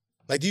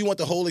 Like, do you want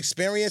the whole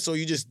experience, or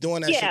you just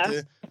doing that Yeah.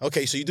 shit?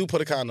 Okay, so you do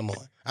put a condom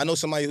on. I know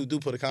somebody who do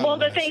put a condom Well, on.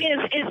 the that thing shit.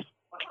 is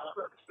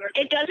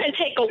it doesn't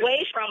take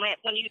away from it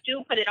when you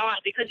do put it on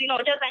because, it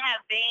doesn't have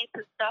veins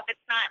and stuff.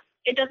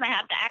 It doesn't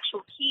have the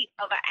actual heat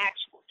of an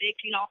actual dick,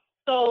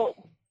 So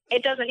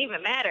it doesn't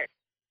even matter.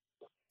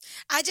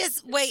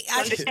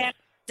 Understand?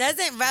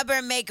 Doesn't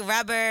rubber make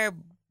rubber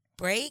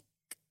break?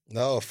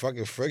 No,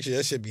 fucking friction.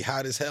 That should be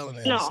hot as hell on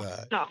the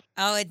inside. No.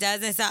 Oh, it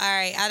doesn't? So, all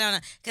right. I don't know.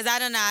 Because I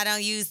don't know. I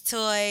don't use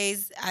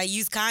toys. I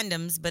use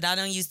condoms, but I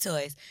don't use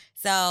toys.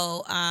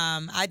 So,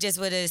 I just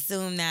would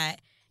assume that,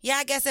 yeah,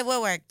 I guess it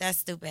would work. That's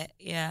stupid.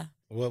 Yeah.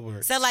 What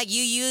works? So like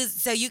you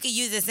could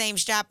use the same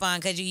strap on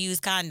because you use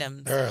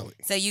condoms. Early.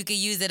 So you could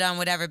use it on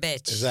whatever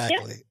bitch.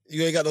 Exactly.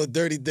 You ain't got no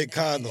dirty dick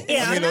condom.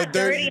 Yeah, I mean, I'm not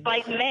dirty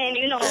like men,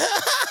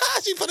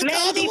 She put a men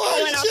condom be on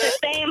pulling and out shit.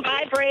 the same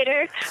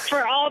vibrator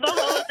for all the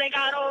hoes they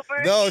got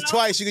over. No,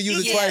 twice. You can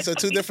use it twice, so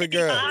two different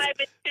girls.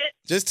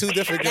 Just two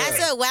different girls. That's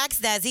what Wax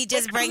does. He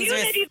just brings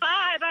community vibe.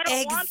 I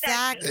don't want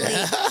that.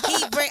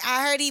 Exactly.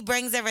 I heard he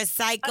brings a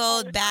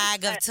recycled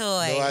bag of toys.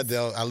 No, I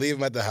don't. I leave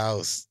them at the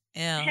house.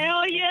 Yeah.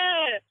 Hell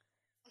yeah.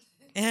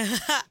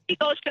 He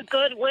goes to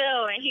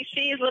Goodwill and he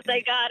sees what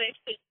they got.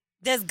 And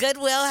Does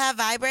Goodwill have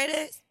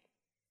vibrators?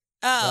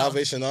 Oh,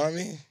 Salvation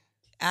Army?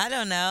 I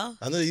don't know.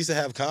 I know they used to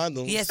have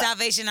condoms. Yeah,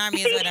 Salvation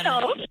Army is what I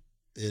know.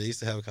 Yeah, they used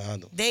to have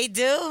condoms. They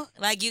do?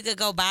 Like you could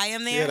go buy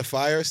them there? Yeah, the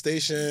fire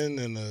station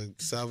and the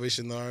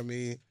Salvation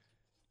Army.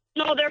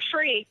 No, they're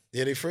free.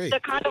 Yeah, they free. The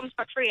condoms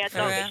are free at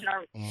Salvation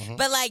Army. Mm-hmm.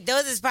 But like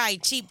those is probably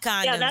cheap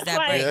condoms Yeah, that's that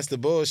why- break. Yeah, that's the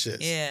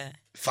bullshit. Yeah.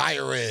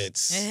 Fire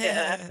Reds.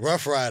 Yeah.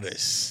 Rough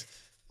Riders.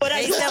 But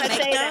I They do still want to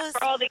make say that those?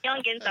 for all the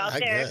youngins out I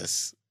there.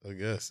 guess.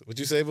 What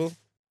you say, boo?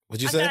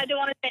 What you say? I do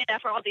want to say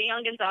that for all the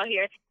youngins out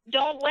here.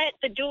 Don't let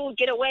the dude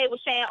get away with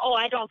saying, "Oh,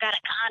 I don't got a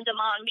condom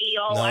on me."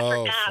 Oh, I No,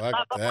 forgot. fuck Blah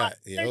blah blah. that.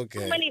 Yeah, There's okay.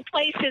 so many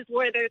places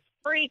where there's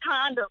free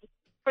condoms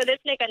for this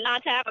nigga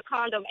not to have a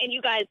condom, and you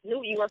guys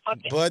knew you were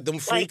fucking. But them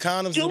free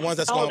condoms are the dudes ones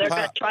that's know going they're to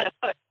gonna pop. try to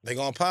fuck. They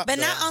going to pop. But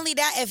though. not only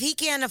that, if he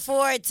can't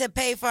afford to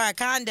pay for a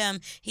condom,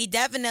 he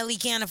definitely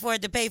can't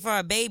afford to pay for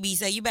a baby.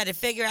 So you better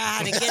figure out how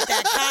to get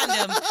that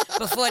condom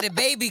before the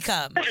baby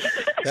comes.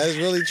 That's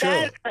really true.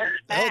 That's a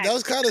fact. That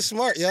was kind of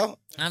smart, yo.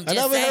 I'm I just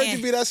never saying. heard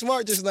you be that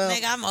smart just now.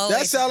 Nigga, I'm That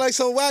always- sound like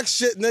some wax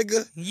shit,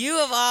 nigga.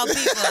 You of all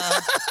people.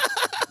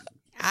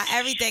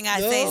 Everything I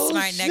say is No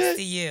smart shit. next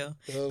to you.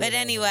 Oh, But my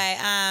anyway,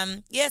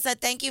 so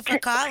thank you for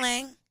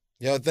calling.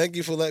 Yo, thank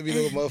you for letting me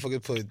know what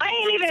motherfucker put. I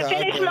ain't even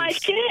finished my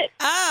shit.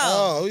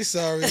 Oh. Oh, we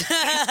sorry. Go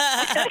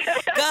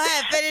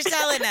ahead, finish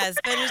telling us.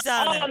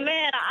 Oh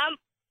man,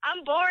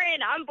 I'm boring.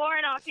 I'm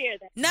boring off here.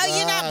 Then. No,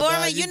 you're not Nah, boring.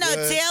 nah, you you know,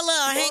 good. Taylor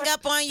will hang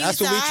up on you. That's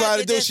so what we I try have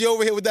to do. just- She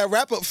over here with that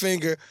wrap-up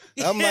finger.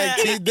 I'm like,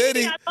 T.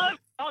 Diddy,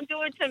 Don't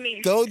do it to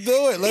me. don't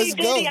do it. Let's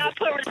T. go. Diddy, I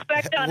put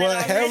respect on Well,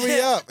 it.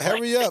 already.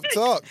 hurry up.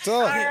 Talk.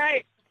 All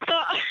right. So,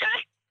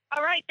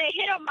 all right, they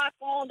hit up my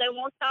phone. They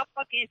won't stop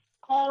fucking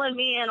calling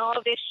me and all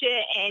this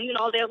shit. And,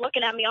 they're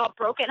looking at me all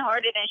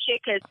brokenhearted and shit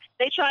because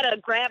they try to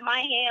grab my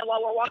hand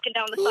while we're walking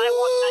down the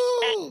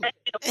sidewalk. That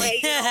shit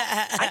away,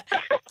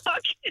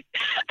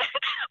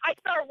 I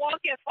start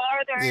walking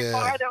farther and Yeah.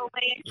 farther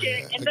away and shit.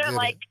 Yeah, and I they're get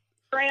like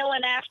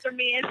trailing after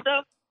me and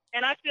stuff.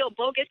 And I feel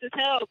bogus as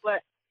hell.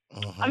 But,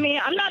 I mean,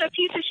 I'm not a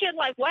piece of shit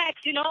like Wax,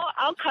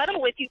 I'll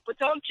cuddle with you, but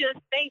don't just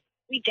think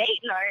we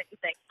dating or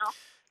anything,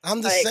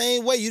 I'm the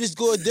same way. You just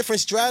go a different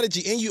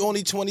strategy, and you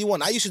only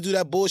 21. I used to do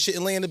that bullshit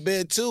and lay in the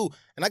bed too.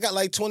 And I got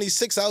like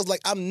 26. I was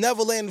like, I'm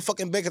never laying in the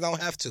fucking bed because I don't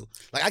have to.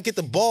 Like I get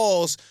the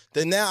balls.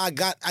 Then now I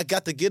got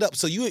to get up.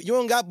 So you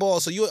don't got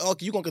balls. So you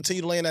gonna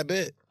continue to lay in that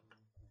bed.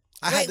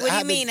 Wait, what do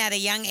you mean? At a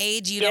young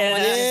age, you don't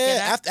want to just Yeah,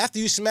 get up? after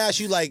you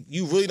smash, you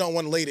really don't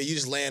want to lay there. You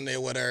just laying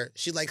there with her.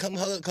 She like, come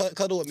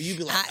cuddle with me. You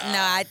be like, No,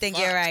 I think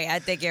you're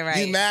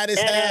right. You mad as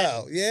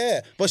hell.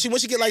 Yeah. But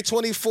once you get like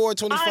 24,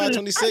 25,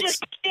 26. I'm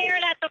just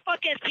staring at the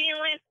fucking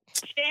ceiling,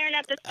 staring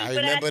at the I stupid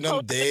remember ass them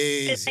posters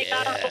days, that they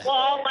got on the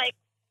wall. Like,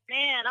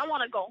 man, I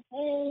want to go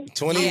home.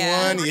 21,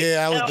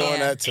 I was doing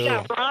that too. They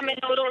got ramen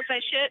noodles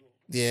and shit.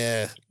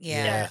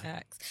 Yeah.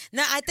 Facts.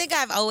 No, I think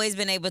I've always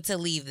been able to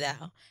leave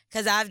though.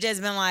 Cause I've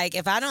just been like,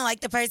 if I don't like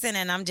the person,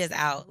 and I'm just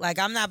out. Like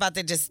I'm not about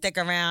to just stick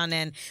around.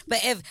 But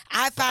if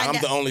I find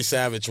I'm the only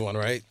savage one,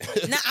 right?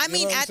 No, I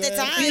mean what I'm at the saying?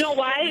 time. You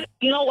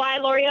know why?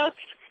 Loria?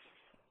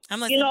 I'm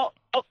like,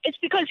 It's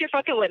because you're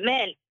fucking with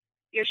men.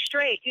 You're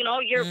straight. You're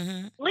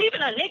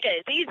leaving a nigga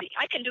is easy.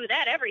 I can do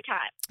that every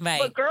time. Right.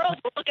 But girls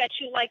will look at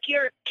you like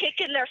you're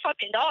kicking their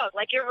fucking dog,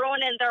 like you're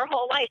ruining their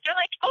whole life. They're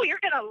like, oh, you're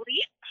gonna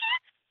leave?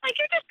 Like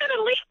you're just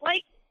gonna leave?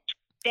 Like,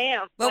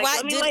 damn. But like, why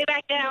let me lay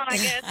back down, I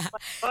guess.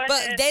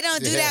 But they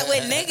don't do that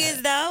with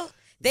niggas though.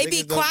 They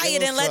be Niggas don't quiet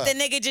give a and let fuck. the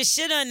nigga just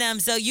shit on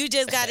them. So you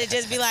just gotta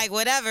just be like,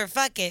 whatever,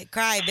 fuck it,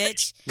 cry,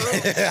 bitch.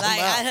 Like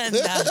I don't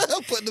know.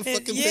 Put the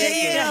fucking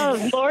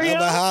Yeah. Loria?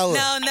 I'm a holler.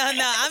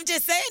 No. I'm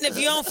just saying, if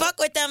you don't fuck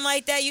with them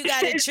like that, you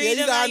gotta treat Yeah, you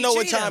them gotta how you know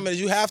what treat time them. it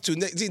is. You have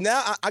to. See,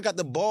 now I got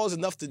the balls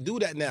enough to do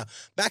that now.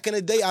 Back in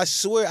the day, I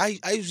swear, I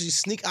usually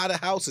sneak out of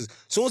houses. As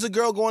soon as a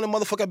girl go in the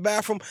motherfucking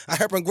bathroom, I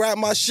help her grab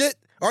my shit.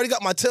 I already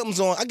got my Timbs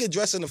on. I get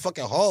dressed in the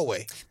fucking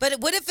hallway. But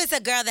what if it's a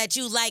girl that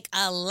you like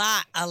a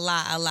lot?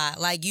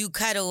 Like you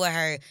cuddle with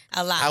her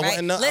a lot, right? I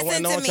wouldn't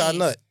know until I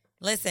nut.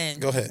 Listen,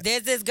 Go ahead.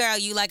 There's this girl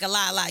you like a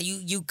lot.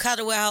 You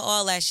cuddle with her,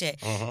 all that shit.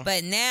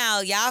 But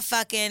now y'all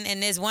fucking,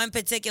 and this one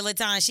particular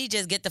time, she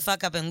just get the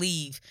fuck up and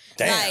leave.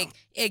 Damn. Like,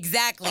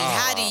 exactly.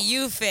 How do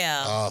you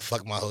feel? Oh,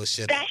 fuck my whole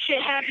shit up. That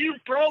shit have you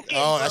broken.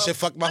 Oh, that bro. shit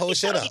fuck my whole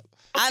shit up.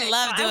 I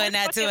love doing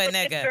that to a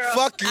nigga.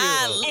 Fuck you.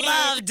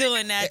 I love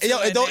doing that to Yo,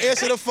 a and don't nigga.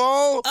 answer the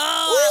phone. Oh,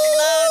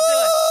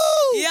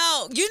 I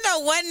love doing it. Yo, you know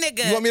one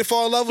nigga. You want me to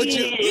fall in love with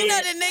you? You know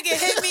the nigga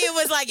hit me and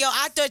was like, yo,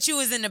 I thought you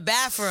was in the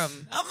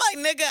bathroom. I'm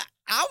like, nigga,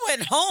 I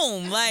went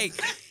home. Like,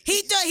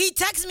 He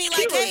texted me He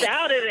like, was hey,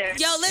 out of there.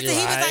 yo, listen,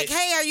 he was like,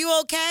 hey, are you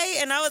okay?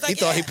 And I was like, He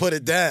thought he put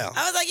it down.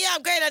 I was like, yeah,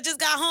 I'm great. I just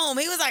got home.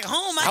 He was like,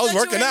 home? I was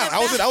working out. I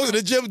was in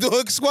the gym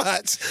doing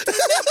squats.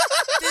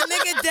 The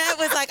nigga dad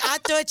was like, I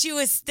thought you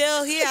was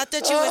still here. I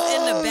thought you was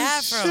in the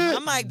bathroom. Shit.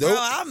 I'm like, bro,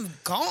 I'm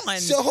gone.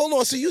 So hold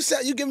on. So you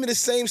give me the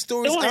same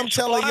stories Doing I'm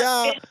telling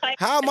y'all. squats, it's like-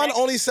 How am I the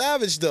only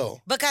savage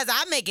though? Because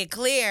I make it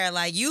clear,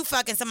 like, you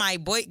fucking somebody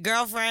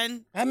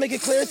girlfriend. I make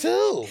it clear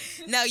too.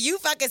 No, you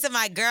fucking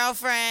somebody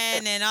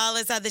girlfriend and all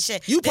this other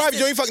shit. You probably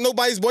don't fuck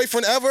nobody's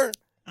boyfriend ever.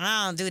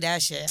 I don't do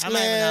that shit. I'm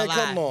Man, not even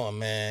come gonna lie. on,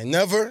 man.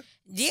 Never.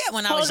 Yeah,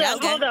 when I was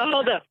Hold younger.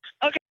 up.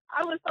 Okay,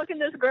 I was fucking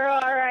this girl.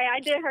 All right, I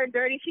did her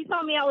dirty. She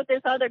saw me out with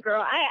this other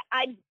girl.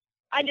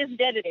 I just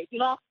deaded it, you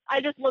know?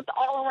 I just looked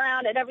all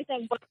around at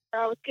everything but her.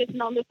 I was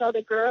kissing on this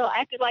other girl,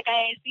 acted like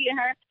I ain't seen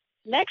her.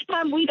 Next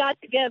time we got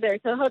together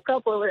to hook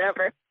up or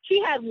whatever,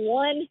 she had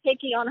one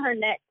hickey on her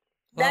neck.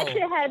 That Whoa.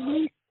 shit had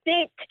me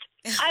sick.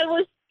 I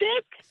was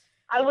sick.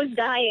 I was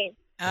dying.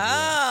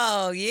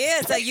 Oh,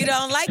 yeah. So you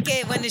don't like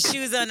it when the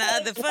shoe's on the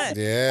other foot.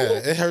 Yeah,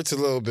 it hurts a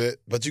little bit,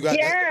 but you got.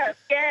 Yeah.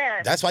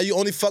 That's why you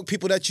only fuck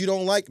people that you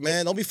don't like,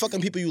 man. Don't be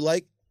fucking people you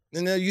like.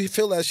 And then you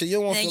feel that shit. You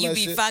don't want to Then feel you that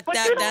be shit. fucked But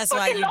up. you don't That's why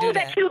fucking you know do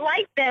that that. you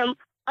like them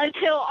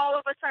until all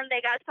of a sudden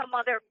they got some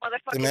other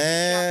motherfucker.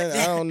 Man,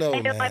 I don't know,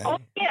 And they're man. like, oh,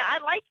 yeah, I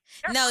like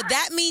you. No,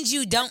 that means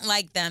you don't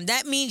like them.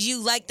 That means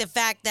you like the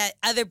fact that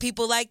other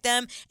people like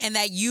them and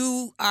that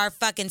you are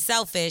fucking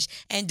selfish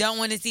and don't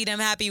want to see them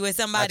happy with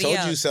I somebody told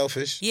else. you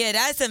selfish. Yeah,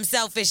 that's some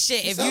selfish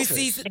shit. If you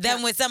see Selfish.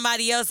 them with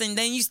somebody else and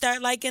then you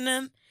start liking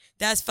them,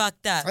 that's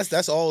fucked up.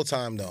 That's all the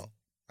time though.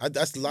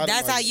 That's a lot.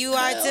 That's of my, how you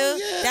are Hell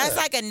too? yeah. That's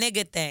like a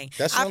nigga thing.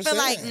 That's what I I'm feel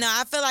like saying.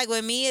 I feel like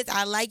with me it's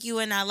I like you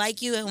and I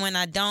like you and when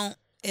I don't,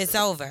 it's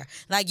over.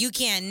 Like you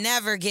can't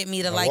never get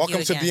me to Now, like welcome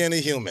you to again. being a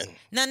human.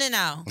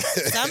 No.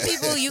 Some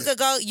people you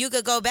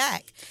could go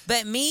back.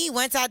 But me,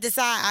 once I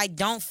decide I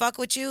don't fuck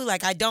with you,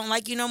 like I don't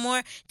like you no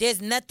more,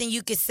 there's nothing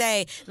you could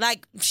say.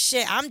 Like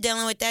shit, I'm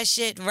dealing with that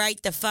shit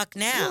right the fuck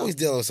You now. always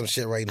dealing with some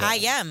shit right now. I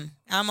am.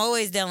 I'm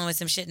always dealing with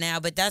some shit now,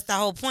 but that's the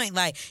whole point.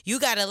 Like, you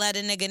gotta let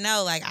a nigga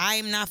know, like, I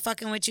am not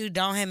fucking with you.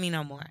 Don't hit me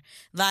no more.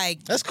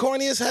 Like, That's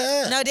corny as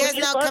hell. no, there's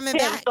You no love coming him,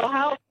 back. So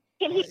how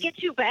can he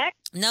get you back?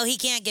 No, he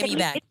can't get Can me he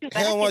back. get you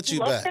He don't if want you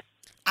love back. him?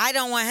 I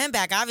don't want him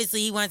back. Obviously,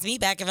 he wants me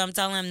back if I'm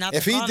telling him not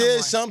If to he call no did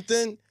more.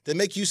 something to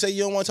make you say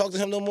you don't want to talk to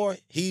him no more,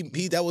 he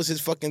that was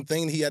his fucking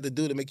thing he had to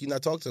do to make you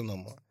not talk to him no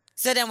more.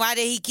 So then why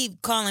did he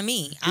keep calling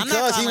me? I'm not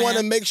Because he calling wanted to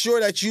him. make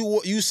sure that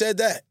you said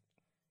that.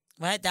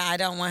 What? I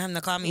don't want him to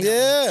call me no more.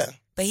 Yeah.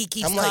 But he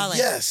keeps I'm calling. like,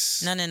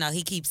 yes. No.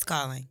 He keeps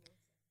calling.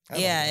 I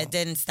don't Yeah, know. it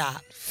didn't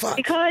stop. Fuck.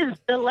 Because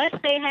the less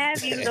they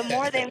have you, the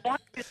more they want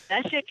you.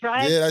 That shit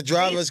drives Yeah, that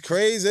drive us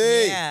crazy.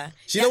 Yeah.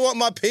 She don't want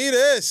my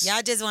penis.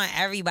 Y'all just want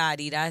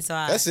everybody. That's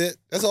why. That's it.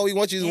 That's all we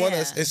want you to want Yeah.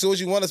 us. As soon as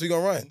you want us, we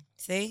gonna run.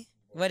 See?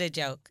 What a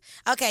joke.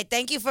 Okay,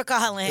 thank you for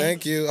calling.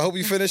 Thank you. I hope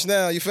you finished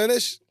now. You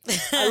finished?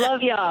 I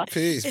love y'all.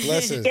 Peace.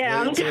 Blessings.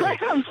 Yeah, Love you too.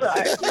 I'm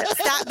sorry.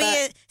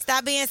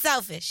 Stop being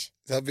selfish.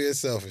 Stop being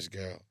selfish,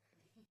 girl.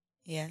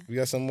 Yeah. We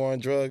got some more on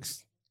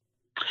drugs.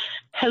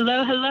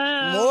 Hello.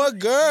 More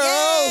girls.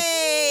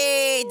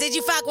 Yay! Did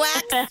you fuck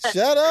wax?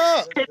 Shut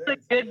up. It's a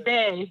good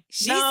day.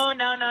 No.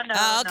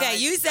 Oh, okay.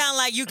 You sound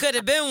like you could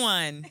have been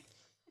one.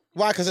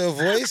 Why? Because her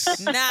voice?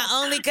 Not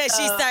only because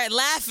she started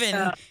laughing,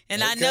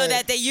 and I know Okay.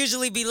 that they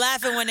usually be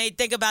laughing when they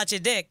think about your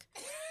dick.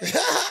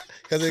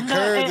 Because it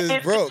curved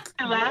is broke.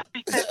 He laughed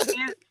because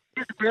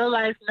he's real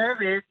life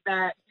nervous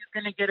that he's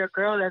gonna get a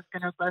girl that's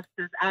gonna bust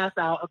his ass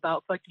out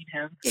about fucking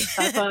him. That's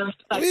why I'm just,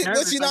 like, But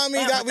nervous. you know what I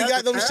mean? Like, We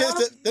got them girl?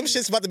 shits. Them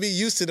shits about to be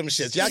used to them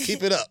shits. Y'all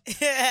keep it up.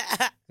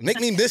 Make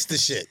me miss the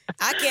shit.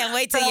 I can't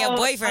wait till your So,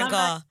 boyfriend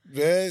call.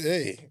 Man,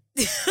 hey.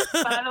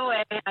 By the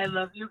way, I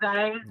love you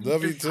guys.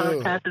 Love you This too.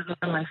 podcast is one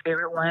of my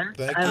favorite ones.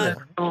 Thank I you.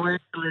 look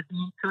forward to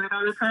listening to it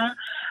all the time.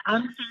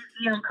 I'm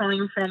Cece. I'm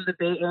calling from the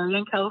Bay Area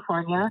in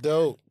California.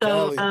 Dope.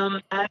 So,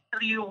 Cali.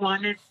 actually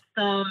wanted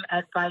some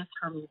advice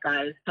from you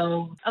guys.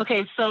 So,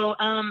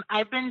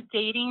 I've been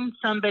dating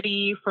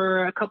somebody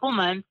for a couple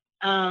months,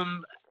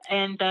 and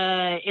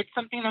it's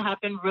something that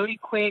happened really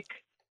quick,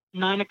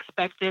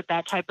 non-expected,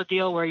 that type of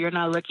deal where you're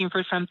not looking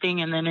for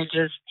something and then it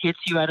just hits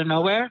you out of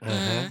nowhere.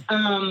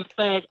 Mhm.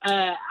 But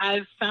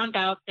I've found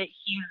out that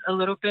he's a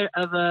little bit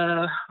of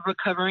a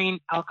recovering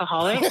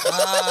alcoholic.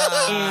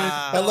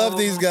 I love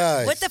these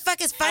guys. What the fuck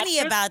is funny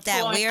At this about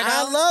that, point, weirdo?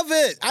 I love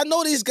it. I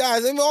know these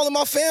guys. They're all in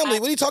my family.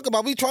 What are you talking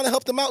about? We trying to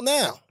help them out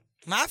now.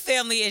 My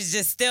family is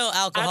just still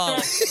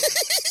alcoholic.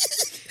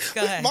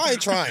 Go ahead. Mine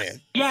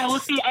trying. Yeah, well,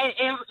 see,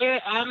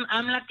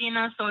 I'm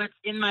Latina, so it's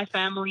in my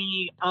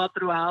family all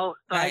throughout.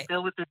 So Right. I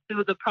deal with it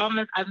too. The problem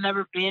is I've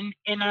never been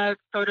in a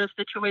sort of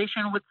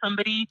situation with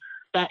somebody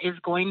that is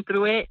going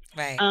through it.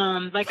 Right.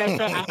 Like I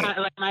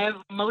said, my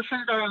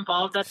emotions are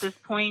involved at this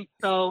point,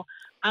 so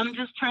I'm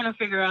just trying to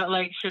figure out,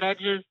 like, should I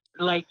just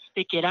like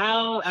stick it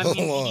out? I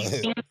mean, Hold he on.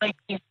 seems like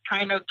he's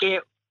trying to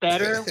get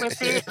better with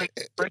it,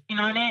 like working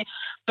on it.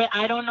 But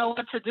I don't know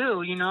what to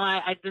do. You know,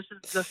 I this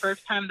is the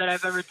first time that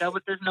I've ever dealt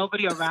with this.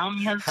 Nobody around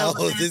me has dealt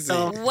with this.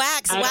 So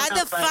Wax, why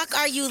the fuck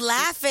are you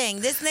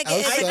laughing? This nigga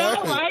is sorry. I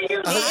know, why are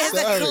you he is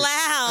a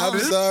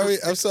clown.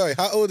 I'm sorry.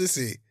 How old is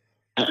he?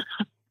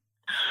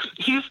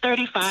 He's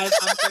 35.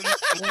 I'm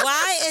 33.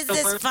 Why is So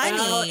this we're funny?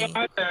 now in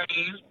our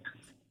 30s.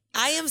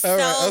 I am so All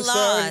right,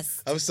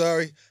 lost. I'm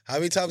sorry. How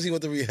many times he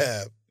went to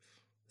rehab?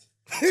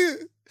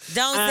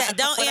 Don't but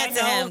I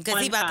answer know him because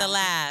he one about to time.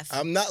 laugh.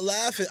 I'm not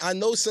laughing. I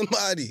know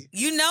somebody.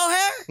 You know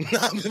her?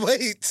 Nah,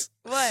 wait.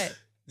 What?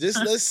 Just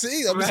let's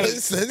see. Right.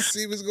 Let's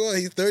see what's going on.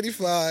 He's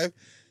 35.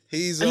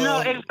 He's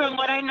No, from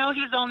what I know,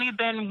 he's only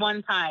been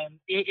one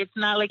time. It's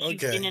not like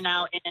he's Okay. in and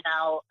out.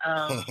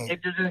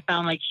 It doesn't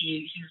sound like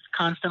he's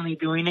constantly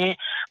doing it.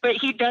 But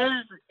he does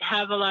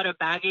have a lot of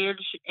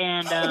baggage,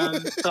 and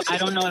so I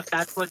don't know if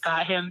that's what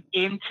got him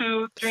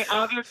into drink.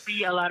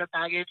 Obviously, a lot of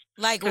baggage.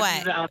 Like 'cause what?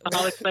 He's an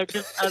alcoholic, but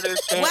just other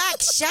shit.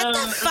 Wax, shut the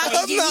fuck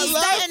I'm up. You not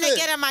starting to laughing.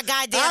 get on my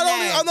goddamn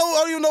I nerves.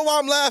 don't even know why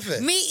I'm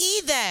laughing. Me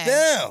either.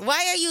 Damn.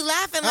 Why are you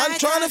laughing? I'm like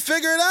trying that? to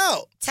figure it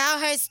out. Tell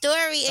her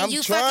story and I'm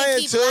you trying fucking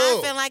keep to.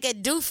 laughing like a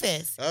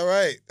doofus. All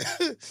right.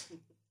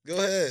 Go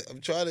ahead.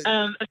 I'm trying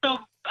to. So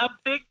a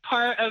big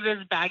part of his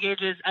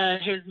baggage is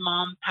his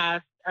mom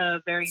passed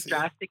very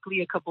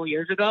drastically a couple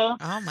years ago.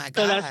 Oh my God.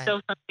 So that's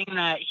still something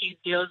that he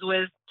deals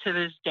with to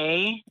this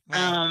day.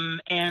 Right.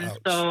 And Ouch.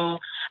 so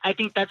I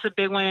think that's a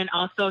big one. And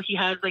also he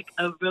has like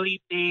a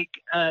really big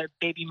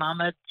baby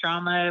mama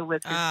drama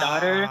with his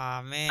daughter.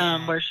 Oh,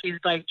 man. Where she's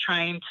like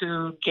trying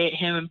to get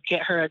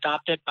her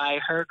adopted by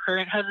her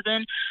current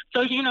husband.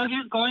 So, you know,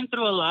 he's going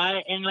through a lot.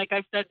 And like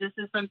I said, this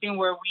is something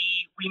where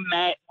we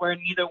met where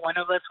neither one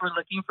of us were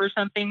looking for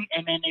something.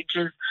 And then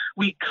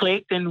we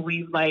clicked and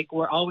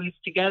we're always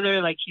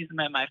together. Like he's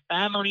met my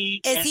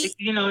family. Is and he- it's,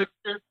 you know,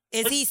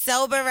 Is he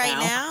sober right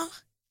now?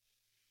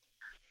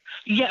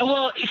 Yeah,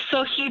 well,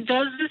 so he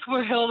does this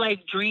where he'll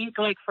like drink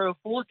like for a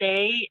full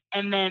day,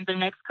 and then the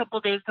next couple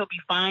of days he'll be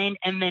fine,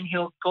 and then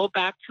he'll go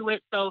back to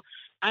it. So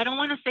I don't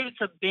want to say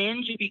it's a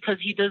binge because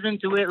he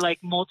doesn't do it like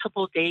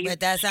multiple days. But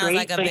that sounds straight,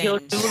 like a but he'll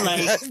binge. do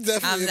like That's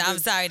definitely. I'm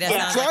sorry. That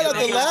Yeah. sounds Try like not a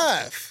to binge.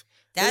 laugh.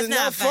 That's It's not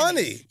not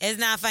funny. It's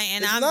not funny.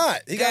 And It's I'm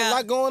not. He got a girl,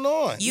 lot going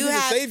on. you You need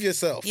have- to save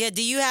yourself. Yeah,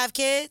 do you have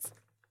kids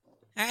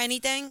or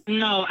anything?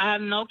 No, I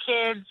have no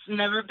kids,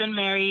 never been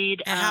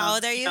married. And how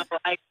old are you?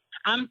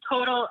 I'm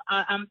total.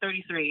 I'm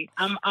 33.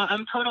 I'm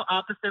total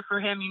opposite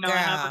for him. You know, I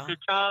have Girl. a good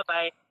job.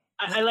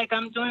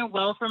 I'm doing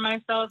well for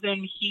myself,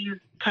 and he's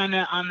kind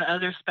of on the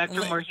other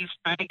spectrum where he's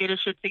trying to get his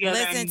shit together.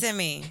 Listen to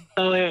me.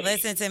 So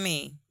Listen to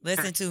me.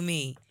 Listen to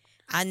me.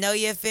 I know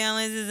your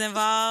feelings is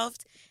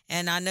involved,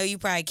 and I know you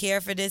probably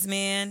care for this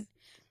man,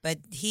 but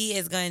he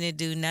is going to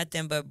do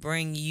nothing but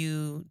bring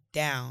you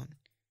down.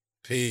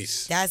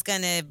 Peace. That's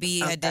going to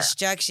be a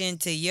destruction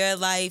to your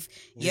life,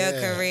 your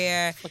Yeah.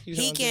 career. Fuck you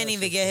He don't do can't that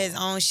even shit get his for?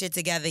 own shit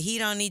together. He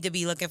don't need to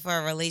be looking for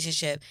a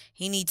relationship.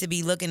 He needs to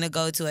be looking to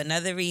go to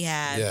another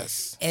rehab.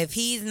 Yes. If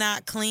he's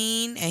not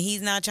clean and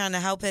he's not trying to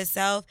help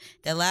himself,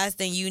 the last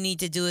thing you need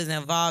to do is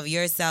involve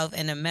yourself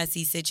in a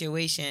messy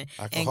situation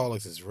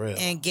Alcoholics is real.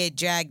 and get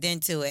dragged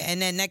into it.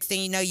 And then next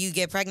thing you know, you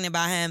get pregnant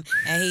by him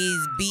and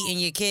he's beating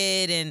your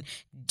kid and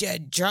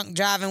drunk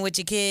driving with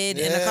your kid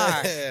in the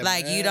car. Yeah,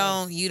 Like man.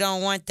 you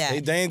don't want that. They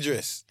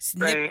dangerous.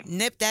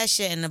 Nip that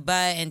shit in the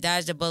bud and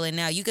dodge the bullet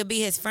now. You could be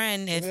his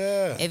friend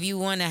if you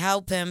want to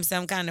help him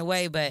some kind of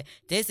way, but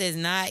this is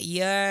not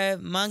your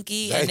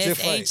monkey That and ain't your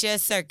this ain't fight. your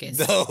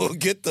circus. No,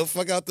 get the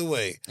fuck out the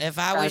way. If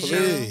I was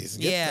Please,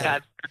 you, get yeah.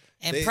 that.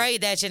 And They- pray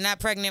that you're not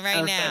pregnant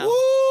right now. Woo!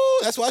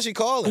 That's why she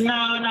calling. No.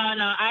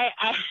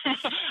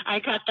 I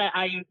got that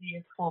IUD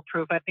is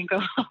foolproof. I think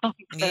I'm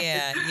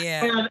Yeah.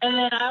 And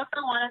then I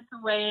also wanted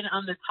to weigh in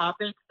on the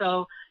topic.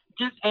 So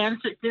just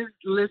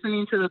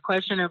listening to the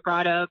question it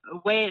brought up.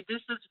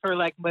 This is for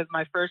like with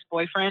my first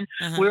boyfriend.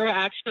 Uh-huh. We were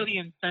actually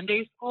in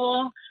Sunday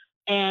school,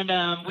 and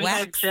we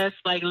had Wax. just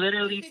like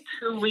literally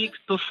 2 weeks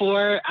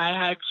before I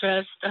had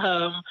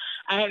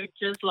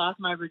just lost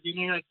my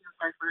virginity. Like it was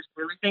my first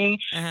everything,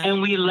 Uh-huh.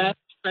 and we left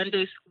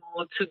Sunday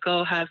school to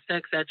go have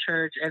sex at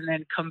church, and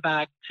then come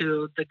back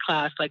to the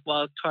class like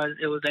while it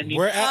was ending.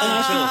 We're at And I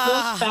the church.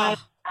 feel so bad.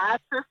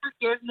 Ask for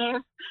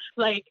forgiveness.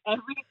 Like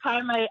every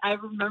time I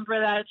remember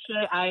that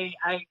shit, I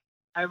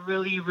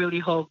really, really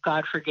hope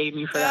God forgave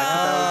me for that.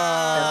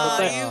 Oh,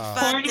 Oh, you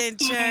Horny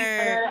fucked in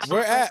church.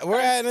 We're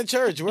at in the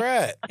church. We're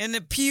at In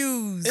the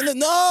pews. in the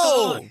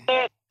no.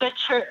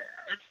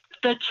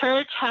 The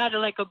church had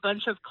like a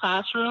bunch of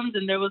classrooms,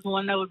 and there was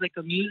one that was like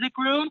a music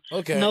room.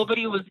 Okay.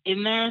 Nobody was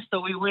in there, so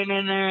we went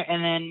in there,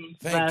 and then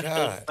Thank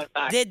God. went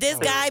back. Did this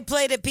guy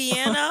play the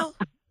piano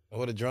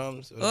Or the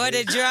drums. or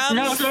the drums?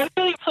 No, he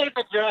really played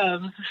the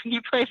drums. He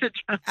played the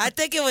drums. I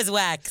think it was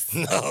Wax.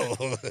 No.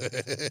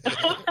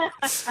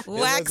 Wax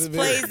must have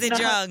plays been. the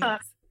drums.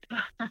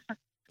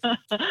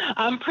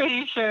 I'm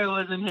pretty sure it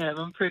wasn't him.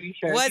 I'm pretty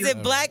sure. Was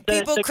it Black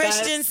People the guy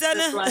Christian was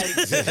Center?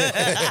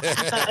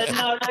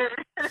 no,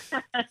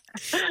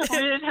 we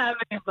didn't have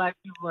any black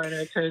people in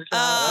our church.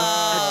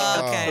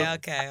 Oh, Oh.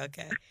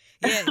 okay.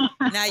 Yeah.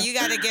 Now you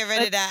got to get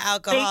rid of that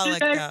alcoholic.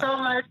 Thank you guys so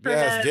much for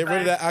that. get rid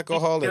of that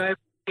alcoholic. I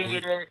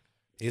appreciate it.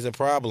 He's a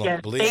problem.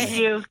 Yes, Believe thank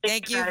me. you.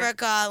 Thank you for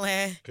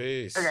calling.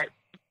 Peace. Okay.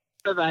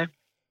 Bye-bye.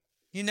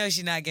 You know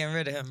she's not getting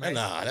rid of him, right?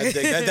 Nah,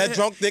 that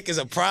drunk dick is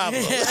a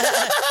problem.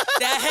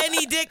 That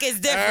Henny dick is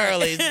different.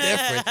 Early,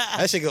 different.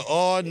 That shit go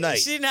all night.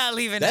 She not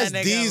leaving That's that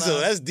nigga diesel.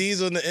 alone. That's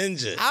diesel in the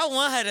engine. I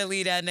want her to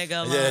leave that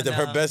nigga alone. Yeah,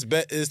 her though. best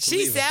bet is to She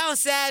leave him.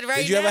 sounds sad right now.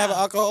 Did you ever have an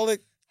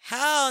alcoholic?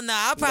 Hell no.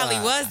 I probably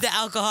Nah. was the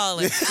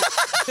alcoholic.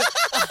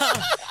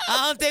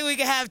 I don't think we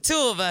can have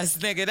two of us,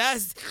 nigga.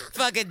 That's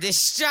fucking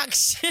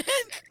destruction.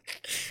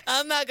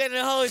 I'm not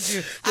gonna hold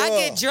you. I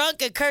get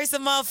drunk and curse a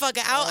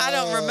motherfucker out. I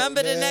don't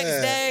remember the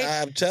next day.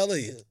 I'm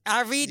telling you.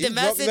 I read You the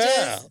drunk messages.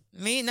 now.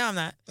 Me? No, I'm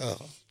not. Oh.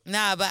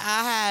 Nah, but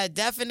I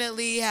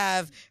definitely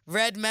have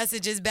read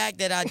messages back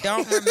that I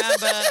don't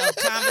remember of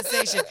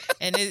conversation.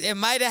 And it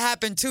might have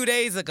happened 2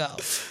 days ago.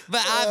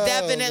 But I've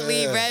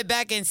definitely man. read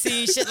back and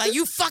seen shit like,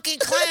 you fucking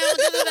clown.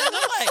 And I'm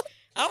like,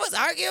 I was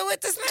arguing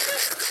with this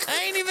nigga.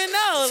 I ain't even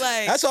know.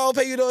 Like, That's why I don't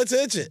pay you no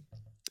attention.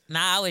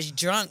 nah, I was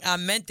drunk. I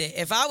meant it.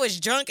 If I was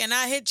drunk and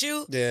I hit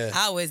you, Yeah.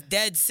 I was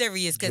dead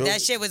serious because Drunk-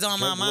 that shit was on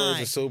my drunk words and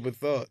mind. sober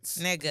thoughts.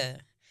 Nigga.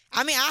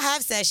 I mean, I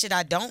have said shit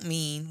I don't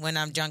mean when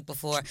I'm drunk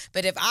before.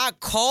 But if I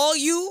call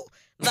you,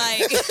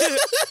 like...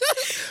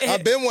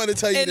 I've been wanting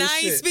to tell you and this I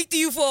ain't shit. speak to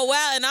you for a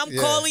while, and I'm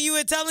Yeah. calling you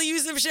and telling you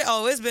some shit.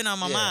 Oh, it's been on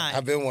my Yeah, mind.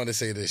 I've been wanting to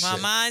say this My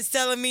shit. mind's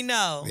telling me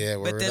no. Yeah,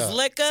 but word this up.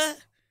 liquor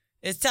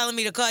is telling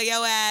me to call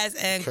your ass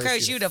and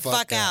curse you the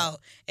fuck out.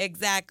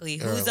 Exactly.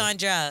 Who's Early. on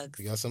drugs?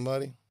 You got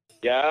somebody?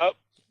 Yup.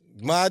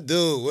 My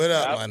dude, what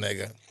up, Yep. my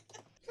nigga?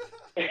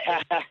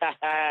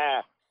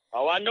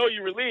 Oh, I know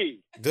you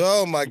relieved.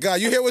 Oh my God,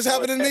 you hear what's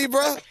happening to me,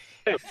 bro?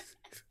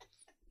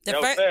 The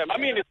Yo, fir- fam, I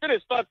mean, the shit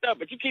is fucked up,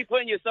 but you keep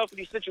putting yourself in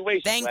these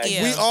situations. Thank like,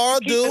 you. We all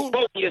Keep do,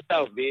 exposing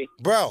yourself, B.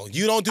 bro.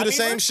 You don't do the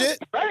same shit.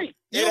 Right.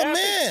 You It a happens.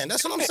 man.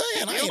 That's what I'm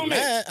saying. I ain't Human.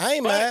 mad. I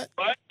ain't mad.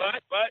 But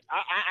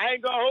I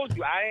ain't gonna hold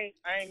you. I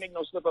ain't make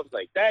no slip ups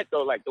like that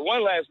though. Like the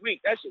one last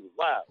week, that shit was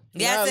wild.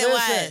 yes,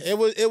 Nah, it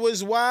was. It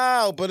was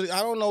wild, but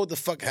I don't know what the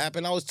fuck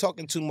happened. I was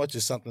talking too much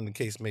or something. The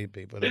case may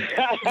be, but No,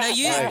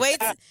 you Right.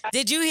 wait.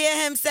 Did you hear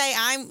him say,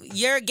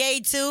 "You're gay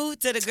too"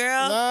 to the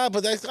girl? nah.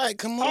 But that's like,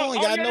 come Oh,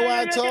 on, y'all know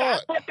how I talk. I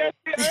thought that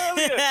shit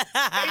earlier.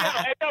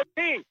 Hey, yo,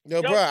 T.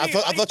 Yo, bro, I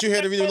thought you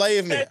had to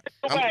relay me.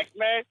 Whack,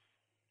 man.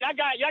 Y'all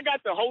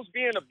got the host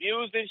being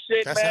abused and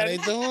shit, That's man. how they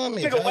doing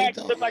me. Nigga How they Wax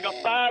doing took like a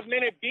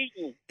 5-minute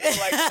beating.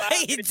 Like 5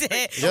 He minutes.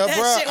 did. Yo, That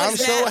bro, shit was I'm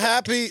so bad.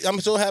 happy.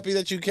 I'm so happy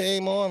that you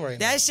came on right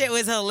now. That shit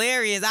was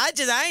hilarious. I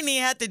ain't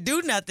even have to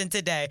do nothing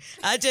today.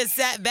 I just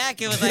sat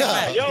back and was like,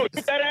 Yeah. "Right." Yo,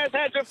 that ass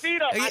had your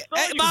feet up. I saw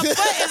you. My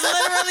foot is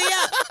literally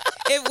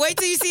up. Wait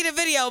till you see the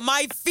video.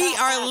 My feet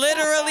are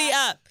literally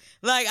up.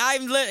 Like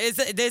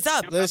it's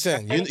up.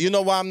 Listen, you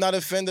know why I'm not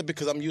offended?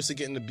 Because I'm used to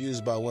getting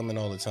abused by women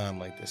all the time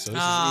like this. So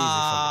this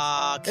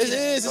Aw, is easy for me. It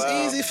is. It's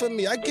Wow. easy for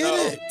me. I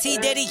get it. T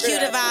Diddy cue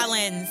the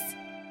violins.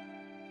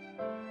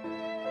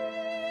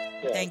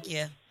 Thank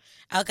you.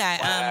 Okay.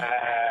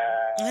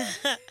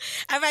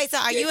 All right. So,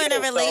 are you in a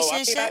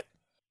relationship?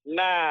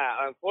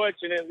 Nah,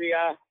 unfortunately,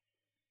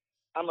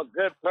 I'm a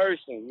good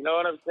person. You know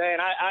what I'm saying?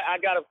 I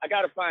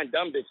gotta find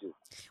dumb bitches.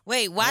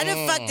 Wait, why the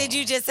fuck did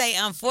you just say,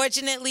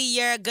 unfortunately,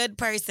 you're a good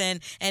person,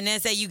 and then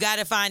say you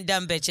gotta find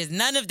dumb bitches?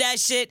 None of that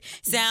shit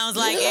sounds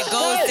like it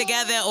goes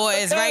together or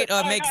is right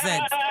or makes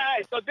sense.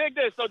 So dig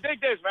this,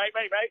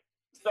 right?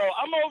 So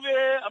I'm over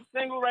here, I'm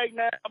single right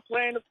now, I'm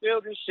playing the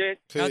field and shit.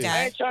 Peace. Okay.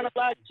 I ain't trying to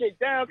lock shit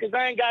down because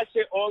I ain't got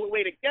shit all the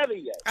way together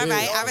yet. All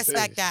right, I Peace.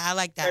 respect that. I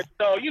like that. And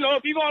so, you know,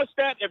 if you're gonna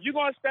step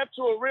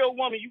to a real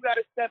woman, you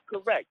gotta step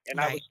correct. And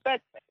I Right.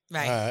 respect that.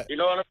 Right. All right. You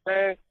know what I'm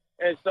saying?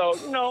 And so,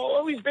 you know,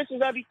 all these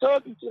bitches I be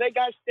talking to, they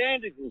got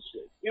standards and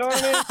shit. You know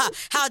what I mean?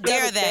 How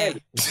dare they?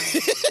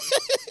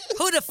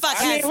 Who the fuck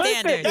has listen,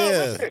 standards? yo, Yeah,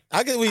 listen.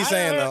 I get what you're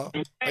saying, heard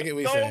though. I get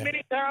what you're so saying.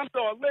 many times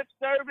on lip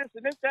service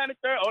and this, that, and the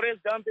third. Oh, there's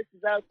dumb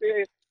bitches out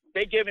there.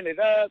 They giving it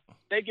up.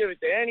 They give it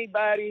to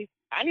anybody.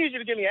 I need you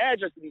to give me an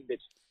address to these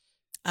bitches.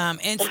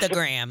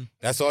 Instagram.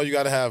 That's all you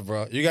gotta have,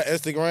 bro. You got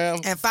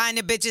Instagram? And find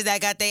the bitches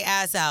that got their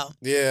ass out.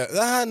 Yeah.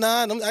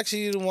 Nah. Them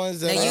actually the ones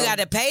that. Now, you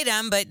gotta pay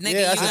them, but nigga, Yeah,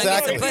 you that's gonna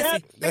exactly- get some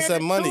pussy. That's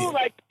that money. Too,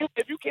 like,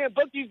 if you can't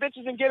book these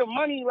bitches and get them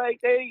money, like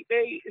they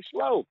it's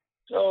slow.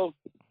 So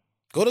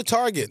Go to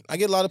Target. I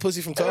get a lot of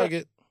pussy from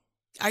Target.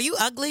 Are you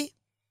ugly?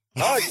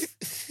 I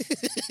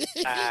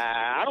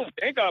don't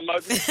think I'm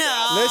ugly.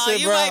 Oh, Listen,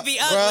 you bro. might be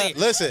ugly.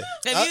 Listen,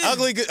 If you-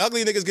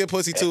 ugly niggas get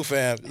pussy too,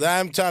 fam.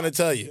 I'm trying to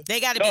tell you. They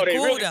gotta No, be they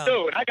cool really though.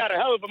 do. And I got a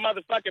hell of a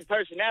motherfucking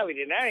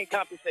personality, and I ain't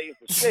compensating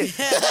for shit.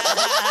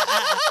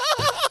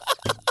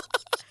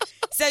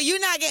 So you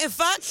not getting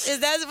fucked? Is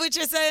that what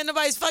you're saying?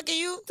 Nobody's fucking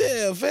you?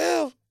 Damn,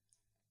 fam.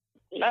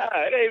 Nah,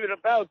 it ain't even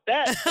about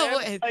that. man.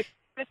 What? Like,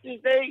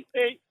 bitches, they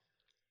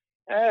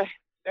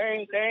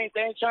ain't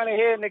trying to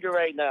hear a nigga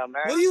right now,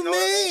 man. What do you know what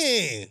I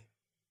mean?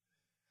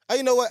 Oh,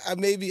 you know what? I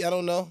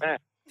don't know. Man.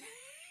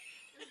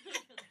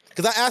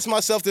 Because I ask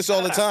myself this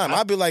all the time.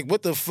 I'd be like,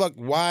 what the fuck?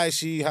 Why is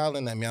she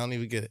hollering at me? I don't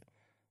even get it.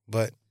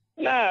 But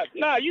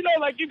Nah. You know,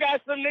 like you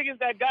got some niggas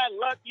that got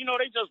luck. You know,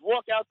 they just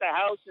walk out the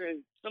house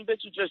and some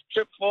bitches just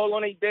trip, fall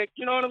on their dick.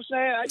 You know what I'm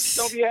saying? I just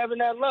don't be having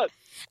that luck.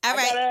 All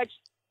right. I gotta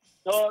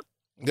talk.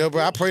 Yo,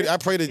 bro, I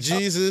pray to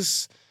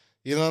Jesus.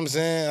 You know what I'm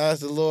saying? I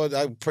ask the Lord.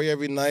 I pray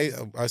every night.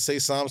 I say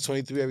Psalms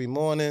 23 every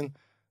morning.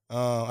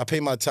 I pay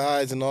my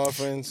tithes and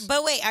offerings.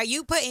 But wait, are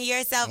you putting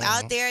yourself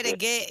out there to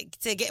get?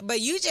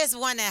 But you just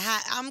want to.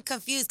 I'm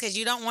confused because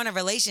you don't want a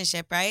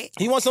relationship, right?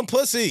 He wants some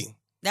pussy.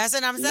 That's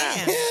what I'm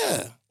saying.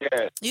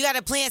 Yeah. You got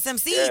to plant some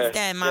seeds,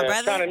 then, my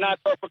brother. I'm trying to knock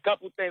off a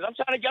couple things. I'm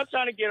trying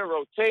to get a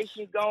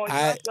rotation going.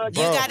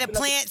 You got to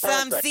plant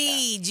some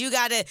seeds. You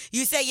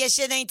say your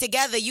shit ain't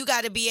together. You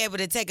got to be able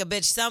to take a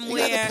bitch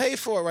somewhere. You got to pay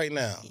for it right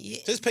now. Yeah.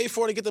 Just pay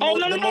for it to get the no,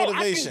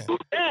 motivation. I can do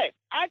that.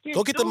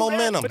 Go get the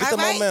momentum. Get the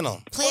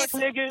momentum.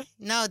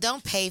 No,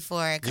 don't pay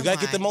for it. You got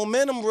to get the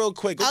momentum real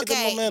quick. Go get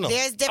the momentum.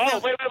 There's different.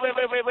 Oh,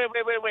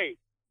 wait.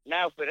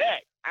 Now for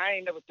that, I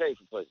ain't never paid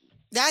for pussy.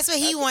 That's what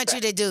he wants you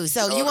to do.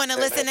 So you want to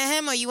listen to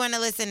him or you want to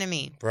listen to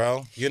me?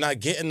 Bro, you're not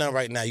getting none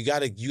right now. You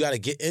gotta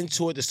get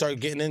into it to start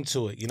getting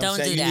into it. You know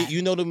what I'm saying? Don't do that.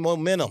 You know the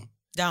momentum.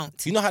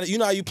 Don't. You know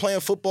how you playing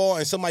football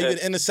and somebody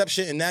get an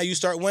interception and now you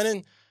start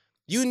winning?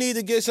 You need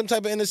to get some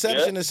type of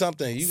interception or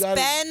something. You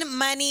gotta spend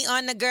money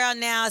on the girl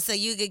now so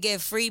you could get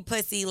free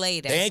pussy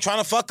later. They ain't trying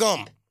to fuck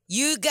them.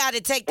 You got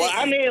to take the... Well,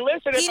 I mean,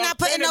 listen. He's not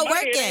putting no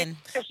work in.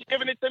 She's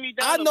giving it to me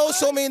down I know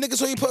so many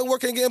niggas who ain't putting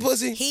work in getting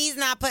pussy. He's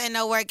not putting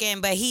no work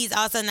in, but he's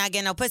also not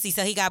getting no pussy,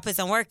 so he got to put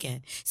some work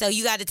in. So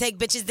you got to take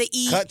bitches to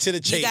eat. Cut to the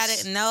chase.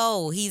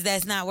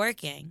 That's not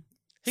working.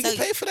 He can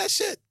pay for that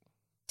shit.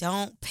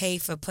 Don't pay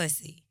for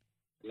pussy.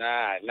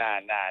 Nah.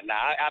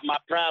 My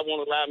pride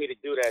won't allow me to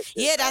do that shit.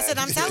 Yeah, that's what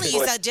I'm telling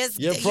you. So just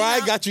your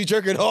pride got you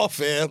jerking off,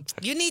 fam.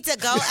 You need to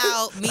go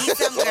out, meet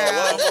some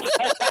girls.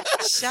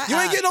 Shut you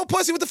up. ain't getting no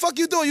pussy. What the fuck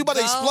you doing? You about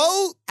to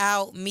explode?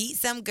 Out, meet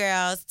some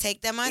girls,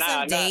 take them on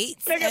some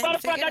dates. Nigga,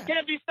 motherfucker, I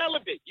can't be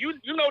celibate. You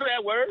know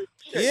that word?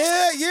 Shit.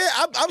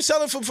 Yeah. I'm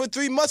selling for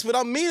 3 months, but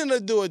I'm meaning to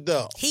do it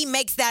though. He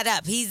makes that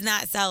up. He's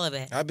not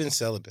celibate. I've been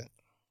celibate.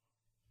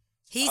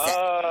 He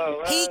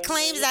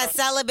claims that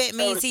celibate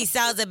means he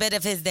sells a bit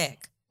of his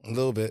dick. A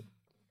little bit.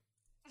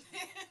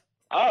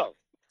 Oh.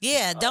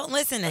 Yeah, don't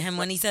listen to him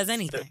when he says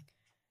anything.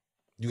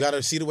 You got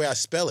to see the way I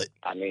spell it.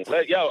 I mean, I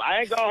ain't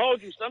going to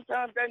hold you.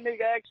 Sometimes that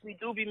nigga actually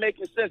do be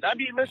making sense. I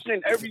be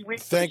listening every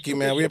week. Thank you,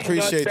 man. We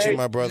appreciate you,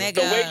 my brother. Nigga.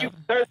 The way you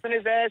surfing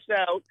his ass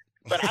out.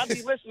 But I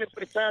be listening for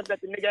the times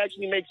that the nigga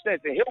actually makes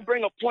sense. And he'll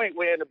bring a point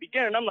where in the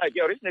beginning, I'm like,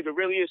 yo, this nigga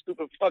really is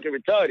stupid fucking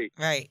retarded.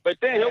 Right. But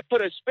then he'll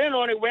put a spin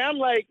on it where I'm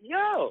like,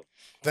 yo.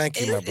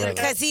 Thank you, my brother.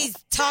 Because he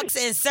talks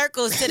in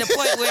circles to the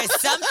point where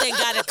something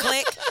got to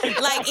click.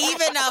 Like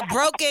even a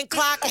broken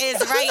clock is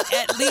right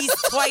at least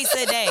twice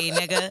a day,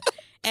 nigga.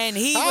 And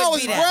he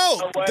would be that.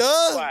 Broke, you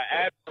are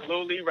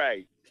absolutely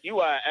right. You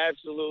are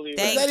absolutely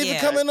right. It's not even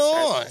coming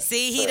on.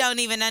 See, he don't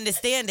even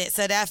understand it.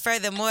 So that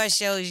furthermore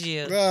shows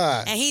you.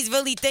 God. And he's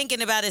really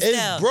thinking about it It's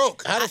still.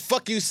 broke. How the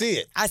fuck you see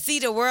it? I see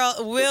the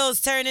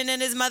wheels turning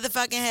in his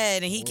motherfucking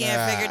head, and he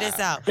can't figure this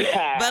out. But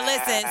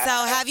listen,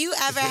 so have you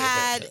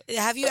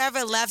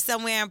ever left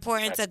somewhere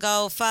important to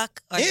go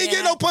fuck? Or He ain't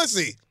getting no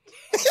pussy.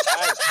 So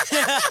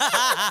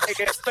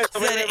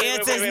the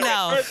answer is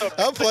no.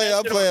 I'm playing,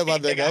 my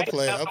nigga.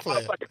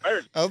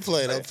 I'm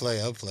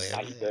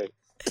playing.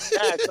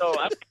 Yeah, so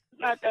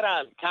not that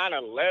I kind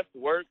of left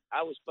work.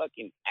 I was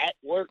fucking at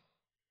work.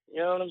 You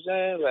know what I'm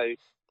saying? Like,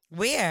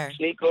 where?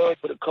 Sneak off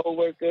with a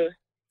coworker.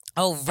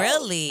 Oh,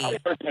 really? I was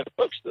working at the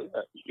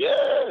bookstore.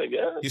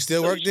 Yeah. You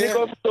still work there? Sneak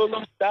off to a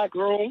little stock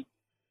room.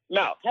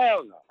 No,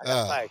 hell no. I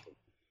got fired.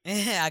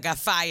 I got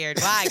fired.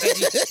 Why?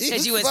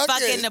 Because you was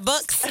fucking the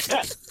books?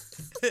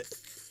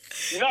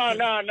 No. I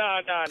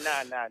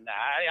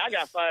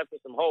got fired for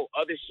some whole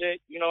other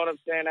shit. You know what I'm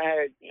saying?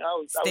 I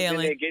was in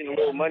there getting a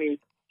little money.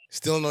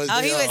 Still no.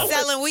 Oh, he was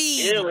selling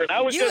weed. Yeah,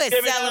 you was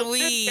selling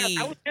weed.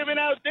 I was giving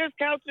out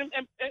discounts and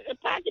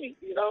packing,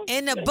 you know.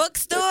 In the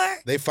bookstore?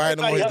 They fired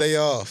him on his day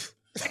off.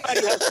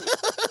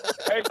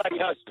 Everybody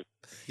hustling.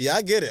 Yeah,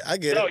 I get it.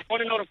 No, you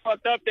want to know the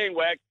fucked up thing,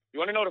 Wack? You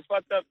want to know the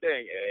fucked up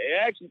thing? It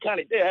actually kind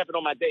of did happen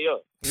on my day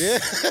off. Yeah.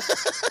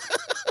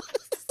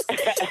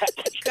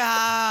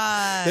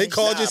 God. They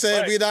called you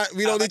saying we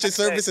don't need your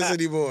services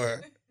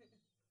anymore.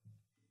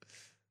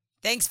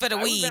 Thanks for the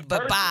weed,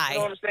 but bye. You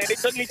know what I'm saying? They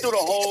took me through the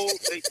whole,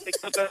 they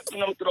took us,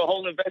 through the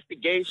whole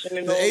investigation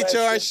and the all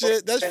HR that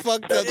shit. That's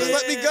fucked up. Just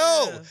let me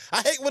go.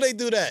 I hate when they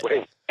do that.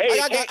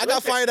 I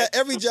got fired at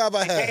every job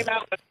I had.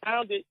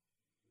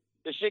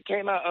 The shit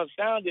came out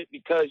unfounded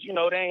because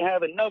they ain't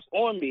have enough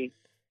on me.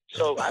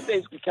 So I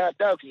basically tapped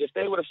out because if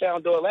they would have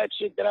found all that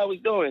shit that I was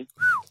doing,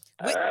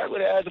 I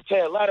would have had to pay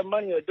a lot of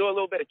money or do a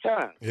little bit of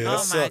time. Yeah,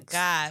 oh my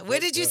God!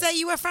 Where did you say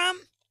you were from?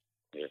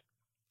 Yeah.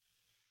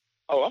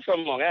 Oh, I'm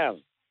from Long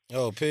Island.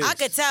 Oh, pigs. I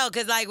could tell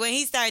because, when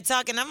he started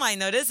talking, I'm like,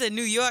 no, this is a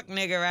New York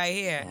nigga right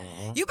here.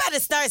 You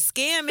better start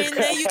scamming,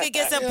 then you could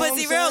get some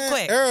pussy real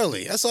quick.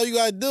 Early. That's all you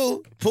got to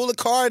do. Pull the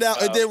card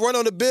out and then run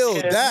on the bill.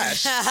 Yeah.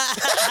 Dash.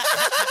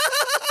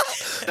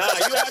 Nah,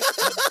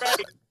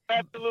 you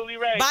absolutely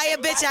right. Buy a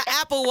bitch an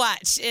Apple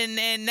Watch,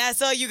 and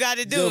that's all you got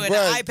to do, Yo, and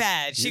bruh, an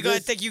iPad. She going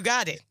to think you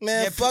got it.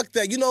 Man, fuck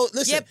that. You know,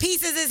 listen. Your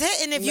pieces is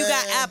hitting if you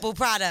got Apple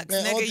products,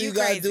 Man, nigga. all you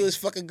gotta do is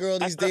fuck a girl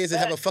these days and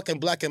have a fucking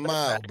Black and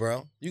Mild,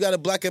 bro. You got a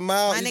Black and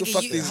Mild, My you can nigga,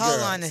 fuck these girls.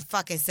 hold on a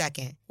fucking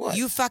second. What?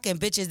 You fucking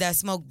bitches that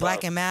smoke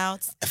Black and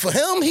Milds? For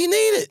him, he need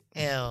it.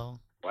 Ew.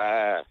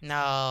 Wow.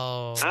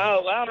 No. I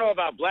don't know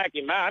about Black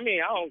and Mild. I mean,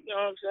 I don't, you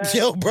know what I'm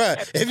saying? Yo, bro,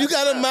 if you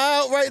got a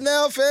Mild right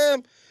now,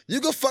 fam, you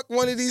can fuck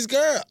one of these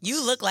girls.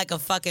 You look like a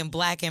fucking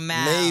Black and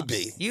Mild.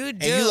 Maybe. You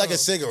do. And you like a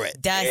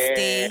cigarette. Dusty.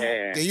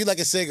 Yeah, you like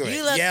a cigarette.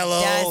 You look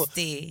yellow.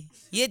 dusty.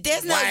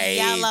 There's no white.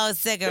 yellow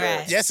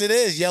cigarettes. Yes, it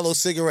is. Yellow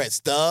cigarettes,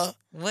 duh.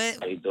 What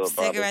How you doing,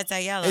 cigarettes are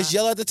yellow? It's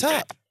yellow at the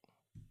top.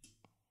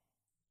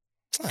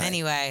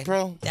 Anyway,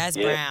 bro, that's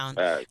Yeah. brown.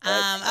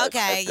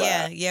 Okay,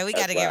 yeah, we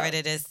got to get rid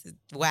of this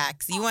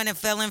wax. You want to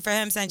fill in for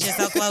him since you're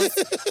so close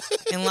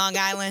in Long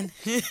Island?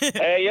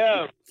 Hey,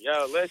 yo,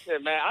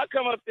 listen, man. I'll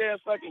come up there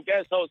and fucking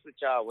guest host with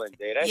y'all one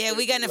day. Yeah,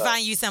 we gonna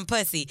find you some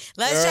pussy.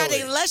 Let's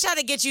try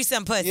to get you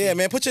some pussy. Yeah,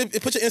 man, put your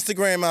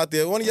Instagram out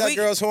there. One of y'all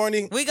girls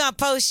horny. We gonna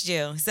post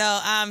you. So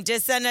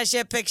just send us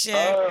your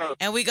picture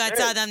and we gonna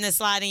tell them to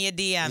slide in your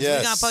DMs. Yes.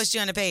 We gonna post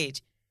you on the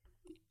page.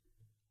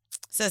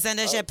 So send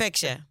us your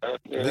picture.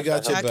 We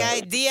got your back.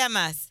 Okay, DM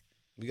us.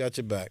 We got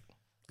your back.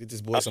 Get this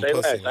boy some say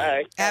pussy. less,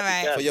 man. All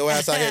right. For your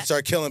ass out here and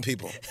start killing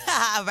people.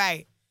 All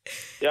right.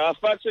 Y'all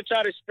fucks with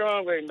y'all the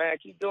strong way, man.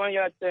 Keep doing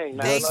your thing,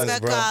 man. Thanks Blessings,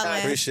 for bro. calling.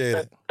 Appreciate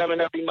it.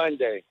 Coming every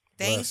Monday.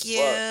 Thank Bless.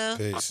 you.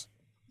 Peace.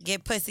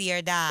 Get pussy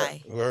or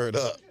die. Word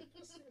up.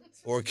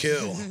 Or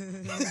kill.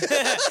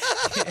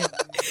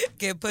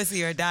 Get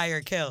pussy or die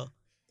or kill.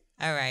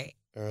 All right.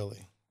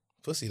 Early.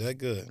 Pussy that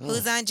good.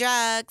 Who's on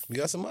drugs? You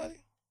got somebody?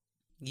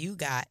 You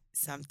got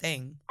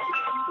something.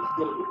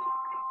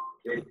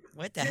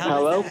 What the hell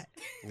Hello? is that?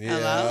 Yeah.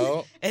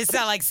 Hello? It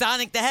sound like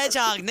Sonic the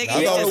Hedgehog, nigga. I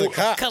You thought it was just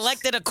a cop.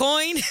 collected a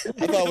coin. I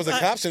thought it was a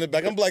cop in the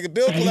back. I'm like a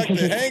bill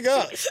collector. Hang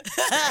up.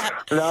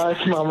 No,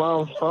 it's my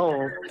mom's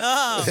phone.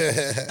 Oh.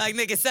 Like,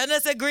 nigga, send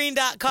us a green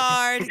dot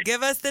card.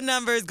 Give us the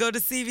numbers. Go to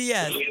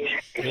CVS.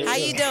 How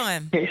you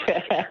doing?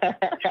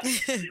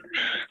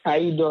 How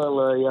you doing,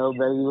 little yo,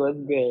 baby? What's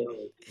good?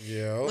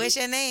 Yo. What's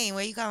your name?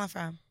 Where you calling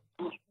from?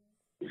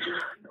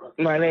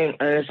 My name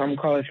is, I'm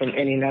calling from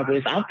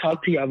Indianapolis. I've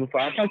talked to y'all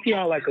before. I talked to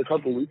y'all like a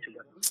couple weeks ago.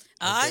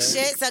 Oh,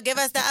 shit. So give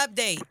us the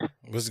update.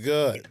 What's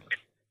good?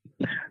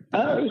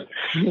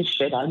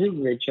 Shit, I just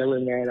been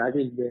chilling, man.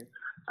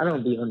 I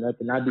don't be on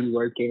nothing. I be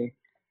working,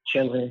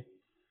 chilling,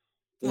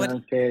 you know what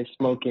I'm saying,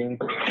 smoking,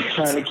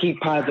 trying to keep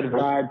positive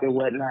vibes and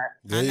whatnot.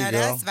 There I you know go.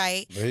 that's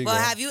right. There you Well,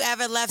 go. have you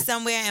ever left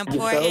somewhere You feel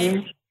important?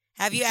 me?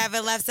 Have you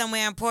ever left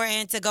somewhere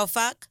important to go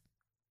fuck?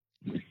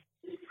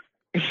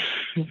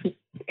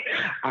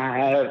 I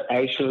have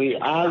actually.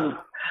 Are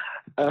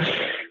you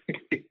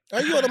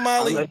on the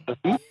Molly? left a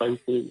few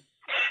places.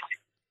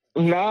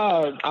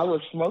 No, I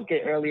was smoking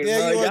earlier. Yeah,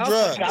 No, you on y'all-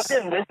 drugs. I've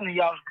been listening to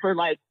y'all for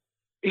like.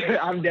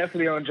 I'm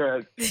definitely on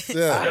drugs.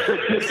 Yeah.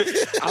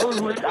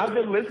 I've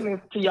been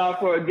listening to y'all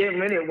for a good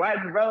minute. Why,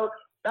 bro?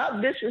 Stop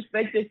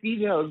disrespecting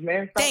females,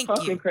 man. Stop Thank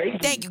talking you. crazy.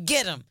 Thank you.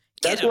 Get him.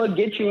 That's what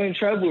gets you in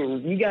trouble.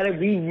 You gotta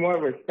be more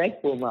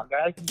respectful, my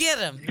guy. Get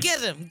him.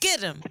 Get him. Get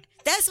him.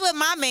 That's what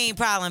my main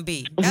problem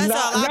be. That's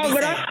all I be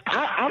but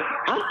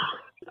saying.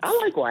 I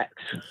like wax.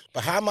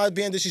 But how am I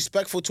being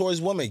disrespectful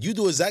towards women? You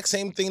do the exact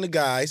same thing to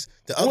guys.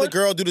 The other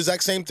girl do the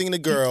exact same thing to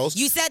girls.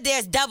 You said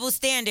there's double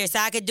standards, so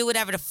I could do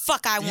whatever the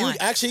fuck I You want.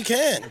 actually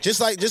can.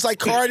 Just like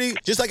Cardi,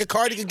 a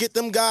Cardi can get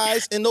them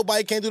guys, and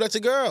nobody can do that to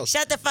girls.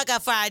 Shut the fuck up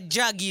before I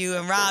drug you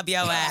and rob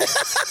your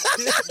ass.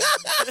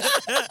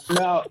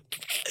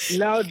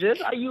 No,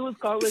 just how you was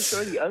calling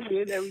Shorty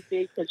ugly and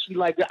everything, because she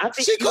like, I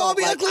think She you called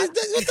me don't ugly. What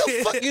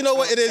the fuck? You know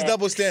what? It is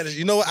double standards.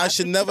 You know what? I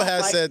should never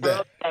have like said that.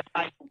 girls that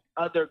like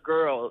other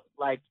girls,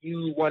 like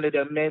you one of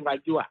them men,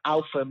 like you an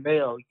alpha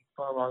male. You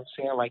know what I'm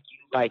saying?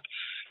 Like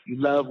you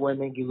love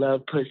women, you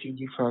love pussy.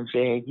 You know what I'm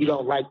saying? You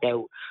don't like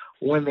that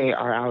women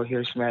are out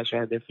here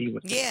smashing other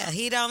females. Yeah,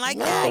 he don't like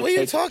No, that. what are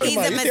you talking He's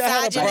about? a You think I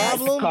have a misogynist.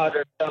 problem? Called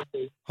her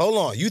ugly. Hold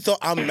on. You thought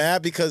I'm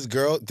mad because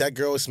that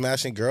girl is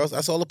smashing girls?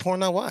 That's all the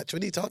porn I watch.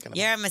 What are you talking about?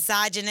 You're a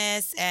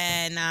misogynist,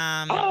 and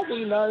Oh,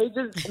 you know, it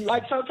just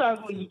like sometimes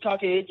when you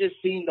talking, it just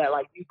seems that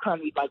like you kind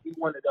of like you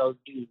one of those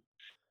dudes.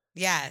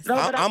 yes, No,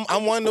 but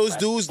I'm one of those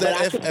dudes But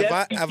I that could if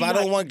I definitely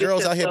don't see want how you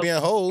girls get out here yourself- being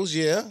hoes,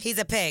 yeah. he's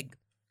a pig.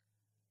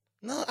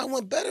 No, I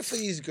want better for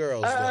these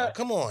girls. Though.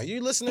 Come on,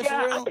 you listening for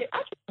Yeah, real? I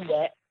can see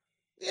that.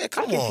 Yeah,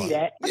 come I can on. see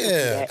that. I can see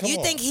Yeah, that. come You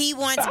on. think he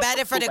wants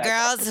better for the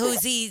girls who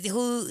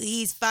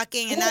he's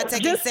fucking and not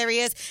taking Just-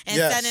 serious and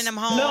Yes. sending them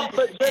home? No,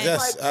 but just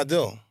Yes, like I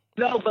do.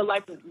 no, but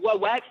like what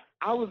wax.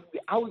 I was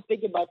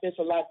thinking about this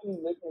a lot too,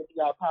 listening to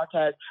y'all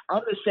podcast.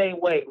 I'm the same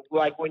way.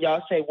 Like when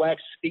y'all say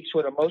wax speaks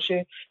with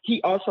emotion, he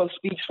also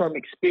speaks from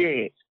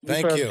experience.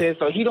 Thank know what you. I'm saying?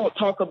 So he don't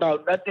talk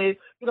about nothing.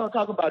 He don't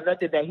talk about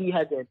nothing that he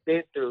hasn't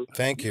been through.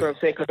 Thank You know you. what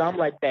I'm saying? Because I'm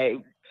like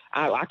that.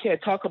 I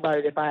can't talk about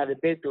it if I haven't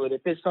been through it.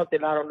 If it's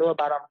something I don't know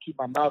about, I'm gonna keep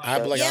my mouth I'd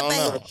shut. be like, yeah, I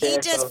don't but know. he Yeah,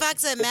 just so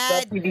fucks with the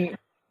mad. stuff he be-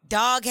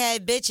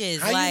 doghead bitches.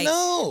 How like, you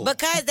know?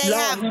 Because they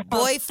have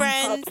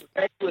boyfriends.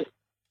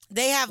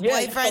 They have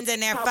boyfriends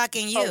and they're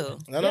fucking you.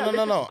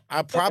 No.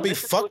 I probably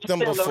fucked them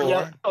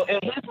before. So in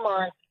his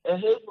mind,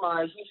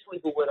 he's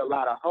sleeping with a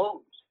lot of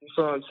hoes. You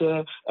feel what I'm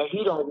saying? And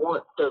he don't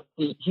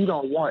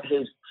want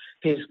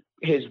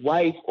his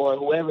wife or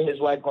whoever his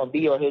wife gonna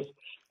be or his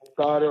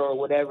daughter or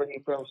whatever,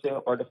 you feel what I'm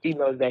saying, or the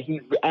females that he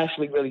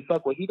actually really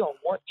fuck with. He don't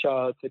want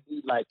y'all to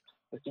be like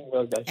the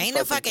females that he ain't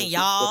no fucking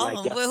y'all.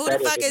 Like, who the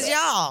fuck is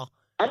y'all?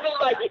 I mean,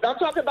 like, I'm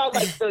talking about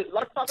like when you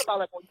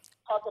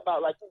talk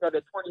about like, you know,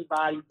 the 20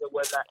 bodies and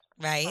whatnot.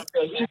 Right.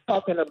 He's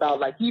talking about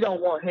like he don't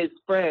want his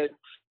friends,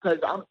 because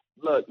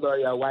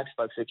L'Oreal wax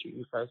fucks with you. You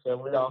know what I'm saying?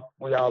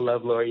 We all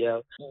love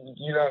L'Oreal.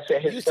 You know what I'm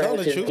saying? His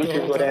friends, his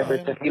bitches, whatever,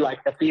 to be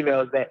like the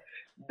females that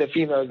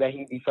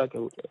he be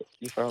fucking with.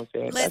 You know what I'm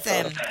saying?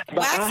 Listen,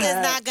 Wax is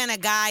not going to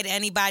guide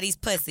anybody's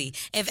pussy.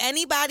 If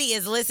anybody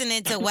is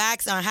listening to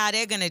Wax on how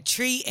they're going to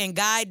treat and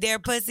guide their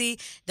pussy,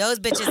 those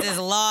bitches is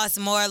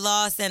more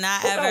lost than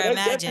I ever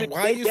imagined.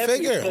 Why you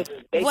figure?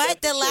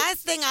 What? The last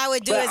thing I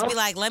would do is be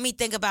like, let me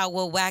think about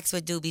what Wax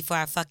would do before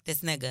I fuck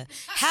this nigga.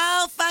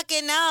 Hell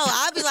fucking no.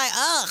 I'd be like,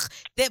 ugh,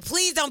 that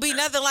please don't be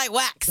nothing like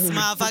Wax,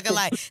 motherfucker.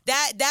 Like,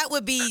 that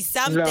would be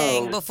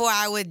something before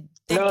I would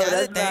think the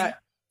other thing.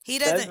 He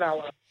doesn't.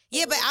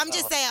 Yeah, but I'm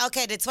just saying,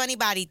 okay, the 20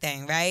 body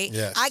thing, right?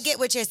 Yes. I get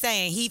what you're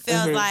saying. He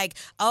feels like,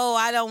 oh,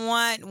 I don't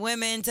want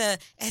women to.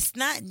 It's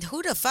not.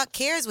 Who the fuck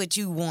cares what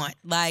you want?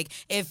 Like,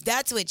 if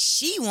that's what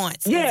she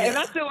wants. Yeah, and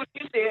I feel what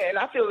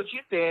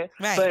you said.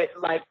 Right. But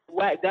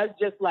like, that's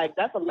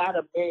a lot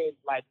of men's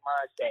like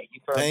mindset.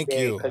 You feel Thank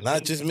you.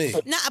 Not just me.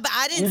 No, but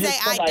I didn't say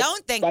I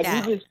don't think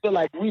that. We just feel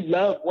like we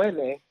love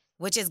women,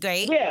 which is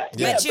great. Yeah.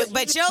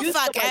 But you'll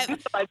fuck.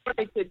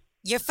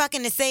 You're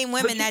fucking the same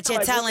women that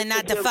you're telling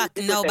not to fuck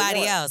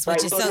nobody else,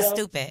 which is so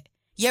stupid.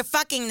 You're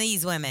fucking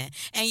these women.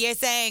 And you're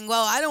saying,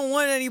 well, I don't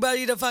want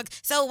anybody to fuck.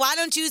 So why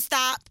don't you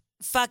stop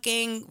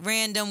fucking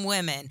random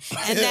women?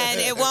 And then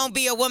it won't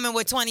be a woman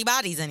with 20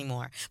 bodies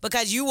anymore.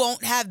 Because you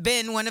won't have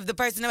been one of the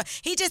person.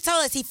 He just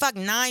told us he fucked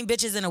 9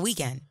 bitches in a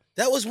weekend.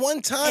 That was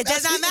one time. It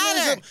does not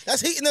matter.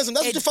 That's hedonism.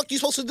 That's what the fuck you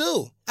supposed to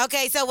do.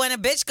 Okay, so when a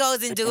bitch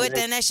goes and do it,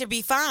 then that should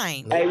be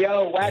fine. Hey,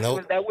 yo, Wax,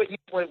 was that what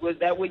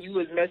you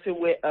was messing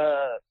with,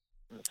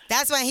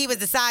 That's when he was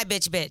the side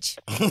bitch.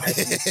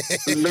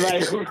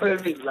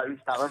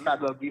 I'm not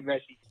gonna be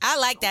messy. I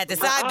like that, the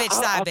side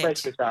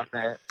bitch. Off,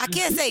 man. I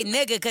can't say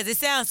nigga because it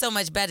sounds so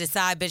much better.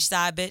 Side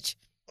bitch.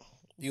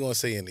 You won't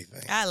say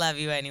anything. I love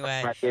you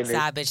anyway.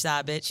 Side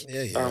bitch.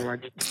 Yeah.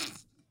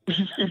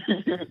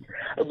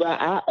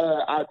 But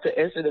I to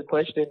answer the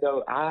question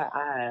though,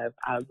 I've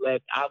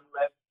left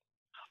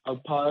a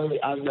party.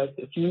 I left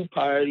a few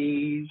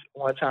parties.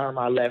 One time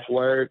I left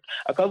work.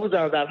 A couple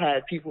times I've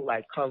had people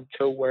like come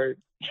to work.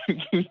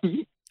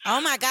 Oh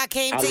my God,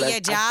 came to your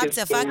job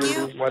to fuck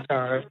you? One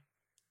time.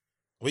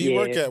 Where you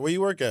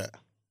work at?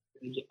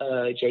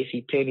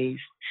 JC Penney's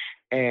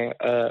and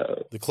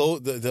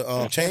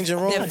the changing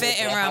room. The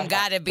fitting room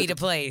gotta be the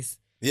place.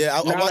 Yeah,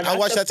 I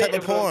watch that type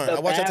of porn. I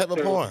watch that type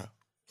of porn.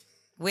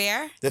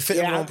 Where? The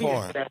fitting room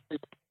porn.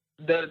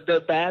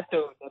 The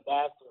bathroom.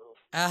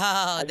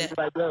 Oh,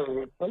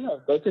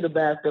 go to the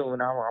bathroom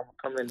and I'm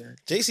come in there.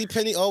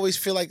 JCPenney always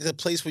feel like the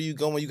place where you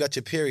go when you got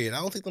your period. I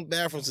don't think them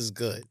bathrooms is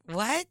good.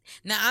 What?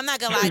 No, I'm not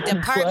gonna lie.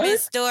 Department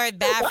store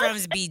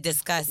bathrooms be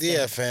disgusting.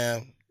 Yeah,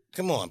 fam.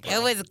 Come on, bro.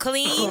 It was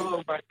clean.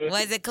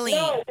 Was it clean?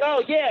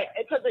 No, yeah,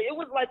 because it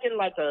was like in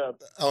like a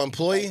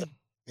employee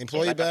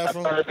like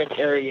bathroom, a urban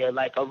area,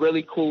 like a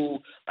really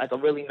cool, like a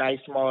really nice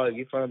mall.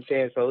 You know what I'm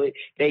saying? So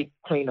they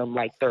clean them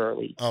like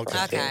thoroughly.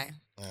 Okay.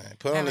 All right,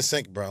 put it on the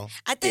sink, bro.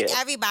 I think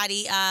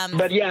everybody.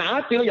 But yeah,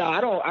 I feel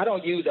y'all. I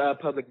don't use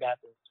public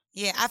bathrooms.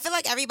 Yeah, I feel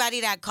like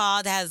everybody that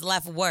called has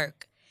left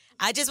work.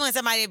 I just want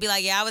somebody to be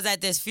like, yeah, I was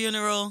at this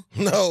funeral.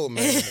 No,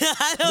 man.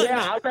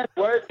 I left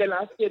work and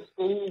I skipped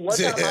school. One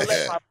time I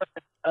left my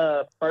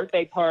friend's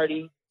birthday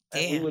party.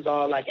 And we was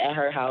all like at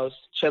her house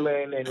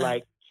chilling and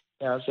like,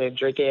 you know what I'm saying,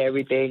 drinking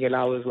everything. And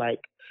I was like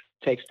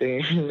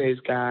texting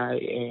this guy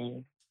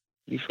and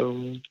you feel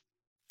me?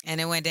 And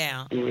it went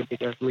down. We were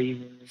just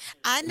leaving.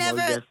 I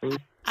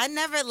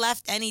never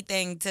left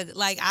anything to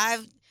like I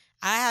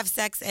have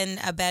sex in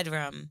a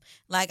bedroom.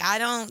 Like I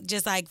don't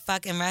just like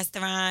fucking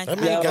restaurants.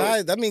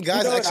 That mean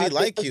guys actually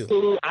like you.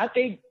 Cool. I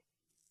think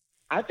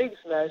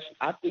Smash.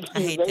 I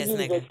hate this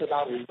nigga.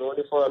 I was doing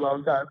it for a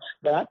long time,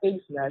 but I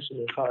think smashing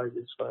in cars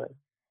is fun.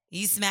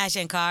 You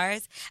smashing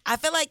cars? I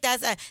feel like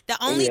that's the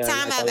only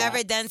time I've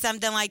ever done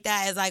something like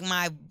that is like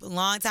my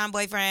longtime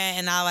boyfriend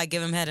and I'll like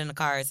give him head in the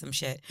car or some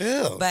shit.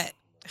 Ew. But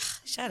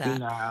shut up.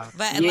 Nah.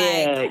 But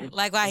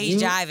like while he's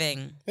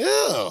driving.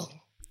 Ew.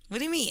 What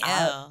do you mean,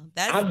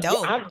 That's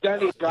dope. I've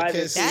done it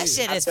driving. That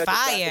shit is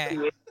fire.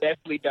 It's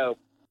definitely dope.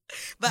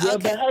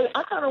 But but hey,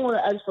 I kind of want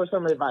to ask for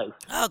some advice.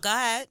 Oh, go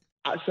ahead.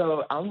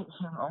 So I'm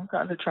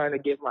kind of trying to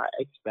get my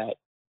ex back.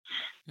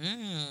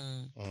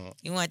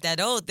 You want that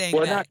old thing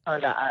back? back? Not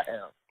kind of. I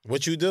am.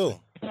 What you do?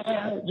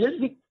 I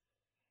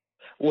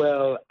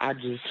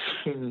just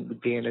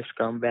being a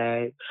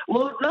scumbag.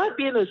 Well, not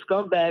being a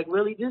scumbag,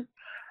 really. Just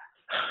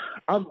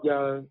I'm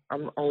young.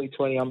 I'm only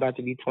 20. I'm about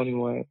to be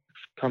 21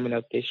 coming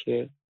up this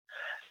year.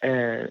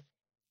 And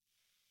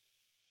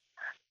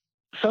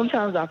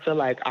sometimes I feel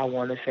like I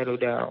want to settle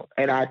down.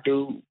 And I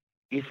do,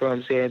 you feel what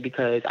I'm saying?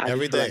 Because I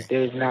Every just feel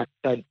day. like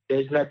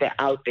there's nothing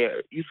out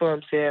there. You feel what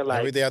I'm saying? Like,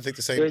 Every day I think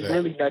the same there's thing.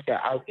 really nothing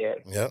out there.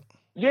 Yep.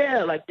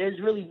 Yeah, like there's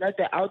really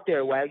nothing out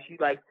there where actually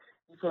like,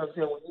 you feel what I'm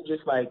saying, when you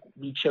just like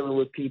be chilling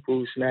with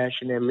people,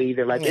 smashing and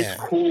leaving, like it's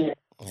cool,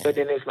 but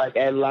then it's like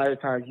at a lot of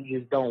times you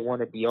just don't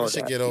want to be on That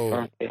shit that. get You know old. what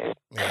I'm saying?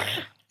 Yeah.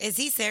 Is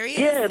he serious?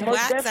 Yeah, most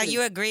Wax, are definitely.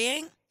 you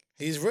agreeing?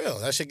 He's real.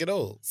 That shit get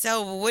old.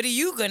 So when are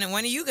you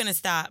gonna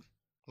stop?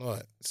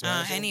 What?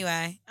 Smashing?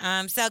 Anyway,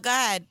 so go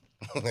ahead.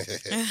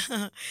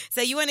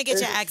 So you want to get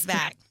your ex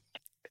back,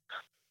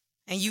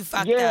 and you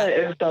fucked Yeah, up.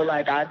 and so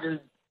like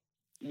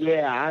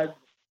I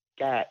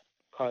got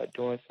caught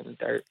doing some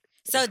dirt.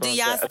 So do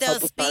y'all A still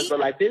couple times, speak? but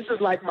like this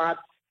is like my,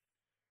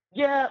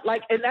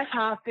 like, and that's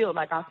how I feel.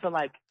 Like I feel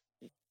like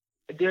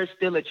there's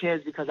still a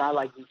chance because I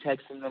like be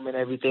texting them and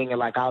everything, and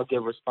like I'll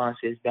get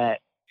responses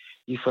back.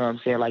 You feel what I'm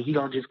saying? Like he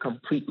don't just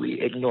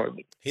completely ignore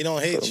me. He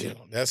don't hate you.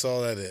 That's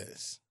all that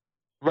is.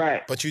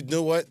 Right. But you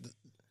know what?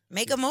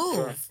 Make a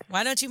move.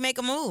 Why don't you make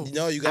a move? You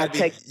know you gotta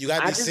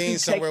be seen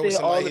somewhere with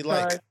somebody he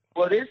like.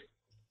 Well, this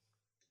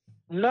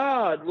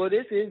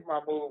is my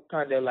move,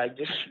 kind of like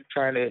just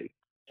trying to,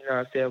 you know what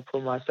I'm saying,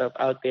 put myself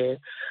out there.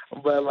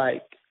 But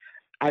like,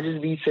 I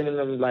just be sending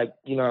them like,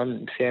 you know,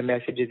 I'm saying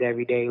messages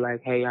every day,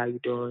 like, hey, how you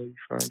doing? You know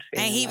what I'm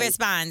saying? And he like,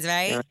 responds,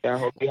 right? you know, I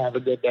hope you have a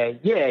good day.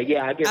 Yeah, I get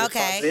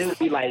Okay. responses. It would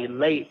be like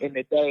late in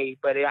the day,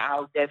 but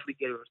I'll definitely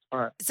get a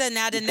response. So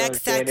now the You know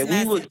next what I'm saying? text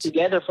And we was message.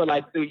 together for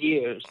like 2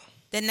 years.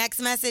 The next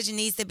message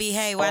needs to be,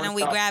 hey, why don't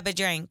we grab a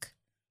drink?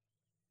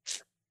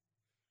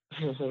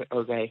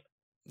 Okay.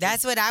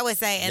 That's what I would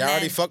say. And Y'all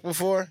already then fucked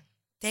before?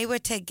 they were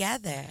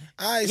together.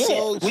 All right, Yeah,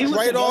 so we was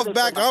right off together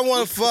back, for I like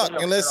want to 2 years.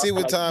 fuck, and let's see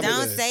what time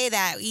Don't it is. say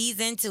that. Ease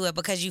into it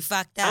because you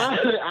fucked up.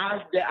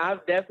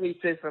 I've definitely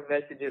sent some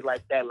messages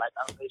like that, like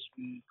I miss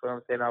you. You know what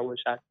I'm saying? I wish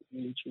I could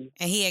meet you.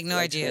 And he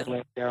ignored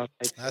you.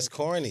 That's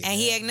corny. And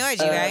he ignored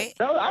you, right?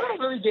 No, I don't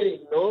really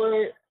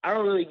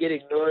get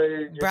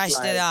ignored. Just Brushed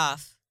like, it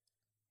off.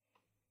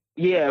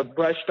 Yeah,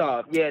 brushed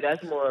off. Yeah,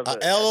 that's more of a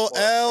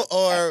LOL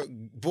or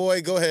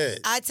boy, go ahead.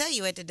 I tell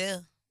you what to do.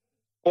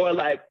 or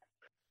like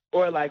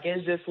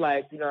it's just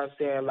like, you know what I'm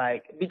saying,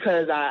 like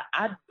because I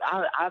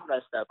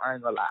messed up. I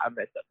ain't gonna lie, I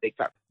messed up big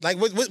time. Like,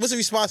 what's the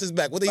responses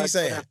back? What are you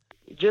saying?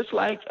 Just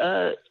like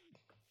I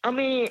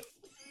mean,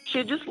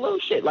 shit, just little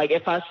shit. Like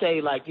if I say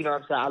like, you know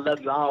what I'm saying, I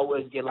love you, I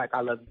always get like I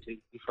love you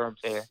too. You feel what I'm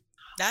saying?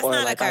 That's Or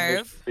not like, a I miss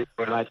curve. you,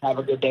 or like have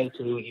a good day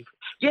too.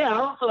 Yeah, I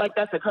don't feel like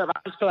that's a curve. I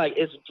just feel like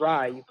it's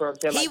dry. You feel what I'm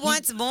saying? He Like,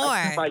 wants more.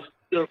 like, he might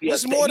still be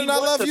What's upset. more He than I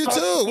wants love to you talk to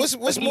too? me, What's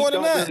but he more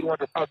than don't that? really want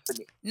to talk to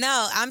me.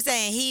 No, I'm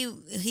saying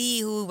he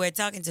who we're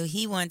talking to,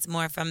 he wants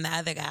more from the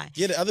other guy.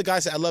 Yeah, the other guy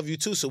said I love you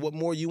too. So what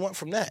more you want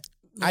from that?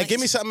 All right,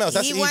 give me something else.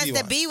 That's He the wants easy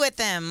to one. be with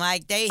them.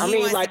 Like he I mean,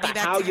 wants like to be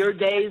back how to your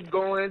day's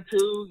going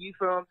too. You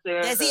feel what I'm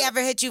saying? Does he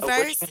ever hit you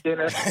first?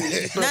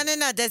 No.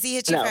 No. Does he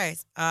hit you No.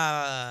 first?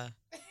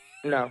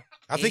 No.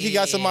 I think he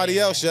got somebody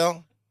else,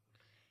 yo.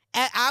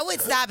 I would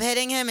stop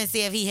hitting him and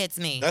see if he hits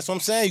me. That's what I'm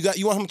saying.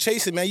 You want him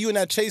chasing, man. You in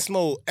that chase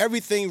mode.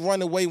 Everything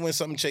run away when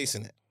something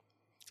chasing it.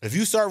 If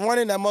you start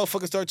running, that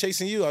motherfucker start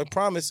chasing you. I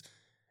promise.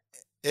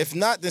 If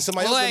not, then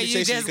somebody else Boy, gonna be you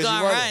chasing you just because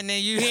gonna you run running.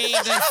 and he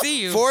ain't gonna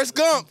see you. Forrest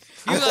Gump.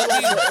 You gonna be.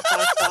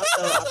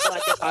 I feel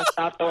like if I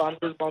stop though, I'm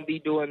just gonna be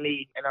doing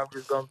me, and I'm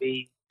just gonna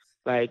be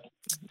like,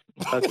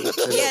 fuck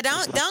it. Yeah,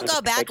 don't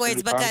go backwards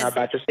I'm because not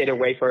about to sit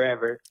away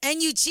forever.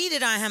 and you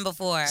cheated on him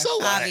before, So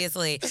what?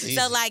 obviously. That's So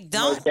easy. like,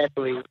 don't. Most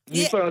definitely. You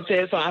Yeah. feel what I'm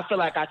saying? So I feel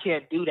like I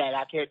can't do that.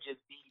 I can't just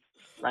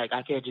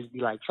be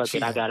like, fuck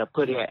it. I gotta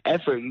put in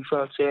effort. You feel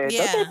what I'm saying?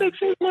 Yeah. Don't that make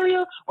sense,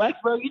 Mario? Wax,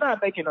 bro, you're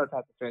not making no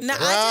type of sense. No,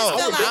 Bro, I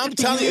just feel like I'm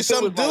telling you If it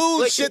some was my dude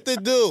flick- shit to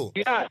do.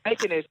 You're not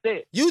making it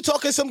sense. You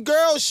talking some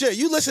girl shit.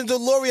 You listen to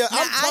Loria.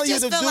 I'm I telling you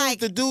just the feel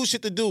like- dude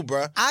shit to do,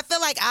 bruh. I feel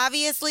like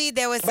obviously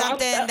there was something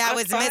that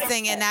was I'm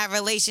missing in that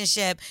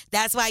relationship.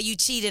 That's why you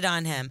cheated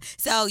on him.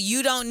 So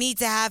you don't need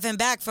to have him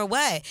back for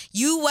what?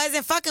 You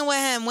wasn't fucking with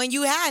him when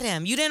you had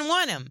him. You didn't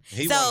want him.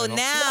 He So wanted him.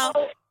 now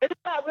No, it's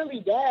not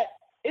really that.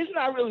 It's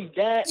not really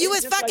that. You It's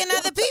was just fucking like,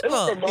 other it was a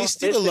people. long He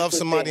still distance love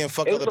somebody thing. and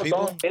fuck It was other a people?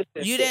 long distance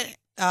you thing. didn't.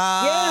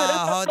 Yeah,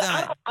 that's Hold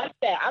I on. don't like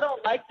that. I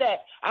don't like that.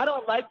 I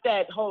don't like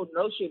that whole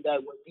notion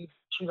that when you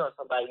cheat on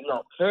somebody, you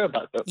don't care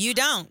about them. You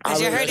don't, I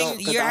because really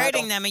don't, 'cause you're I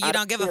hurting don't- them and you I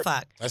don't give a don't-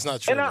 fuck. That's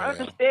not true. And I Loria.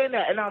 understand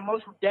that, and I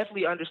most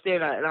definitely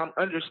understand that, and I'm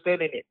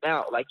understanding it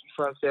now. Like, you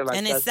feel what I'm saying? Like,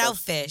 And it's that's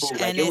selfish, cool.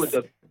 Like, and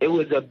it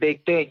was a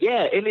big thing.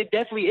 Yeah, and it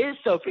definitely is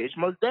selfish,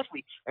 most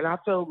definitely. And I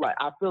feel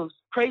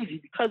crazy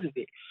because of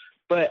it.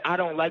 But I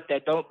don't like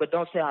that. Don't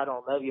say I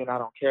don't love you and I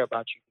don't care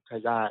about you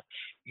because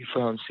you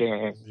feel what I'm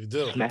saying? You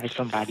do. Smash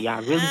somebody I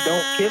really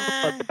don't give a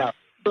fuck about.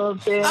 You know what I'm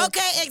saying?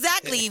 Okay,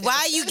 exactly. Why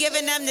are you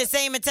giving them the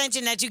same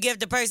attention that you give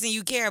the person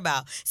you care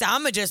about? So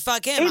I'm going to just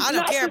fuck him. It's I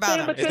don't not care the about same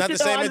him. It's not the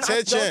same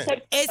attention, though. attention. Don't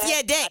take It's that.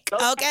 your dick,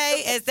 Don't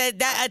okay? It's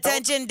that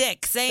attention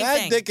dick. Same That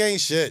thing. dick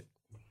ain't shit.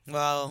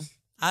 Well,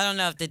 I don't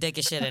know if the dick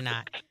is shit or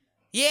not.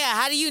 Yeah,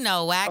 how do you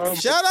know,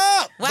 Wax? Shut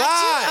up. Wax,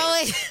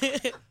 Bye.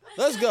 you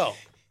Let's go.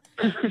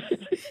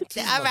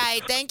 All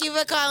right, thank you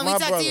for calling. My We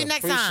talk brother, to you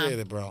next appreciate time.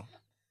 it, bro.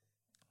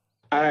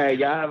 All right,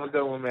 y'all have a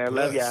good one, man.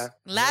 Love y'all.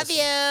 Love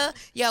you.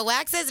 Yo,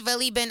 Wax has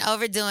really been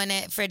overdoing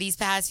it for these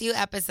past few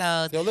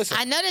episodes. Yo, listen.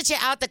 I know that you're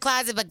out the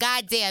closet, but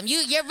goddamn,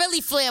 you're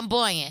really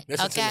flamboyant.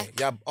 Listen okay? to me.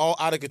 Y'all all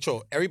out of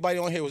control. Everybody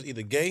on here was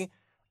either gay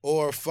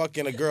or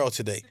fucking a girl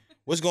today.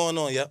 What's going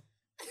on, yo?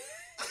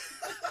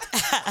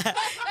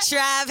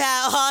 Trav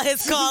had all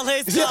his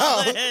callers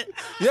calling.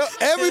 Yo,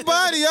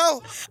 everybody,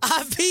 yo.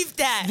 I peeped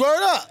that.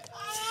 Word up.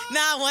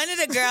 Nah, one of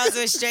the girls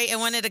was straight and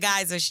one of the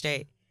guys was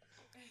straight.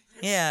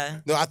 Yeah.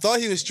 No, I thought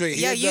he was straight.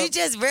 Yo, you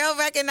just real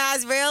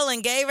recognize real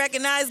and gay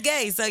recognize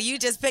gay. So you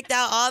just picked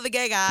out all the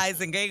gay guys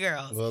and gay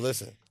girls. Well,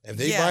 listen. If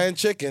they buying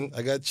chicken,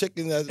 I got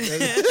chicken. So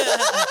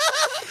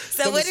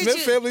from what the did Smith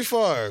you Family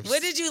Farms.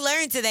 What did you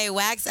learn today,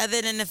 Wax,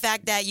 other than the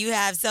fact that you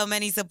have so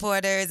many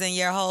supporters in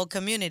your whole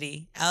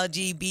community,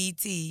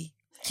 LGBTQ?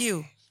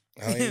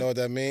 I don't even know what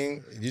that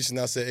means. You just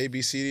now said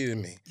ABCD to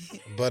me.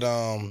 But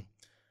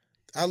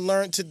I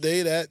learned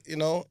today that, in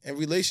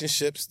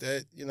relationships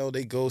that,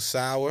 they go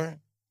sour.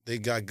 They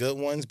got good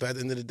ones, but at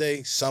the end of the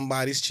day,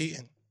 somebody's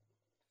cheating.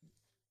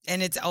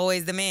 And it's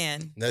always the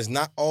man. That's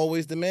not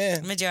always the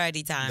man.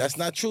 Majority time. That's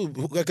not true.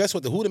 Guess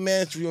what? Who the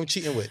man you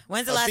cheating with?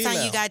 When's the last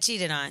time you got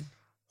cheated on?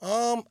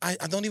 I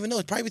don't even know.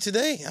 It's probably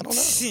today. I don't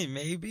know.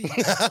 Maybe.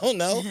 I don't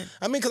know.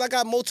 I mean, because I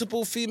got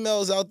multiple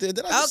females out there.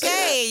 Did I just say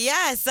that?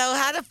 Yeah. So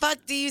how the fuck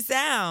do you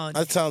sound?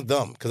 I sound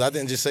dumb because I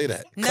didn't just say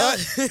that. No,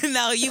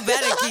 no, you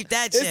better keep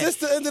that shit. Is this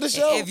the end of the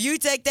show? If you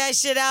take that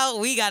shit out,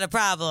 we got a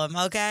problem,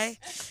 okay?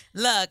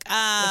 Look,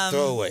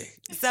 throw away.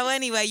 So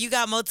anyway, you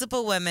got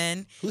multiple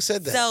women. Who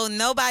said that? So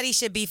nobody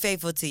should be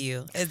faithful to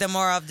you, is the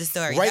moral of the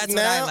story. That's what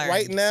I learned.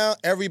 Right now,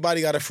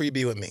 everybody got a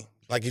freebie with me.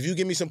 Like, if you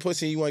give me some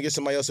pussy and you want to get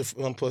somebody else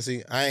some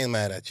pussy, I ain't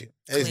mad at you.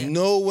 There's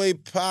no way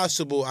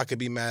possible I could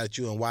be mad at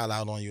you and wild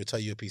out on you and tell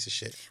you a piece of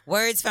shit.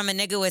 Words from a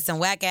nigga with some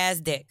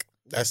whack-ass dick.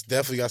 That's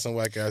definitely got some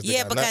whack-ass dick.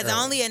 Yeah, because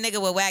only a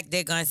nigga with whack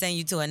dick gonna send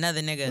you to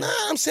another nigga. Nah,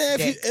 I'm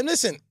saying,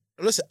 listen,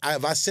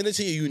 if I send it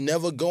to you, you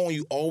never go and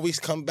you always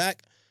come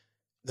back,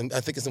 then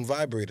I think it's some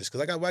vibrators, because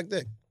I got whack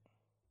dick.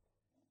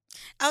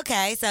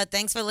 Okay, so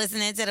thanks for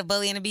listening to the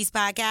Bully and the Beast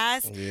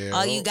podcast. Yeah.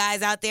 All you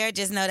guys out there,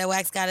 just know that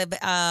Wax got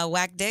a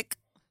whack dick.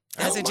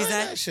 That's what you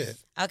said? That shit.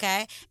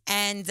 Okay.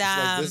 And It's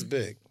like this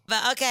big.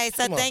 But okay,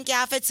 so thank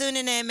y'all for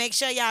tuning in. Make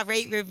sure y'all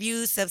rate,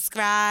 review,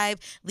 subscribe.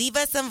 Leave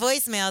us some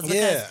voicemails.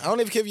 Yeah, I don't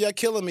even care if y'all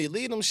killing me.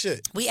 Leave them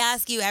shit. We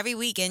ask you every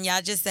week and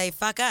y'all just say,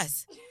 fuck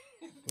us.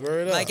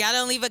 Word up. Like, y'all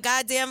don't leave a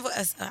goddamn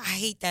I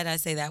hate that I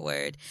say that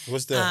word.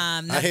 What's that?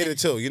 I hate it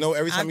too.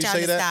 Every time you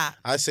say that, stop.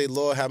 I say,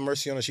 Lord, have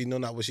mercy on her. She know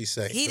not what she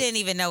say. He didn't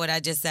even know what I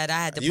just said.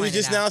 I had to You point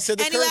just it out. now said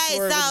the anyway, curse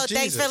word. so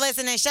thanks for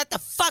listening. Shut the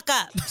fuck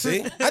up.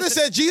 See? I just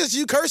said Jesus,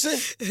 you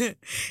cursing?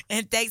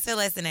 And thanks for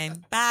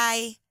listening.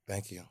 Bye.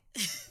 Thank you.